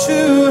to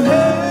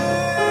heaven,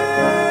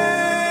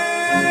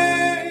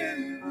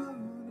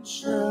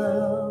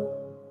 shout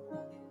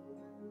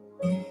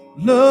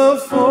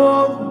love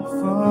for the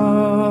Father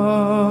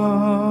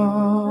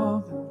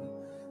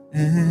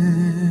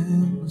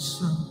and the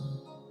Son.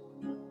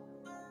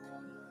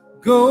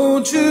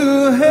 Go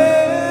to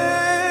heaven,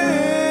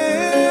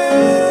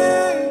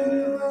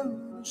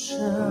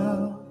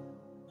 shout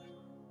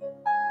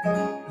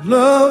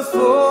love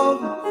for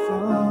the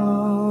Father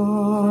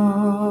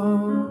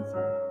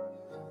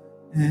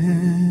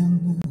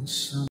and the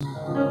Son.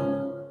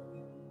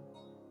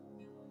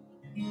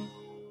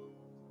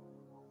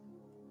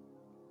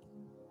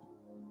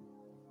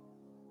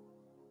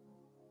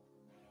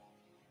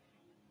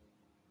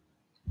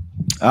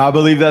 I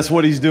believe that's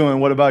what he's doing.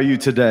 What about you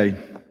today?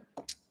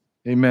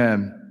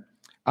 Amen.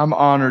 I'm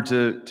honored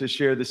to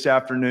share this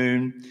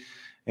afternoon,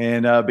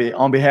 and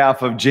on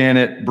behalf of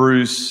Janet,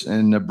 Bruce,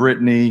 and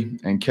Brittany,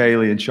 and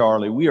Kaylee, and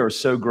Charlie, we are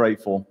so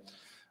grateful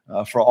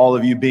for all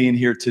of you being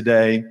here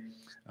today,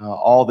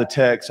 all the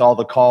texts, all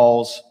the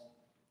calls,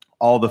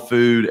 all the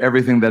food,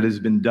 everything that has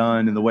been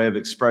done in the way of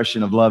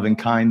expression of love and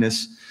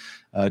kindness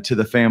to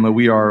the family.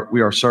 We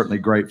are certainly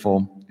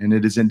grateful, and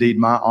it is indeed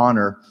my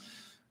honor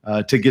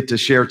to get to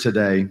share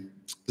today.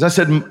 As I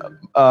said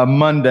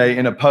Monday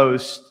in a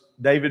post,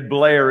 David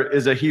Blair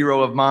is a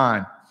hero of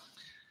mine.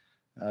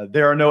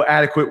 There are no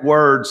adequate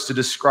words to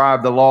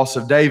describe the loss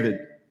of David.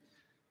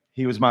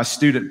 He was my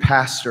student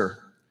pastor,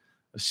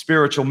 a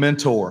spiritual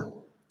mentor.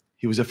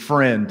 He was a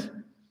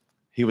friend.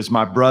 He was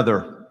my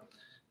brother.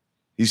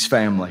 He's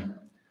family.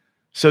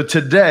 So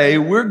today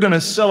we're going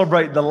to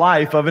celebrate the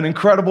life of an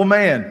incredible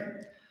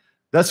man.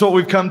 That's what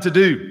we've come to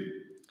do.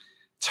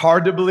 It's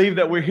hard to believe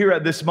that we're here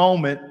at this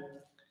moment,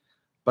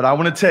 but I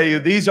want to tell you,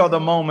 these are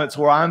the moments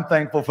where I'm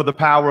thankful for the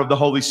power of the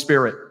Holy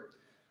Spirit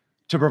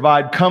to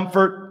provide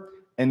comfort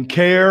and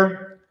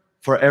care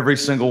for every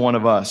single one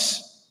of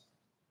us.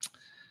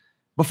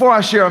 Before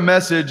I share a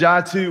message,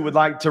 I too would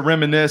like to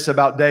reminisce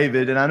about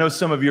David. And I know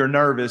some of you are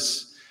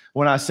nervous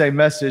when I say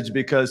message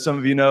because some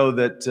of you know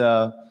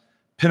that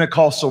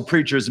Pentecostal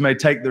preachers may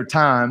take their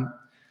time.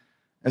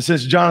 And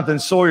since Jonathan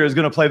Sawyer is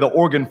going to play the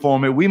organ for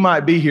me, we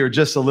might be here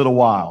just a little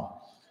while.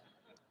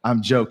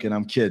 I'm joking.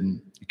 I'm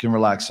kidding. You can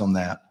relax on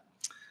that.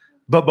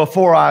 But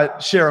before I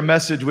share a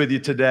message with you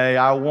today,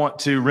 I want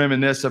to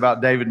reminisce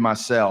about David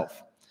myself.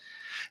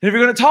 And if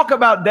you're going to talk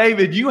about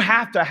David, you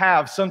have to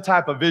have some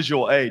type of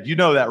visual aid. You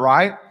know that,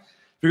 right? If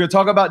you're going to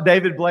talk about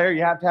David Blair,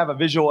 you have to have a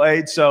visual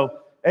aid. So,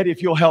 Eddie,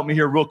 if you'll help me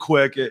here real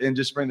quick and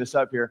just bring this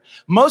up here.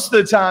 Most of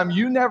the time,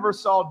 you never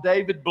saw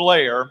David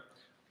Blair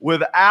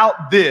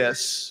without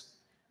this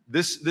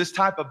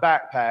type of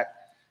backpack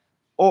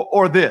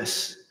or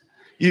this.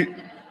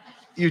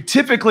 You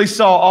typically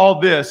saw all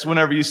this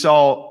whenever you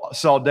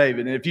saw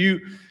David. And if you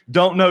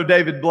don't know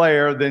David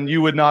Blair, then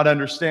you would not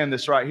understand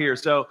this right here.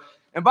 So,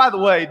 and by the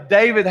way,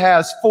 David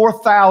has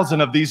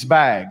 4,000 of these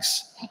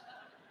bags.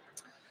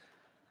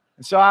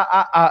 And so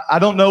I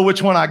don't know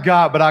which one I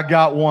got, but I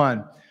got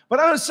one. But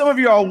I know some of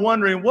you are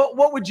wondering,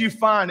 what would you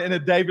find in a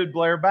David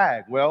Blair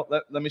bag? Well,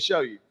 let me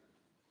show you.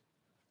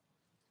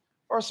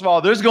 First of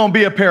all, there's going to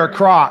be a pair of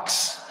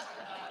Crocs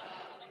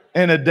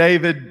in a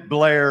David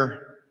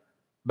Blair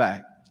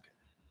bag.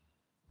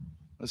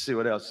 Let's see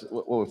what else,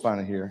 what we're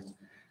finding here.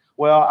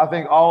 Well, I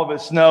think all of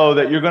us know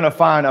that you're going to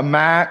find a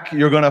Mac,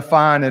 you're going to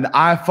find an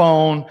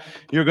iPhone,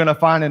 you're going to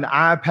find an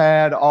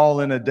iPad, all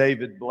in a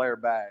David Blair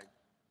bag.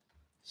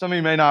 Some of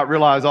you may not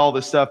realize all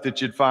the stuff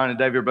that you'd find in a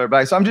David Blair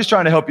bag. So I'm just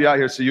trying to help you out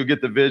here so you'll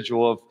get the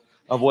visual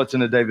of what's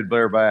in a David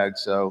Blair bag.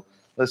 So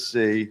let's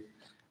see.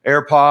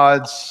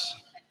 AirPods.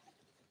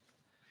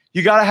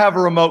 You got to have a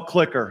remote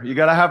clicker. You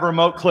got to have a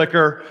remote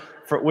clicker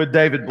with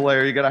David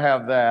Blair. You got to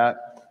have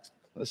that.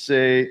 Let's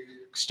see.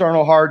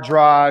 External hard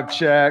drive,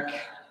 check.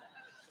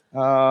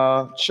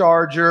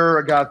 Charger,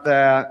 I got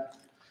that.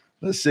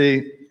 Let's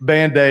see.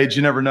 Band-Aids,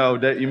 you never know.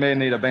 You may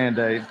need a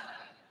Band-Aid.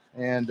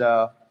 And,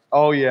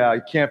 oh yeah,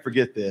 you can't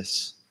forget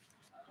this.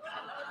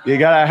 You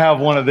got to have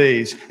one of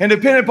these. And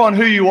depending upon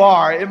who you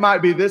are, it might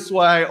be this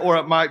way or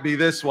it might be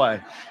this way.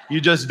 You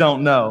just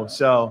don't know.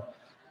 So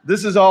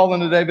this is all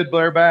in the David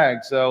Blair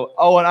bag. So,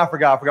 oh, and I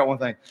forgot one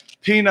thing.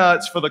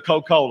 Peanuts for the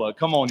Coca-Cola.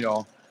 Come on,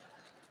 y'all.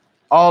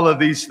 All of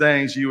these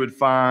things you would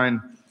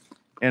find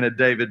in a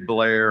David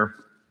Blair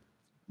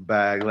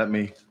bag. Let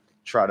me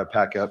try to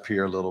pack up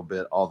here a little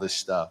bit, all this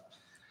stuff.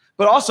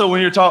 But also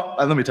when you're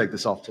talking, let me take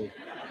this off too.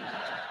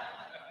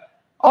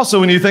 Also,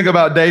 when you think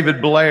about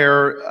David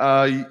Blair,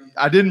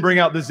 I didn't bring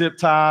out the zip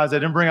ties. I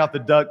didn't bring out the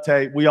duct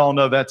tape. We all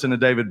know that's in a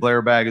David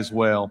Blair bag as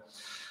well.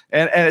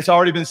 And it's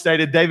already been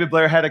stated, David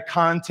Blair had a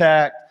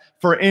contact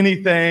for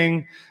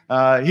anything.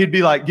 He'd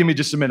be like, give me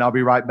just a minute, I'll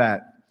be right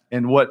back.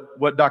 And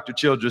what Dr.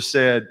 Childress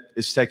said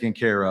is taken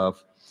care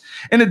of.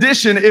 In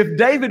addition, if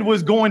David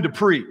was going to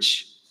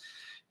preach,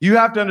 you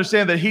have to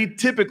understand that he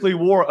typically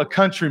wore a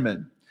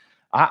countryman.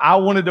 I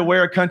wanted to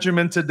wear a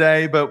countryman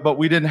today, but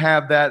we didn't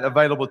have that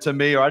available to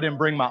me, or I didn't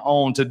bring my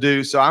own to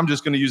do, so I'm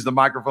just going to use the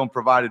microphone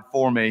provided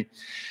for me.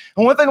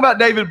 And one thing about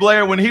David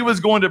Blair, when he was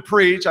going to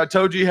preach, I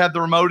told you he had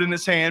the remote in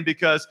his hand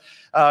because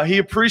he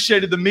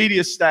appreciated the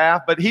media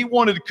staff, but he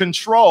wanted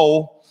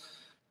control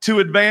to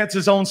advance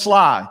his own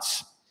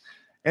slides.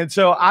 And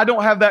so I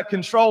don't have that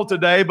control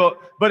today, but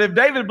if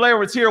David Blair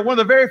was here, one of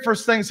the very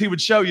first things he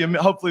would show you,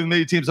 hopefully the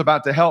media team's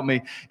about to help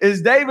me,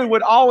 is David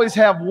would always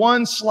have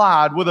one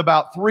slide with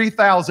about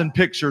 3,000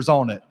 pictures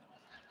on it.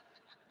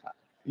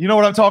 You know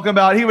what I'm talking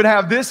about? He would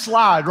have this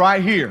slide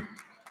right here.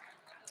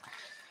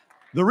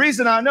 The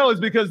reason I know is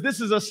because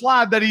this is a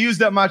slide that he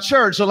used at my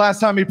church the last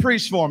time he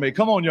preached for me.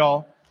 Come on,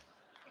 y'all.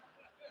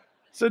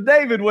 So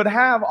David would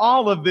have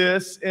all of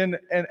this, and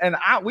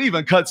we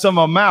even cut some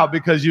of them out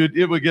because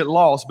it would get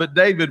lost. But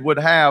David would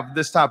have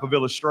this type of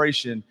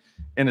illustration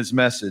in his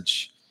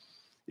message.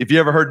 If you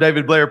ever heard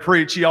David Blair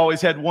preach, he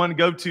always had one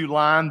go-to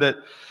line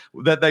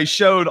that they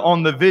showed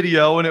on the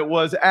video, and it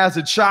was, as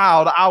a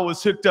child, I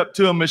was hooked up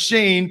to a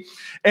machine,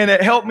 and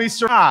it helped me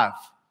survive.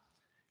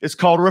 It's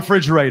called a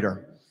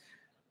refrigerator.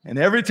 And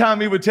every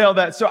time he would tell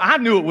that, so I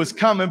knew it was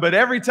coming, but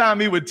every time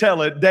he would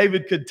tell it,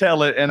 David could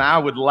tell it, and I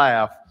would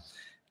laugh.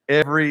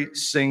 Every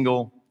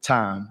single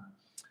time.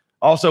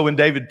 Also, when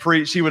David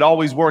preached, he would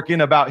always work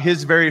in about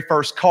his very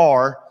first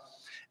car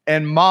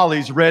and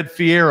Molly's red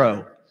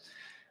Fiero.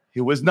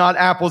 It was not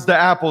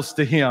apples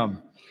to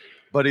him,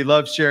 but he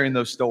loved sharing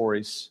those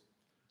stories.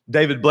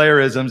 David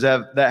Blairisms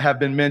that have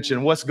been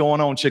mentioned. What's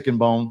going on, chicken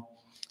bone?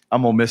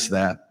 I'm going to miss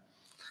that.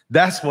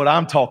 That's what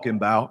I'm talking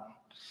about.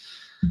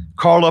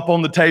 Curl up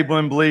on the table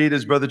and bleed,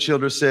 as Brother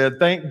Childress said.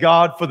 Thank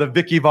God for the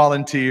Vicky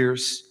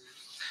volunteers.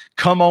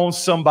 Come on,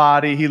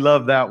 somebody. He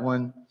loved that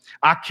one.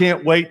 I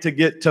can't wait to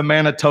get to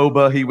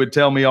Manitoba, he would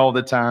tell me all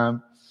the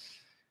time.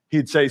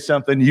 He'd say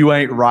something, you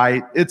ain't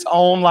right. It's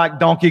on like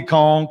Donkey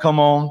Kong. Come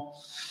on.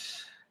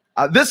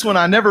 This one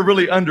I never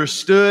really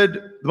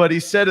understood, but he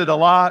said it a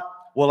lot.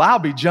 Well, I'll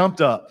be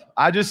jumped up.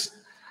 I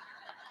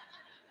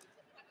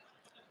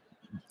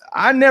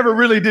never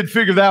really did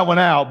figure that one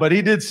out, but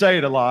he did say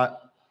it a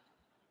lot.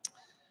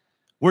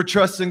 We're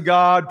trusting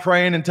God,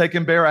 praying and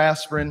taking bare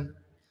aspirin.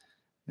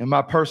 And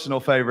my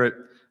personal favorite,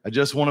 I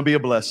just want to be a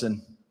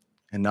blessing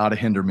and not a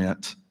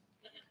hinderment.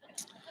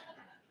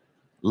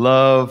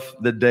 Love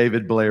the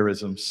David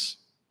Blairisms.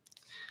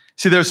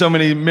 See, there's so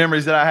many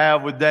memories that I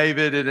have with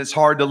David, and it's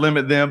hard to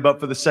limit them, but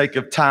for the sake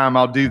of time,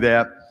 I'll do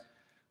that.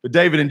 But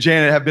David and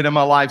Janet have been in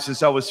my life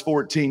since I was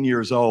 14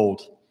 years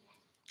old.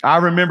 I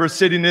remember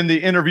sitting in the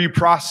interview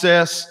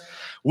process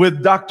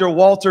with Dr.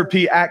 Walter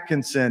P.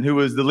 Atkinson, who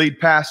was the lead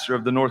pastor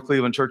of the North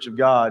Cleveland Church of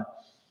God,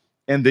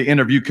 and the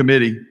interview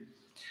committee.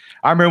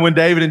 I remember when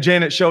David and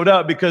Janet showed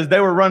up because they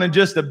were running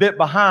just a bit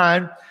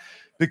behind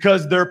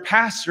because their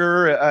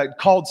pastor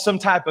called some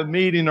type of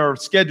meeting or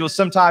scheduled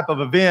some type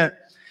of event.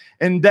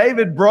 And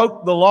David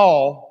broke the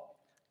law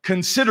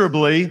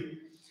considerably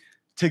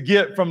to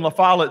get from La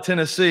Follette,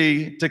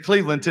 Tennessee to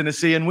Cleveland,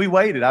 Tennessee. And we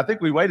waited. I think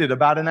we waited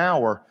about an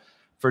hour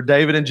for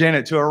David and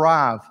Janet to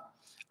arrive.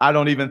 I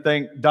don't even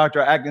think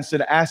Dr.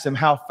 Atkinson asked him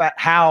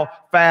how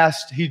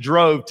fast he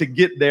drove to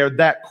get there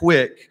that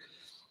quick.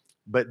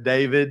 But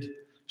David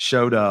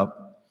showed up.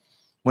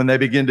 When they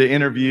began to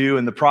interview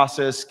and the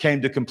process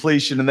came to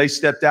completion and they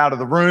stepped out of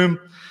the room,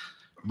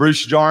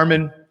 Bruce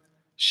Jarman,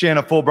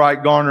 Shanna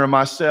Fulbright Garner, and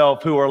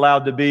myself, who were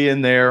allowed to be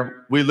in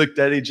there, we looked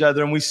at each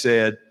other and we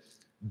said,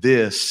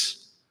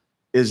 this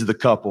is the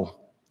couple.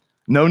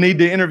 No need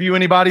to interview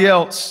anybody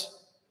else.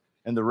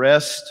 And the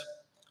rest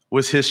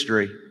was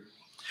history.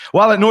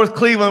 While at North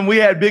Cleveland, we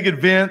had big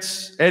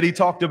events. Eddie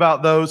talked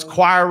about those,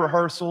 choir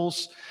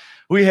rehearsals.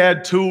 We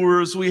had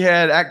tours, we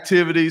had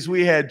activities,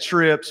 we had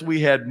trips,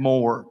 we had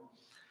more.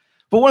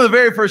 But one of the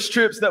very first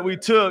trips that we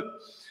took,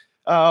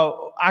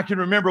 I can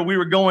remember we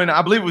were going,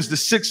 I believe it was to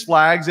Six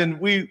Flags,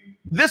 and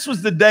this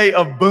was the day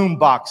of boom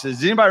boxes.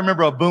 Does anybody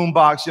remember a boom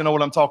box? You know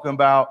what I'm talking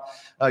about?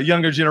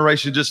 Younger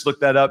generation, just look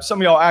that up. Some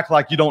of y'all act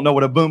like you don't know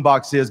what a boom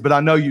box is, but I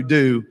know you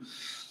do.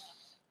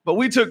 But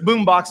we took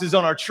boom boxes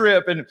on our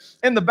trip, and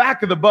in the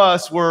back of the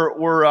bus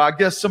were I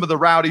guess, some of the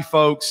rowdy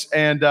folks,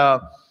 and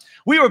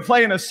we were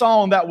playing a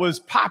song that was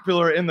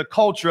popular in the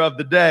culture of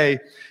the day,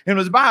 and it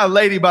was by a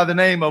lady by the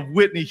name of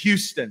Whitney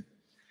Houston.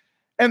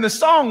 And the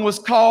song was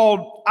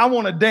called, I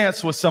Want to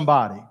Dance with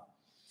Somebody.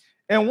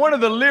 And one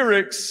of the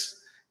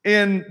lyrics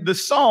in the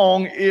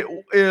song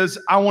is,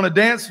 I want to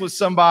dance with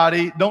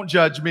somebody. Don't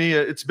judge me.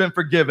 It's been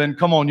forgiven.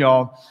 Come on,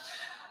 y'all.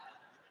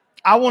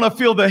 I want to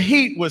feel the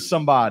heat with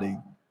somebody.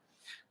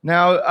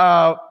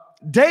 Now,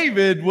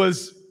 David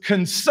was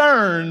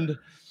concerned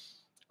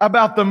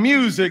about the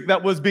music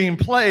that was being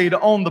played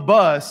on the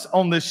bus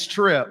on this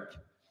trip.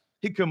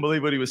 He couldn't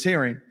believe what he was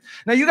hearing.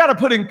 Now, you got to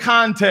put in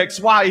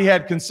context why he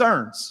had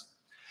concerns.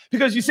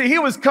 Because you see, he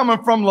was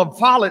coming from La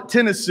Follette,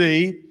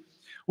 Tennessee,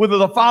 with the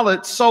La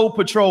Follette Soul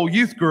Patrol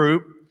youth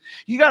group.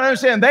 You got to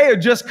understand, they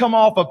had just come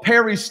off a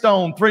Perry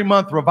Stone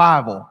 3-month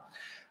revival.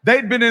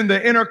 They'd been in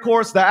the inner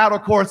courts, the outer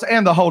courts,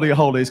 and the Holy of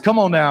Holies. Come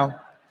on now.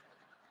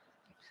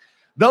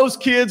 Those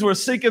kids were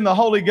seeking the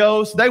Holy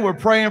Ghost. They were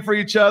praying for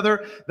each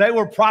other. They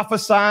were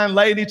prophesying,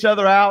 laying each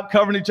other out,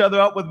 covering each other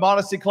up with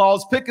modesty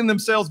clause, picking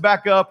themselves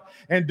back up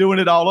and doing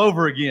it all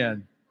over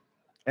again.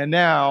 And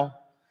now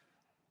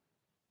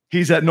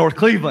he's at North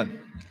Cleveland.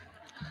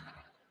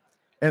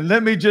 And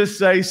let me just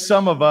say,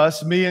 some of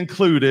us, me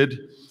included,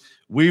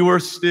 we were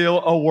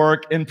still a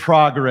work in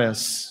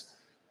progress.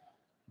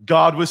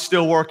 God was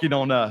still working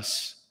on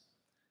us.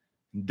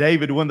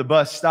 David, when the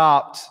bus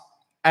stopped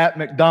at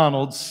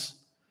McDonald's,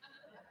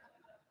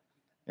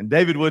 and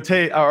David would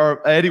tell you,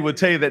 or Eddie would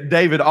tell you that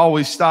David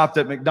always stopped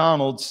at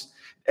McDonald's.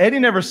 Eddie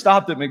never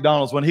stopped at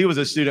McDonald's when he was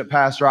a student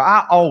pastor.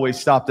 I always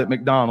stopped at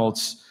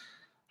McDonald's.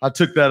 I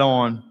took that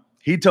on.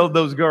 He told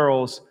those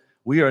girls,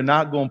 we are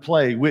not going to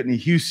play Whitney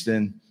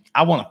Houston.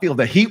 I want to feel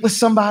the heat with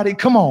somebody.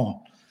 Come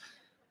on.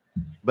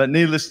 But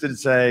needless to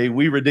say,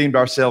 we redeemed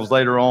ourselves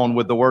later on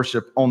with the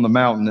worship on the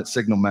mountain at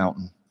Signal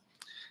Mountain.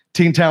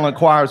 Teen talent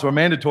choirs were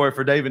mandatory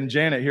for David and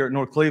Janet here at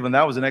North Cleveland.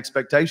 That was an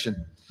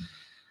expectation.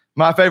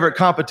 My favorite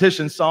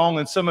competition song,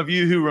 and some of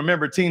you who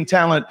remember teen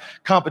talent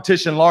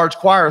competition large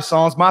choir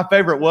songs, my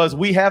favorite was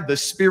We Have the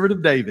Spirit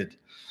of David.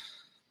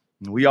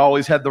 We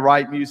always had the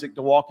right music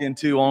to walk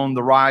into on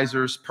the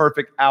risers,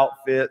 perfect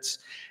outfits.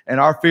 And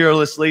our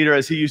fearless leader,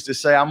 as he used to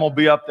say, I'm going to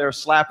be up there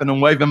slapping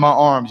and waving my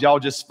arms. Y'all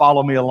just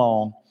follow me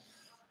along.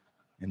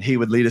 And he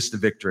would lead us to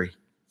victory.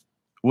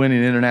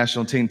 Winning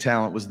international teen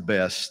talent was the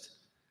best.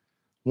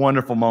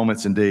 Wonderful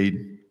moments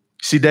indeed.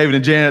 See, David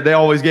and Janet, they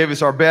always gave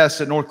us our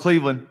best at North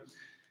Cleveland.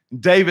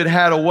 David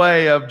had a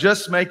way of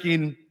just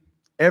making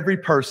every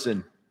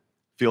person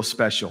feel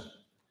special.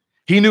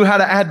 He knew how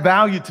to add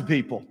value to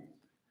people.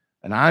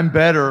 And I'm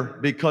better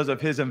because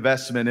of his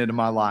investment into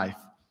my life.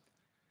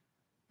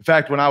 In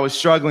fact, when I was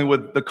struggling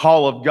with the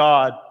call of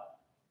God,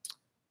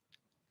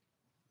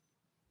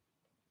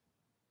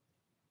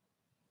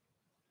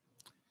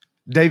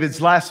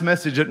 David's last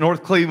message at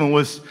North Cleveland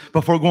was,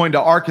 before going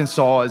to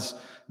Arkansas as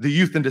the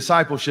youth and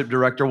discipleship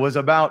director, was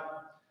about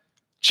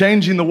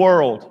changing the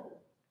world.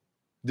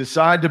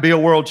 Decide to be a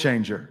world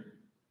changer.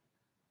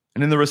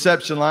 And in the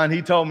reception line,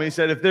 he told me, he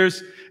said, if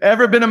there's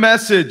ever been a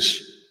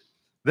message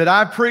that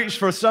I preached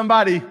for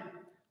somebody,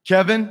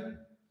 Kevin,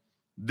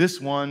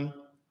 this one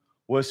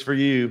was for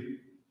you.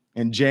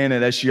 And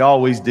Janet, as she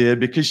always did,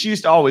 because she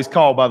used to always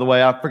call, by the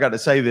way, I forgot to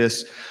say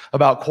this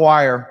about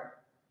choir.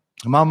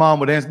 My mom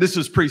would answer. This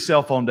was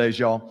pre-cell phone days,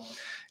 y'all.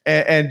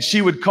 And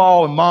she would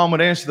call, and mom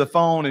would answer the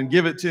phone and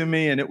give it to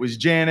me, and it was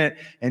Janet.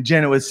 And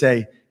Janet would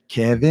say,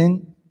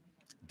 Kevin,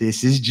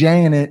 this is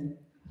Janet.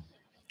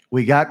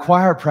 We got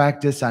choir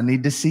practice. I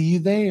need to see you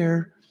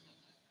there.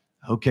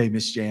 Okay,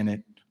 Miss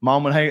Janet.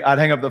 Mom would I'd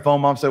hang up the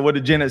phone. Mom said, what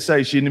did Janet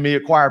say? She needed me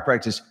at choir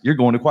practice. You're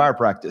going to choir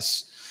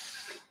practice.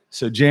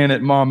 So Janet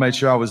and Mom made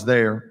sure I was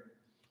there.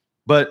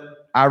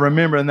 But I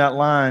remember in that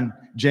line,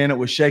 Janet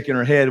was shaking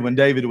her head when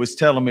David was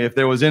telling me if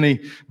there was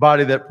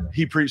anybody that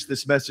he preached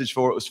this message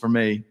for, it was for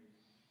me.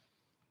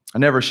 I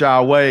never shy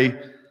away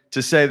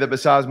to say that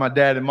besides my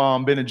dad and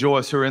mom, Ben and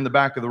Joyce, who are in the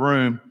back of the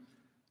room,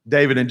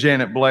 David and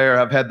Janet Blair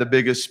have had the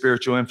biggest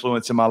spiritual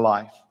influence in my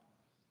life.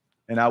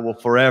 And I will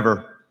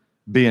forever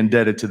be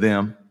indebted to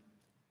them.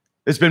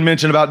 It's been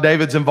mentioned about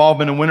David's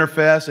involvement in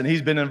Winterfest, and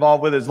he's been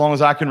involved with it as long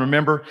as I can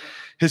remember.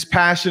 His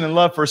passion and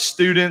love for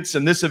students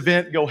and this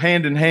event go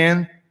hand in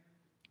hand.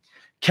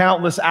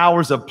 Countless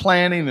hours of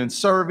planning and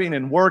serving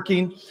and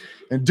working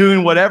and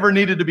doing whatever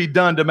needed to be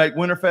done to make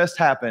Winterfest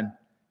happen.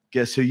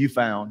 Guess who you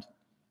found?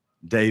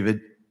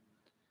 David.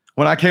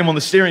 When I came on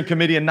the steering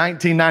committee in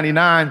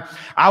 1999,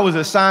 I was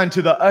assigned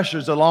to the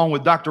ushers along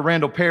with Dr.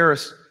 Randall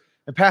Paris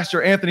and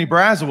Pastor Anthony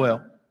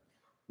Braswell.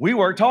 We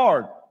worked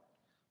hard.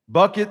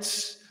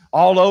 Buckets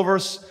all over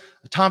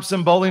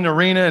Thompson Bowling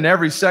Arena in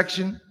every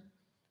section.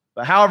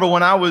 But however,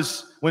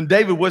 when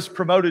David was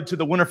promoted to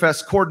the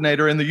Winterfest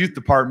coordinator in the youth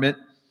department,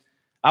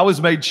 I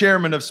was made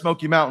chairman of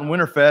Smoky Mountain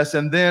Winterfest,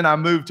 and then I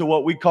moved to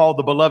what we call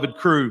the Beloved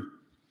Crew.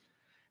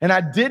 And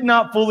I did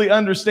not fully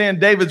understand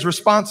David's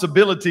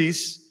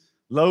responsibilities: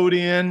 load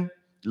in,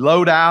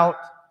 load out,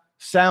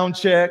 sound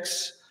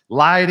checks,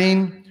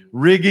 lighting,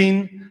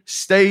 rigging,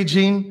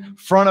 staging,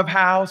 front of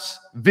house,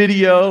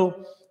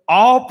 video,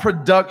 all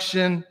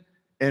production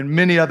and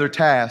many other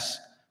tasks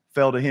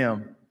fell to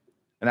him.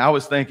 And I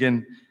was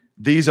thinking,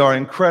 these are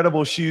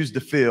incredible shoes to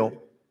fill,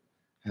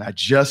 and I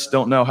just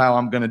don't know how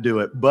I'm going to do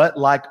it. But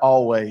like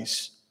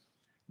always,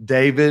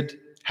 David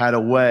had a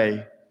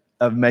way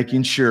of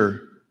making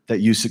sure that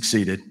you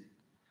succeeded.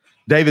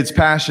 David's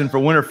passion for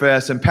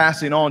Winterfest and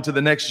passing on to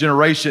the next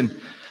generation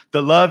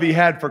the love he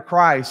had for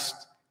Christ,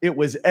 it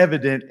was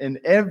evident in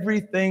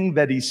everything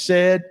that he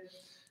said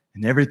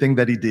and everything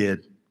that he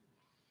did.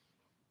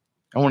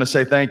 I want to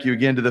say thank you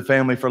again to the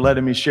family for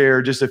letting me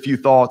share just a few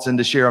thoughts and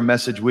to share a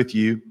message with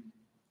you.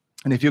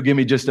 And if you'll give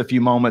me just a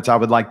few moments, I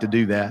would like to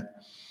do that.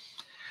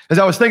 As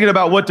I was thinking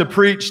about what to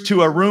preach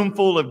to a room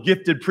full of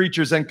gifted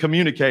preachers and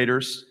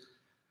communicators,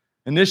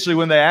 initially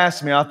when they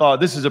asked me, I thought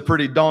this is a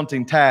pretty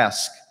daunting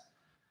task.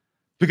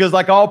 Because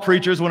like all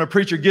preachers, when a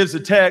preacher gives a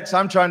text,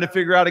 I'm trying to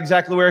figure out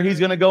exactly where he's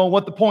going to go and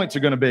what the points are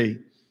going to be.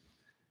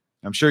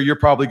 I'm sure you're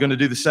probably going to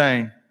do the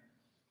same.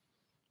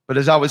 But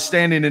as I was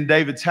standing in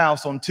David's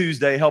house on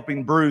Tuesday,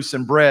 helping Bruce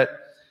and Brett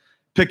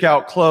pick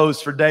out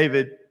clothes for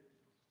David,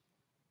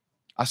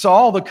 I saw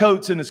all the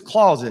coats in his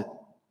closet,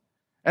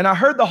 and I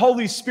heard the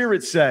Holy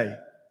Spirit say,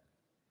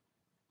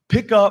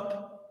 pick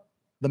up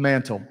the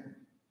mantle.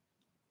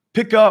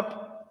 Pick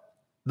up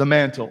the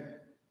mantle.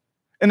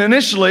 And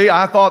initially,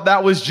 I thought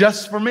that was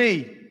just for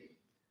me.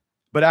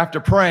 But after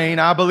praying,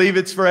 I believe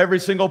it's for every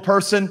single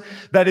person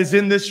that is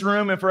in this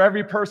room and for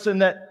every person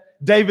that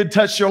David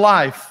touched your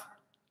life.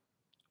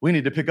 We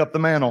need to pick up the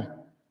mantle.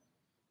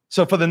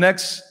 So for the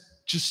next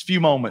just few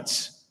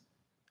moments,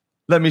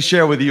 let me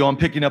share with you on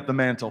picking up the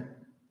mantle.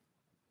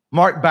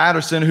 Mark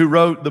Batterson, who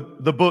wrote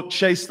the book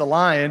Chase the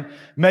Lion,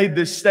 made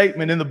this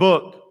statement in the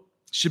book.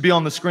 It should be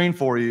on the screen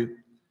for you.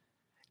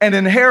 An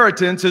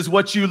inheritance is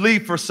what you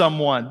leave for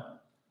someone.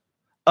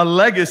 A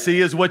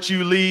legacy is what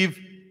you leave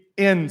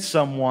in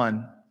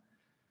someone.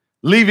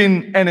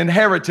 Leaving an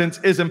inheritance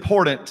is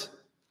important,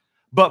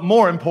 but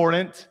more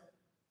important,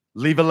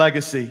 leave a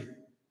legacy.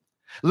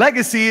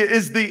 Legacy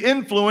is the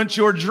influence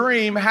your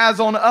dream has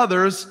on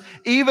others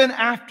even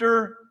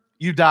after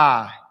you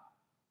die.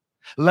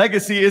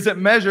 Legacy isn't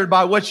measured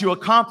by what you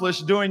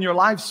accomplished during your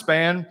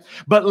lifespan,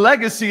 but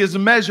legacy is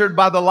measured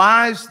by the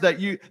lives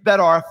that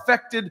are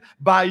affected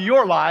by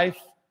your life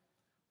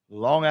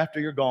long after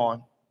you're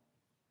gone.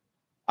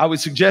 I would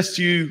suggest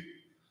to you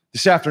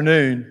this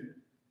afternoon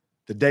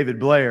that David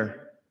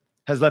Blair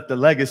has left a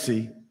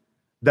legacy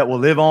that will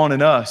live on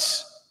in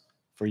us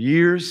for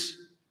years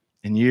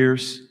and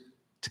years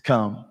to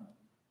come.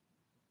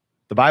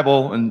 The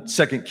Bible in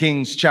 2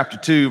 Kings chapter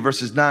 2,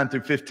 verses 9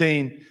 through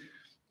 15,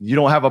 you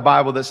don't have a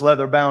Bible that's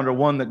leather bound or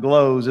one that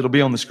glows, it'll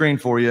be on the screen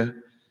for you.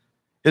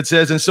 It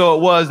says, and so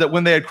it was that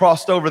when they had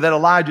crossed over, that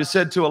Elijah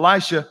said to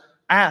Elisha,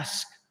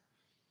 ask,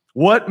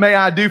 what may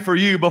I do for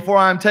you before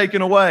I am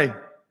taken away?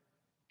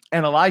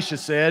 And Elisha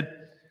said,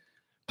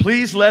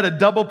 please let a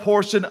double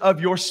portion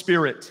of your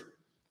spirit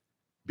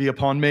be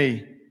upon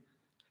me.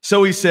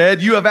 So he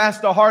said, you have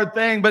asked a hard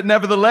thing, but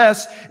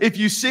nevertheless, if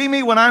you see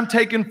me when I'm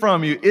taken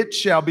from you, it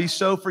shall be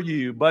so for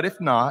you. But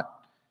if not,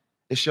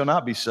 it shall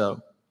not be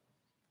so.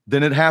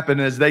 Then it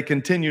happened as they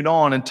continued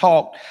on and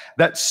talked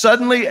that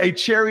suddenly a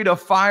chariot of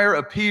fire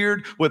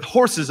appeared with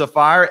horses of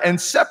fire and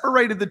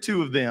separated the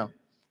two of them.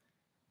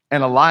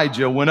 And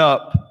Elijah went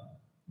up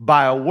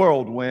by a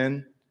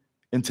whirlwind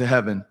into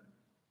heaven.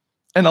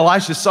 And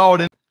Elisha saw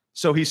it,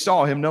 so he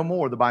saw him no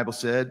more, the Bible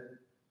said.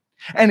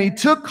 And he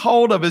took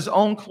hold of his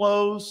own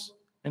clothes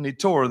and he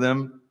tore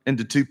them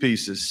into two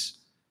pieces.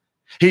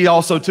 He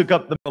also took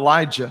up the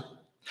Elijah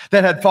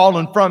that had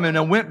fallen from him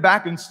and went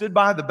back and stood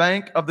by the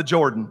bank of the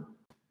Jordan.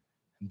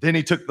 Then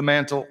he took the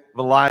mantle of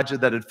Elijah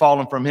that had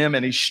fallen from him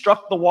and he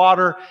struck the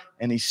water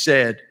and he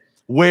said,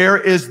 where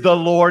is the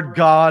Lord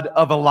God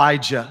of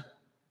Elijah?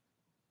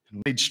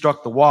 And when he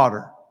struck the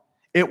water,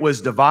 it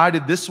was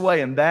divided this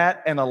way and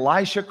that, and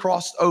Elisha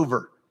crossed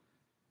over.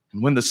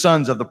 And when the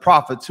sons of the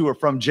prophets who were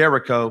from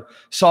Jericho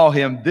saw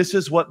him, this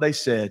is what they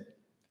said: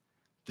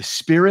 the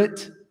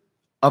spirit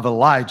of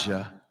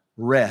Elijah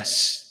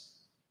rests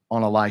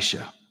on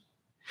Elisha.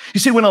 You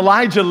see, when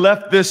Elijah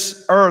left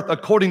this earth,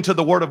 according to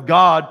the word of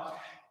God,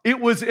 it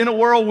was in a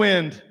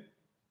whirlwind.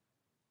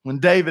 When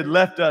David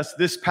left us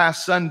this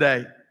past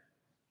Sunday,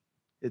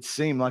 it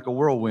seemed like a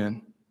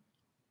whirlwind.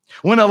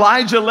 When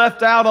Elijah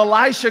left out,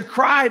 Elisha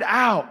cried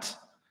out.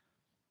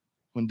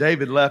 When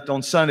David left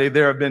on Sunday,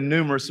 there have been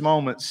numerous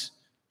moments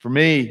for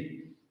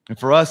me and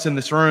for us in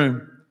this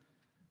room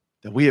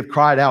that we have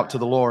cried out to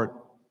the Lord.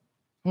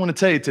 I want to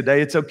tell you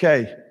today, it's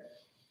okay.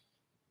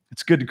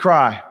 It's good to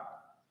cry.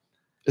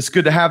 It's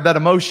good to have that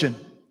emotion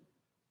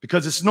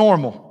because it's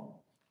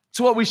normal. It's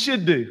what we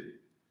should do.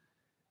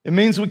 It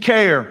means we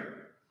care.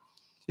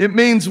 It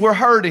means we're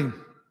hurting.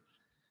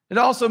 It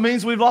also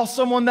means we've lost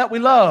someone that we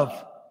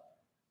love,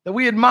 that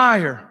we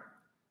admire,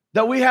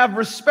 that we have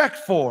respect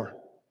for.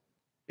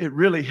 It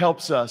really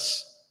helps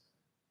us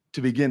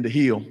to begin to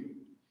heal.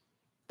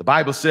 The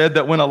Bible said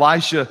that when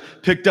Elisha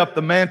picked up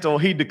the mantle,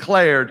 he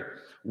declared,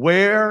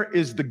 "Where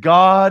is the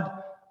God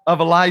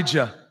of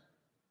Elijah?"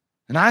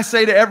 And I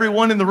say to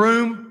everyone in the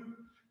room,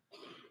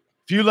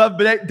 if you love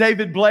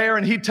David Blair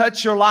and he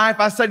touched your life,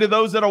 I say to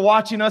those that are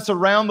watching us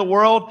around the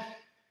world,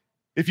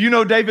 if you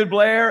know David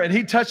Blair and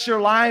he touched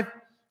your life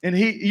and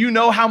you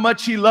know how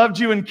much he loved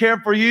you and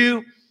cared for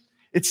you,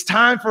 it's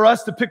time for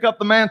us to pick up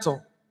the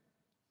mantle.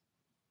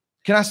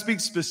 Can I speak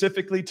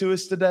specifically to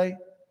us today?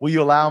 Will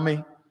you allow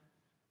me?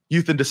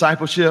 Youth and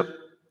discipleship,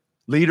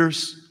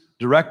 leaders,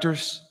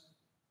 directors,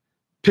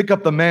 pick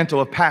up the mantle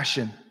of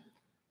passion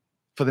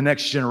for the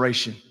next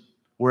generation.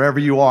 Wherever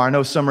you are. I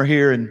know some are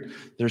here and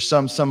there's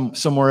some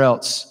somewhere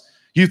else.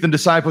 Youth and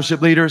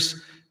discipleship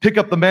leaders, pick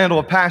up the mantle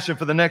of passion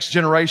for the next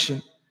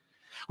generation.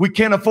 We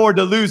can't afford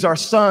to lose our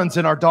sons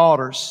and our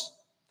daughters.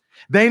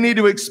 They need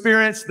to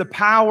experience the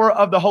power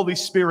of the Holy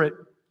Spirit.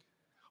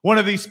 One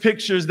of these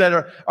pictures that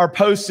are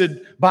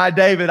posted by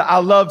David, I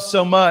love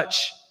so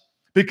much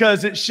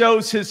because it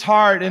shows his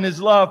heart and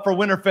his love for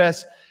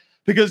Winterfest,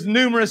 because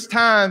numerous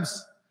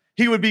times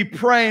he would be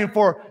praying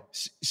for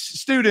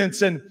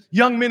students and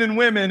young men and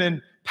women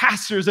and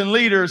pastors and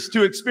leaders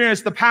to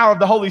experience the power of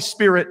the Holy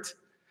Spirit.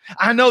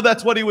 I know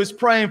that's what he was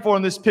praying for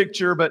in this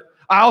picture, but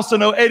I also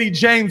know Eddie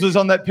James was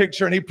on that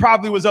picture and he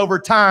probably was over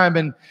time,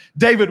 and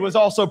David was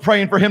also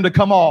praying for him to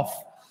come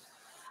off.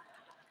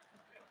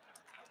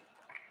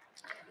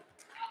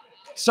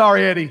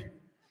 Sorry, Eddie.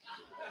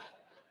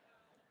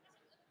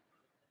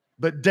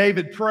 But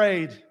David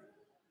prayed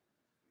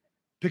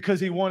because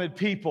he wanted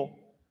people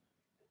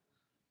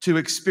to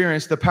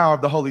experience the power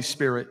of the Holy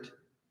Spirit.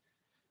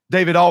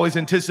 David always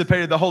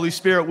anticipated the Holy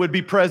Spirit would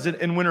be present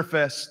in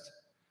Winterfest.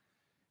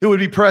 It would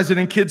be present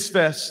in Kids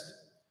Fest.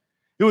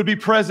 It would be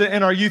present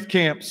in our youth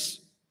camps,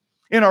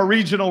 in our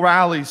regional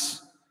rallies,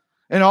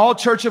 in all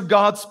Church of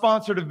God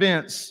sponsored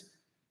events.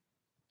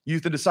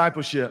 Youth and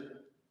discipleship,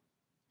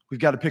 we've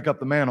got to pick up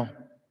the mantle.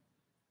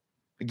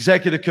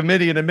 Executive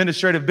committee and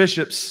administrative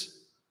bishops,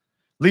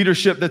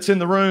 leadership that's in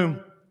the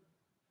room,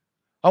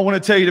 I want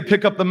to tell you to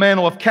pick up the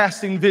mantle of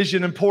casting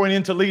vision and pouring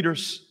into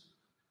leaders.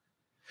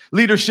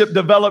 Leadership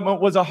development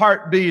was a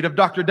heartbeat of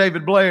Dr.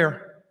 David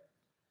Blair.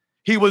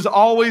 He was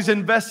always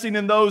investing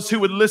in those who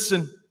would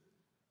listen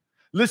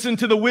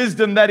to the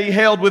wisdom that he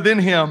held within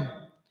him.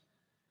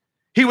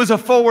 He was a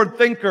forward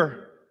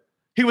thinker.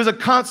 He was a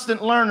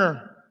constant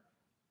learner.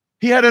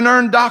 He had an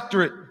earned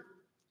doctorate.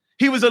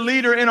 He was a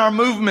leader in our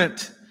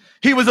movement.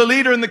 He was a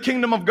leader in the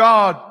kingdom of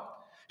God.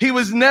 He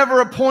was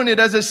never appointed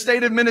as a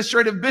state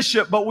administrative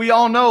bishop, but we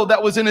all know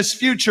that was in his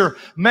future.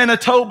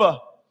 Manitoba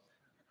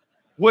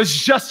was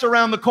just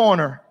around the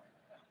corner.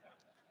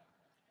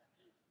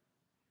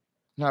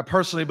 And I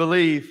personally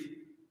believe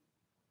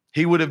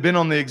he would have been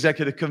on the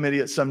executive committee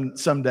at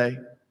someday.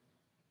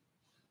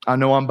 I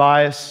know I'm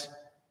biased,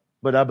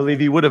 but I believe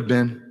he would have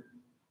been.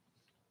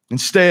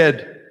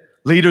 Instead,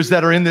 leaders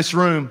that are in this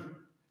room,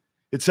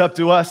 it's up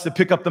to us to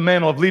pick up the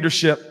mantle of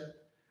leadership,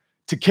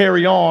 to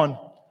carry on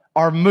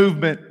our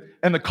movement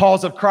and the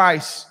cause of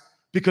Christ,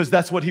 because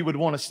that's what he would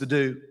want us to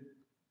do.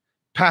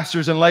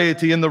 Pastors and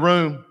laity in the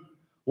room,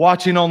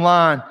 watching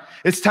online,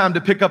 it's time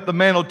to pick up the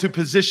mantle to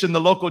position the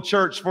local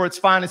church for its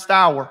finest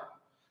hour.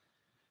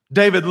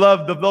 David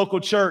loved the local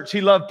church.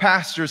 He loved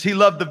pastors. He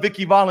loved the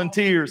Vicky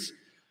volunteers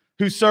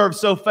who served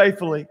so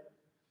faithfully.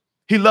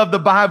 He loved the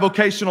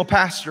bivocational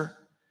pastor.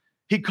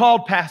 He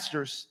called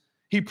pastors.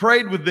 He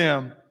prayed with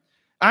them.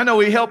 I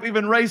know he helped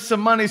even raise some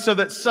money so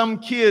that some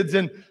kids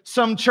and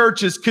some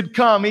churches could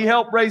come. He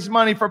helped raise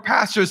money for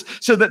pastors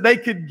so that they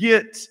could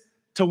get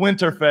to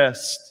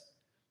Winterfest.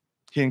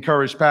 He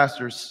encouraged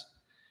pastors.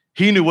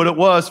 He knew what it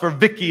was for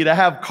Vicky to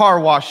have car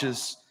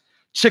washes,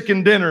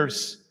 chicken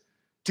dinners,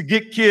 to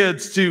get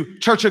kids to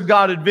Church of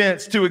God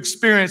events to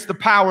experience the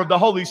power of the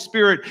Holy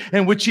Spirit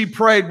in which he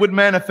prayed would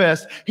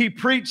manifest. He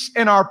preached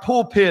in our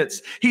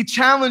pulpits. He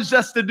challenged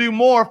us to do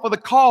more for the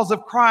cause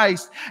of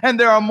Christ. And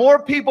there are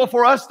more people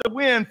for us to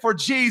win for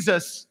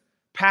Jesus.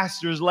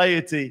 Pastors,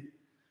 laity,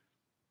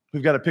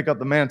 we've got to pick up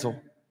the mantle.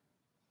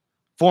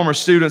 Former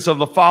students of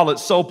La Follette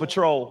Soul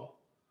Patrol,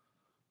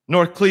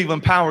 North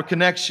Cleveland Power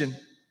Connection,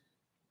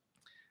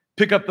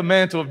 pick up the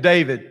mantle of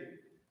David,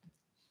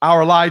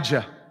 our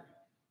Elijah.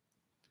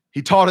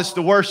 He taught us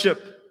to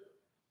worship.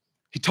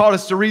 He taught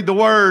us to read the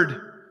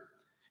word.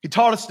 He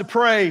taught us to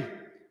pray.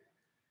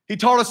 He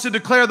taught us to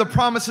declare the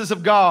promises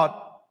of God.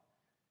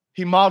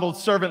 He modeled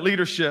servant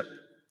leadership.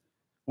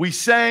 We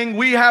sang,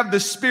 "We have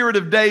the spirit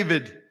of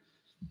David."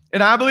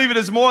 And I believe it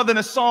is more than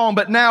a song,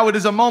 but now it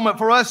is a moment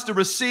for us to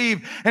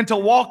receive and to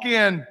walk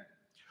in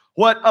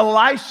what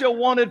Elisha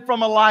wanted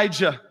from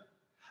Elijah,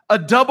 a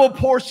double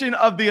portion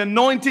of the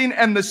anointing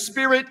and the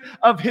spirit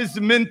of his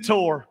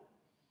mentor.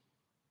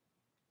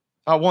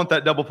 I want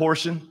that double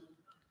portion.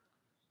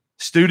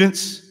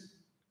 Students,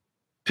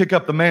 pick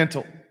up the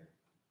mantle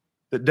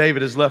that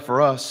David has left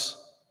for us.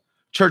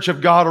 Church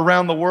of God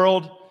around the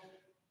world,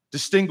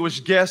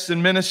 distinguished guests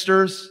and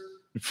ministers,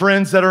 and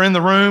friends that are in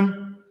the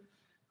room.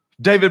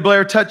 David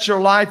Blair touched your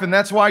life, and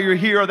that's why you're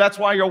here, or that's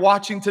why you're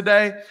watching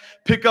today.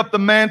 Pick up the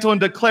mantle and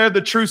declare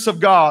the truths of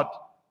God.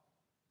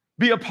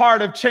 Be a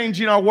part of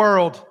changing our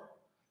world.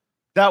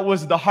 That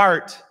was the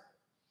heart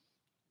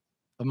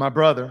of my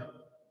brother.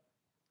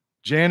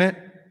 Janet,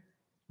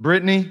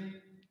 Brittany,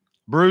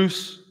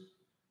 Bruce,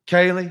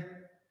 Kaylee,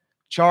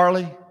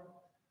 Charlie,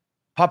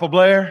 Papa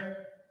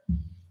Blair,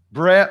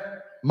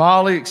 Brett,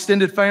 Molly,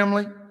 extended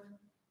family.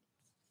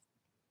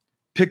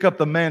 Pick up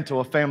the mantle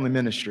of family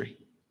ministry.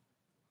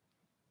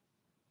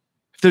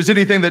 If there's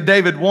anything that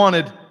David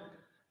wanted,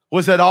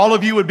 was that all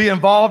of you would be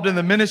involved in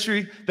the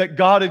ministry that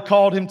God had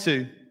called him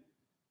to.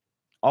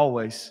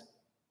 Always.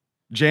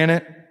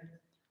 Janet,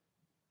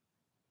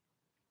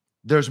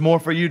 there's more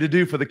for you to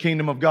do for the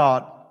kingdom of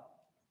God.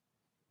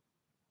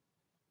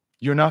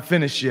 You're not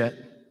finished yet.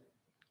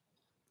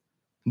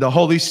 The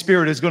Holy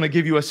Spirit is going to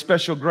give you a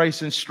special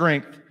grace and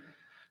strength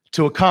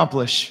to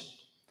accomplish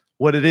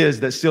what it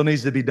is that still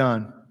needs to be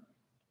done.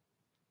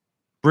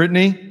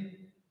 Brittany,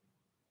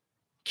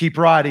 keep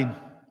writing.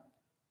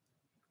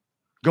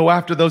 Go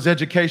after those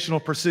educational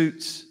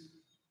pursuits.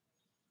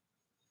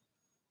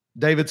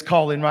 David's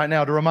calling right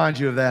now to remind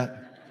you of that.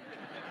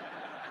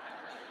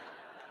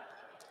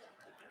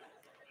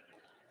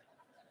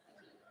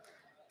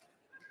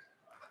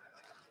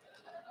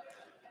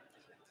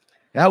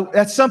 Now,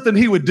 that's something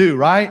he would do,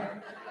 right?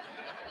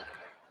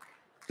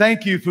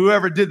 Thank you for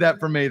whoever did that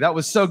for me. That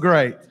was so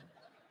great.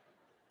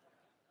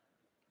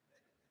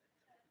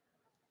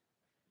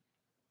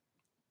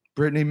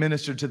 Brittany,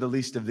 ministered to the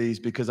least of these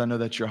because I know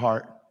that's your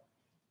heart.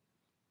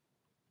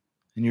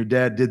 And your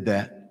dad did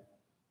that.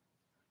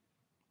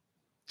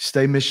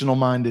 Stay missional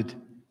minded.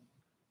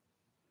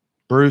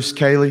 Bruce,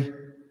 Kaylee,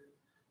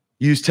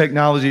 use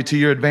technology to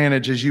your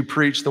advantage as you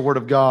preach the word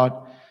of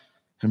God.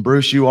 And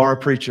Bruce, you are a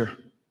preacher.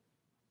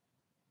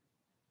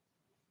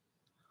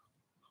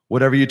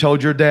 Whatever you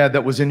told your dad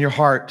that was in your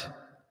heart,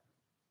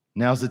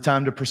 now's the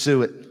time to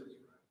pursue it.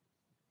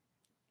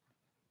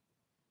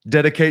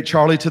 Dedicate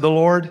Charlie to the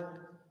Lord,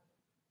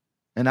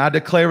 and I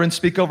declare and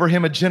speak over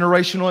him a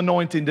generational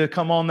anointing to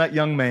come on that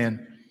young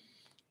man.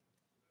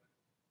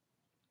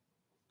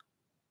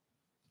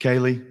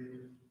 Kaylee,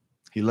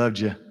 he loved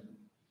you.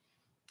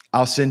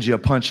 I'll send you a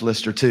punch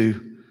list or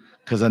two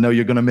because I know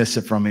you're going to miss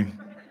it from him.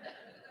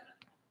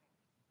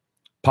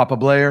 Papa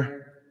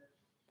Blair,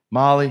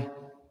 Molly,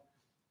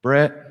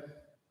 Brett,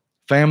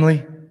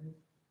 family,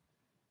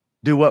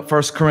 do what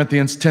 1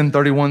 Corinthians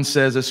 10:31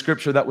 says, a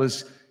scripture that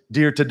was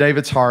dear to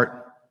David's heart.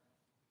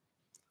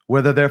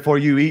 Whether therefore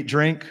you eat,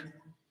 drink,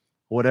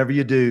 whatever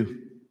you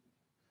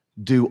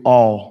do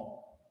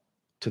all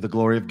to the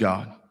glory of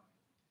God.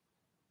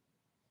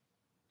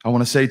 I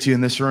want to say to you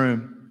in this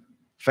room,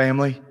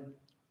 family,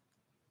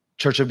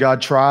 Church of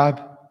God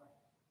tribe,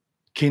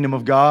 Kingdom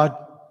of God,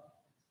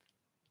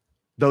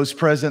 those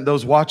present,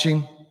 those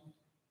watching,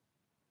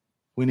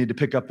 we need to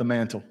pick up the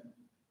mantle.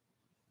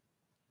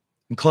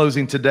 In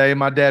closing today,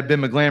 my dad, Ben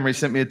McGlamry,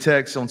 sent me a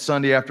text on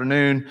Sunday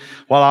afternoon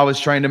while I was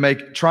trying to make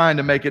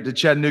it to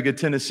Chattanooga,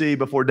 Tennessee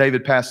before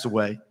David passed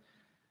away. And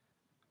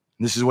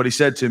this is what he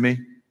said to me.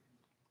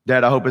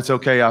 Dad, I hope it's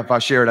okay if I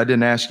share it. I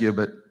didn't ask you,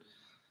 but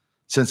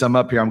since I'm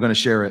up here, I'm going to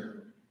share it.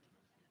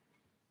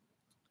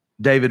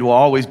 David will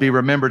always be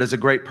remembered as a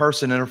great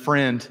person and a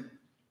friend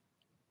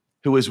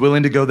who was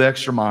willing to go the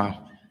extra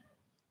mile.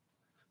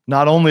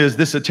 Not only is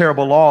this a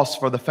terrible loss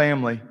for the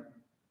family,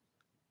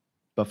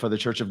 but for the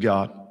Church of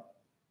God.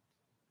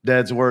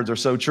 Dad's words are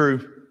so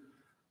true.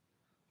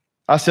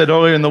 I said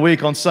earlier in the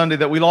week on Sunday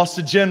that we lost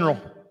a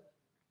general.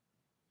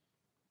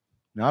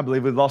 Now, I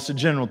believe we've lost a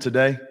general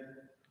today.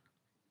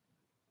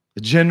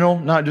 A general,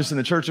 not just in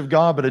the Church of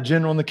God, but a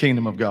general in the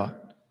kingdom of God.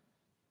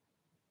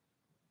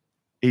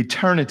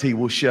 Eternity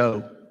will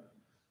show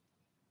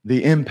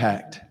the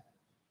impact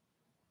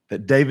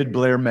that David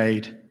Blair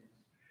made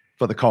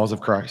for the cause of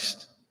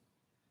Christ.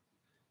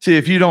 See,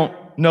 if you don't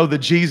know the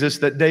Jesus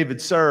that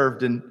David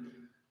served, and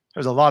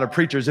there's a lot of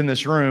preachers in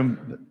this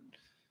room,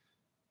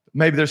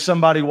 maybe there's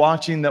somebody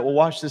watching that will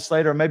watch this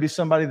later, or maybe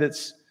somebody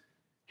that's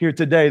here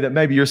today that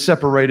maybe you're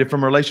separated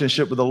from a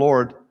relationship with the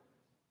Lord.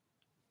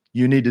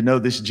 You need to know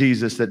this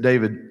Jesus that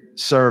David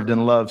served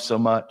and loved so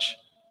much.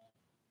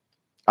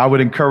 I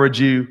would encourage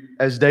you,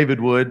 as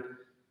David would,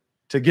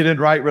 to get in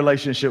right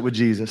relationship with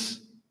Jesus.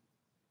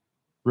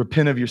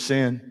 Repent of your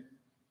sin.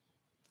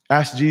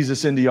 Ask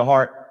Jesus into your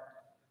heart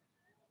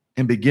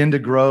and begin to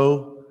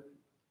grow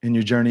in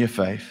your journey of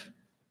faith.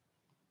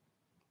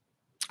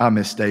 I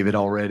miss David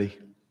already.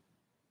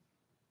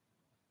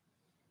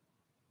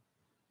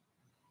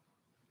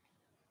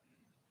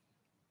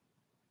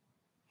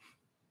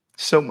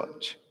 So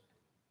much.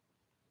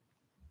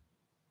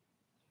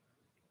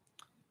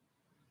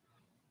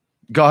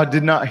 God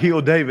did not heal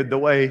David the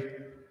way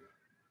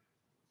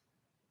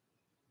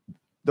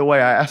I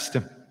asked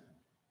him.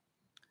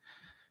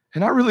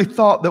 And I really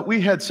thought that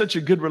we had such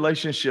a good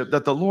relationship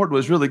that the Lord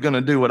was really going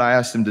to do what I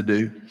asked him to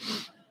do.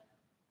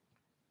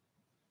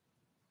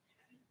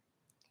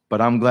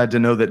 But I'm glad to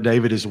know that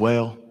David is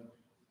well.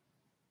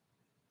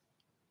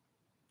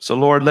 So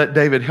Lord, let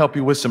David help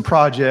you with some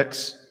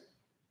projects.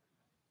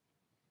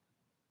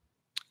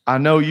 I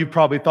know you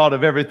probably thought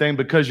of everything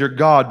because you're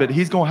God, but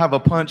he's going to have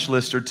a punch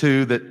list or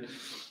two that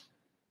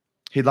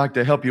he'd like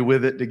to help you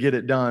with it to get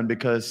it done,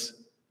 because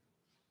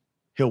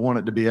he'll want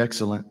it to be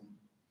excellent.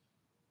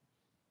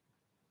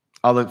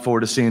 I look forward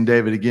to seeing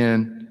David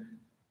again,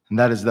 and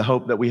that is the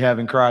hope that we have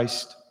in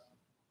Christ.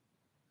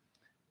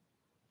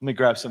 Let me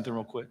grab something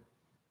real quick.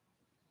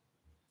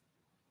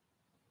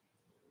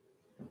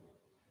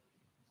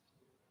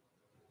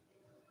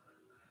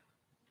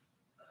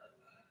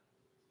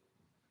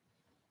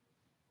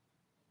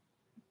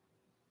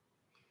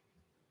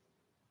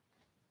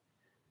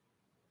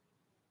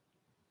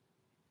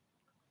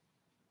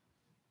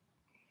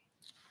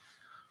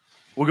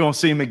 We're going to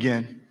see him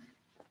again.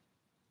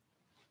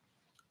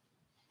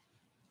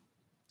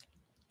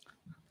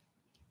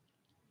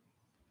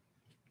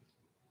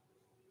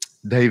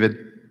 David,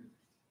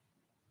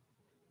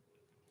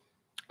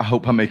 I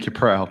hope I make you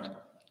proud.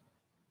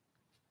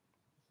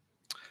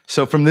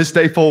 So from this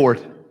day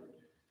forward,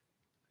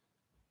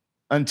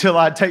 until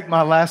I take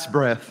my last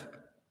breath,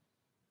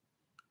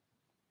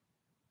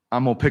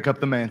 I'm going to pick up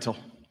the mantle.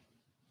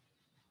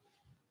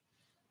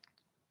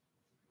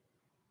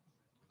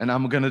 And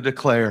I'm going to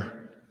declare,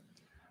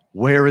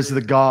 where is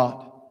the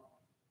God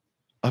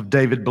of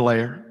David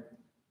Blair?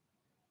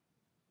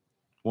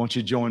 Won't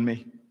you join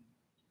me?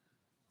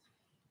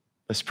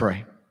 Let's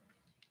pray.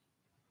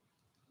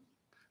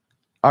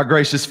 Our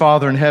gracious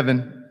Father in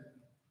heaven,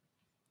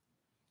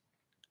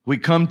 we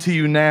come to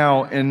you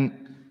now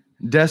in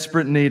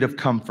desperate need of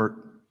comfort.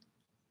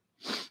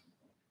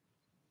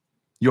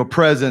 Your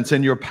presence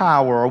and your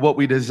power are what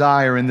we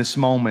desire in this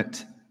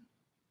moment.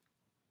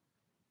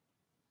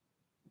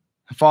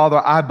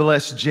 Father, I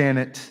bless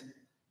Janet.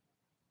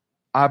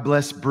 I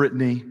bless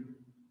Brittany.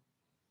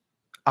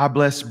 I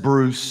bless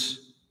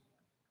Bruce,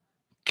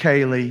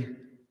 Kaylee,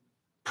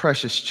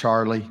 precious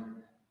Charlie,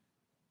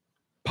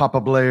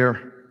 Papa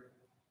Blair,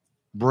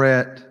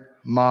 Brett,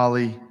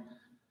 Molly,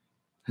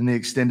 and the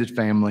extended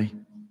family.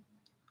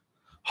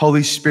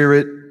 Holy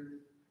Spirit,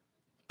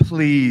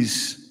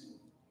 please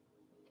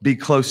be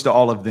close to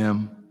all of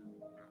them.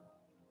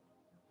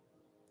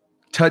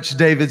 Touch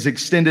David's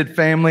extended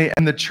family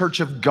and the Church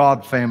of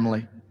God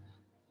family.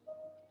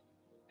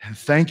 And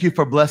thank you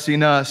for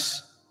blessing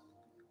us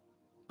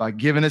by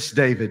giving us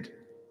David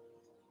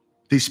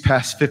these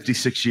past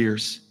 56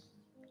 years.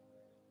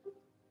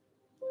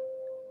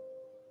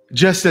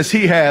 Just as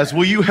he has,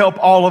 will you help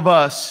all of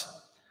us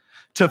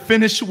to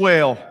finish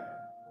well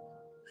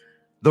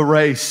the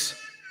race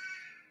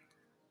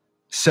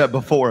set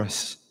before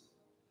us,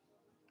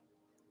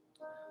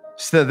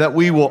 so that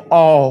we will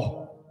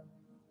all,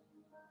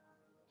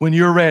 when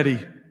you're ready,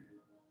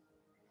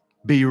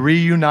 be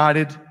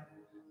reunited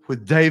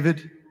with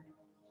David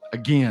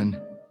again.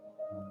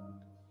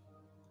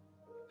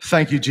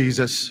 Thank you,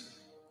 Jesus,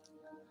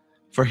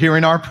 for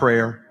hearing our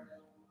prayer.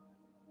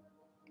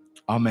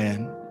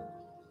 Amen.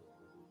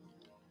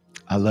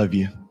 I love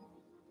you.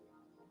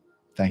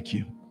 Thank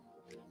you.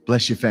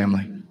 Bless your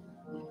family.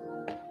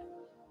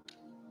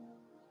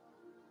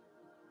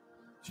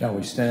 Shall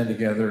we stand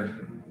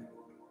together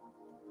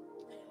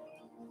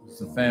as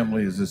the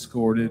family is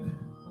escorted?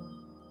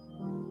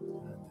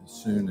 As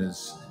soon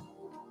as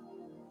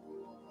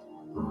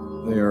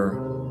they're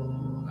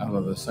out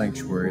of the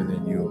sanctuary,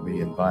 then you'll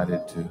be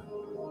invited to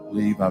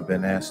leave. I've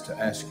been asked to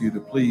ask you to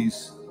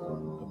please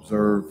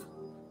observe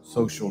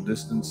social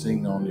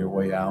distancing on your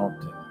way out.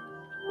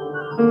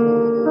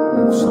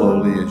 Move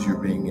slowly as you're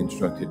being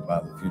instructed by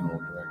the funeral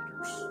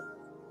directors.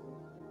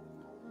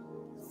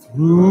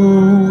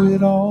 Through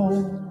it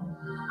all,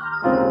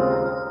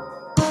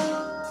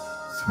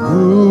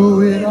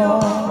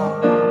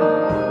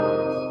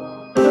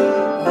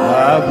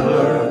 I've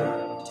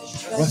learned to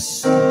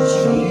trust in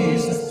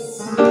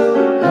Jesus.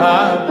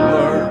 I've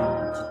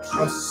learned to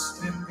trust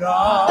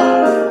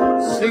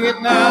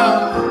it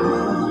now.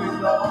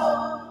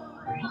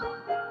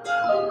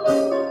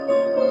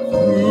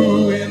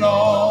 Through it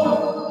all,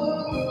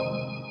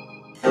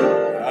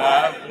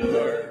 I've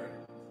learned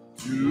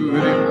to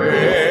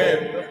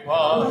depend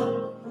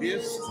upon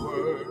His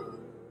word.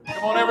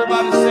 Come on,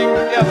 everybody, sing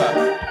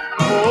together.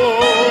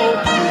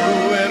 Oh,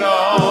 through it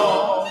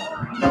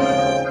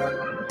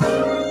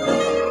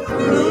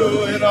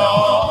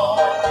all,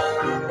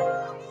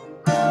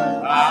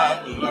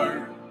 I've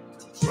learned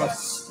to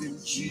trust in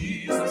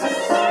Jesus.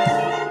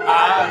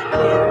 I've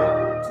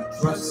learned to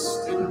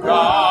trust in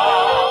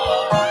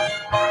God.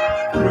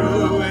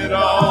 Through it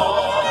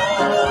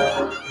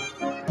all,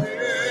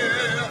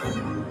 yeah,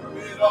 through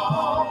it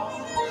all,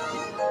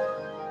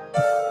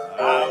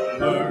 I've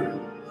learned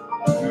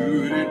to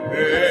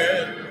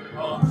depend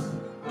upon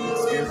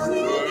His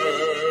word.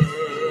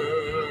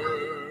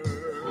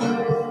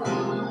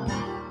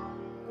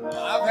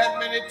 I've had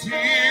many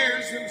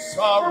tears and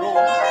sorrow,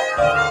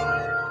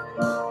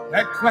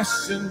 had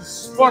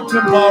questions for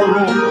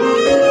tomorrow.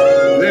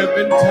 There have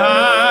been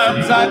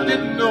times I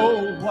didn't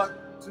know what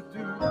to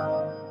do.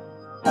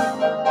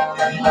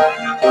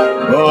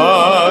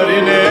 But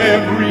in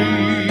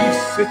every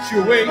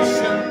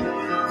situation,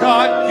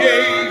 God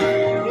gave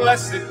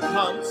blessed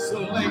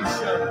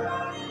consolation.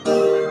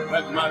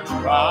 When my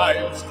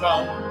trials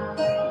come,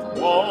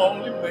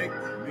 only make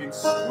me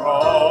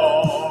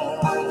strong.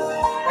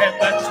 And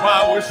that's why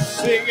we're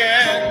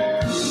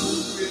singing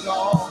through it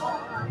all.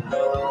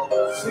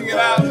 Sing it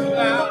out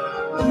loud.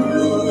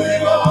 Through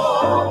it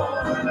all,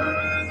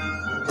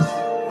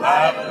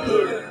 I've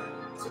learned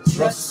to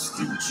trust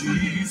in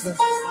Jesus.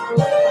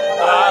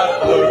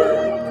 I've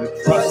learned to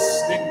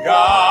trust in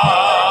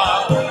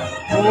God.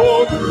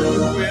 Oh,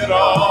 through it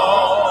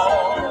all,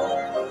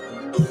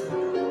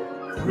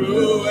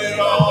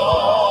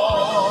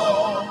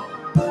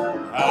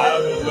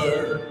 I've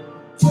learned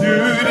to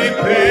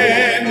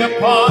depend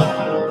upon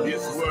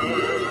His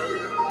word.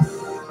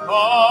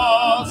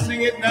 Oh,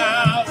 sing it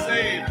now,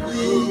 say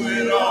through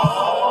it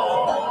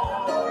all,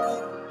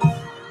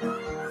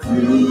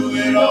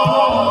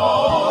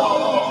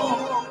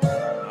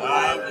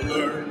 I've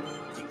learned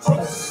to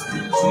trust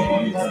in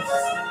Jesus.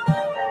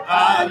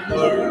 I've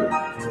learned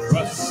to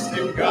trust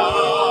in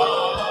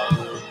God.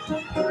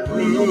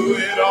 Through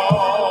it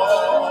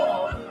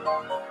all,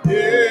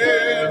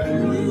 yeah,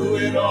 through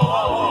it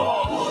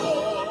all,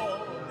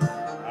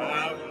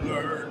 I've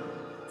learned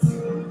to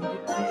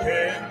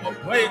depend.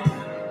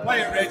 Play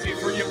it, Reggie,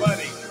 for your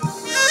buddy.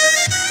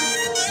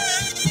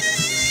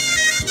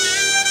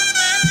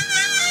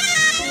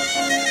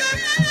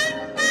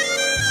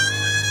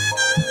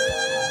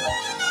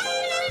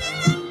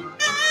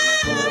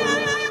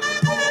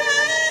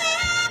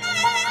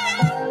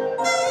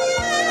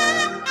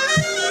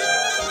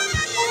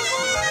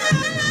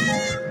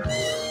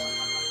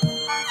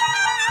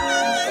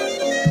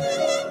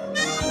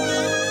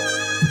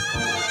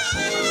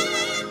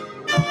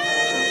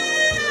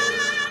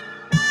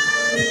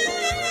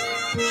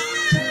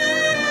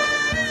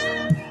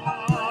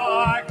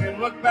 I can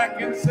look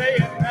back and say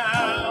it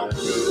now.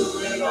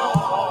 Through it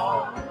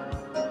all,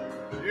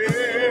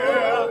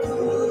 yeah,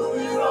 through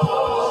it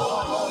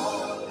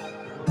all,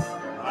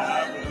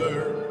 I've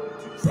learned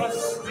to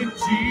trust in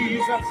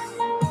Jesus.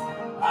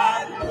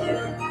 I've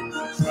learned to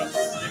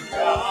trust in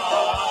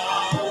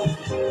God.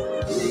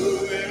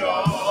 Through it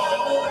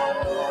all,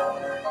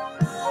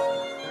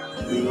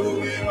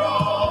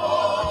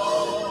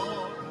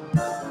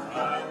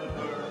 I've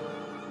learned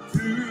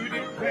to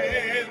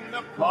depend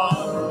upon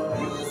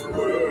His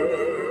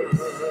word.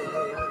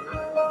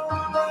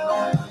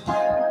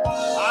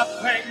 I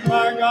thank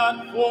my God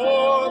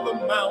for the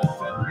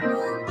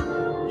mountains,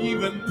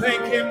 even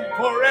thank Him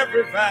for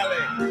every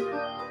valley.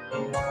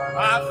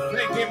 I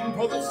thank Him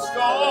for the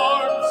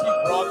storms He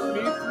brought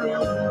me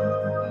through.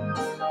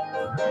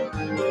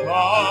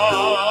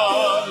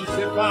 Because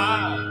if I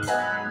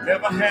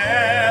never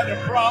had a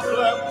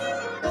problem,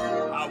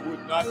 I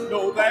would not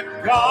know that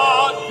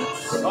God could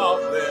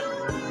solve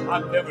them.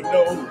 I'd never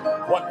know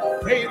what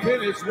faith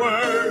in His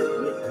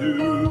word would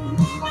do.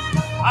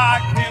 I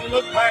can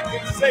look back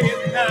and say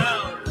it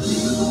now.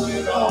 Through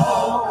it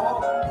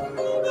all,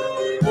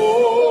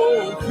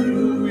 oh,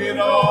 through it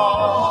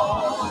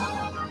all,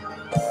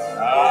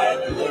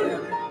 I've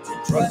learned to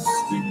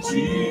trust in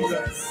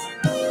Jesus.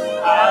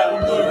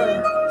 I've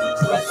learned to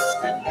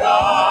trust in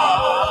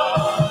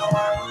God.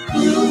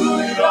 Through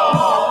it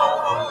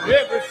all,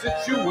 every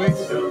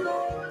situation,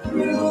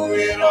 through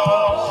it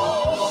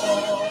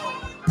all,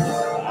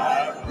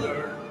 I've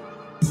learned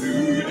to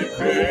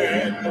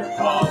depend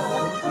upon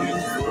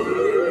His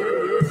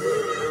word.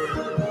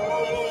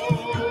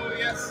 Oh,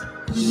 yes,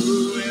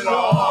 through it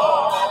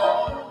all,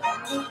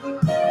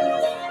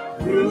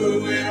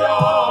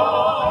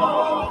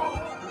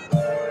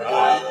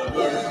 I've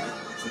learned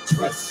to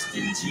trust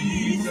in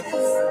Jesus.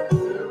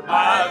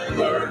 I've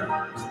learned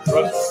to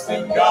trust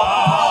in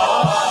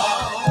God.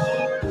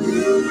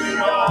 Through it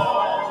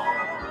all,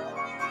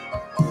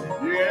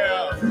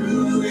 yeah,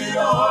 through it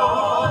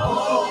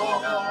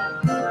all,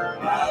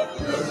 I've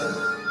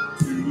learned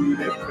to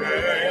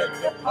depend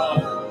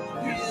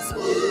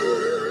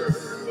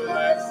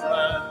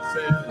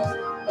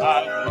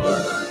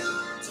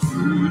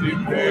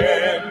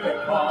depend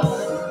upon.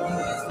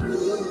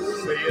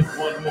 Say it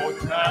one more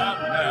time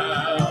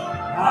now.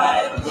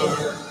 I've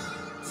learned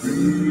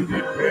to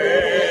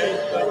depend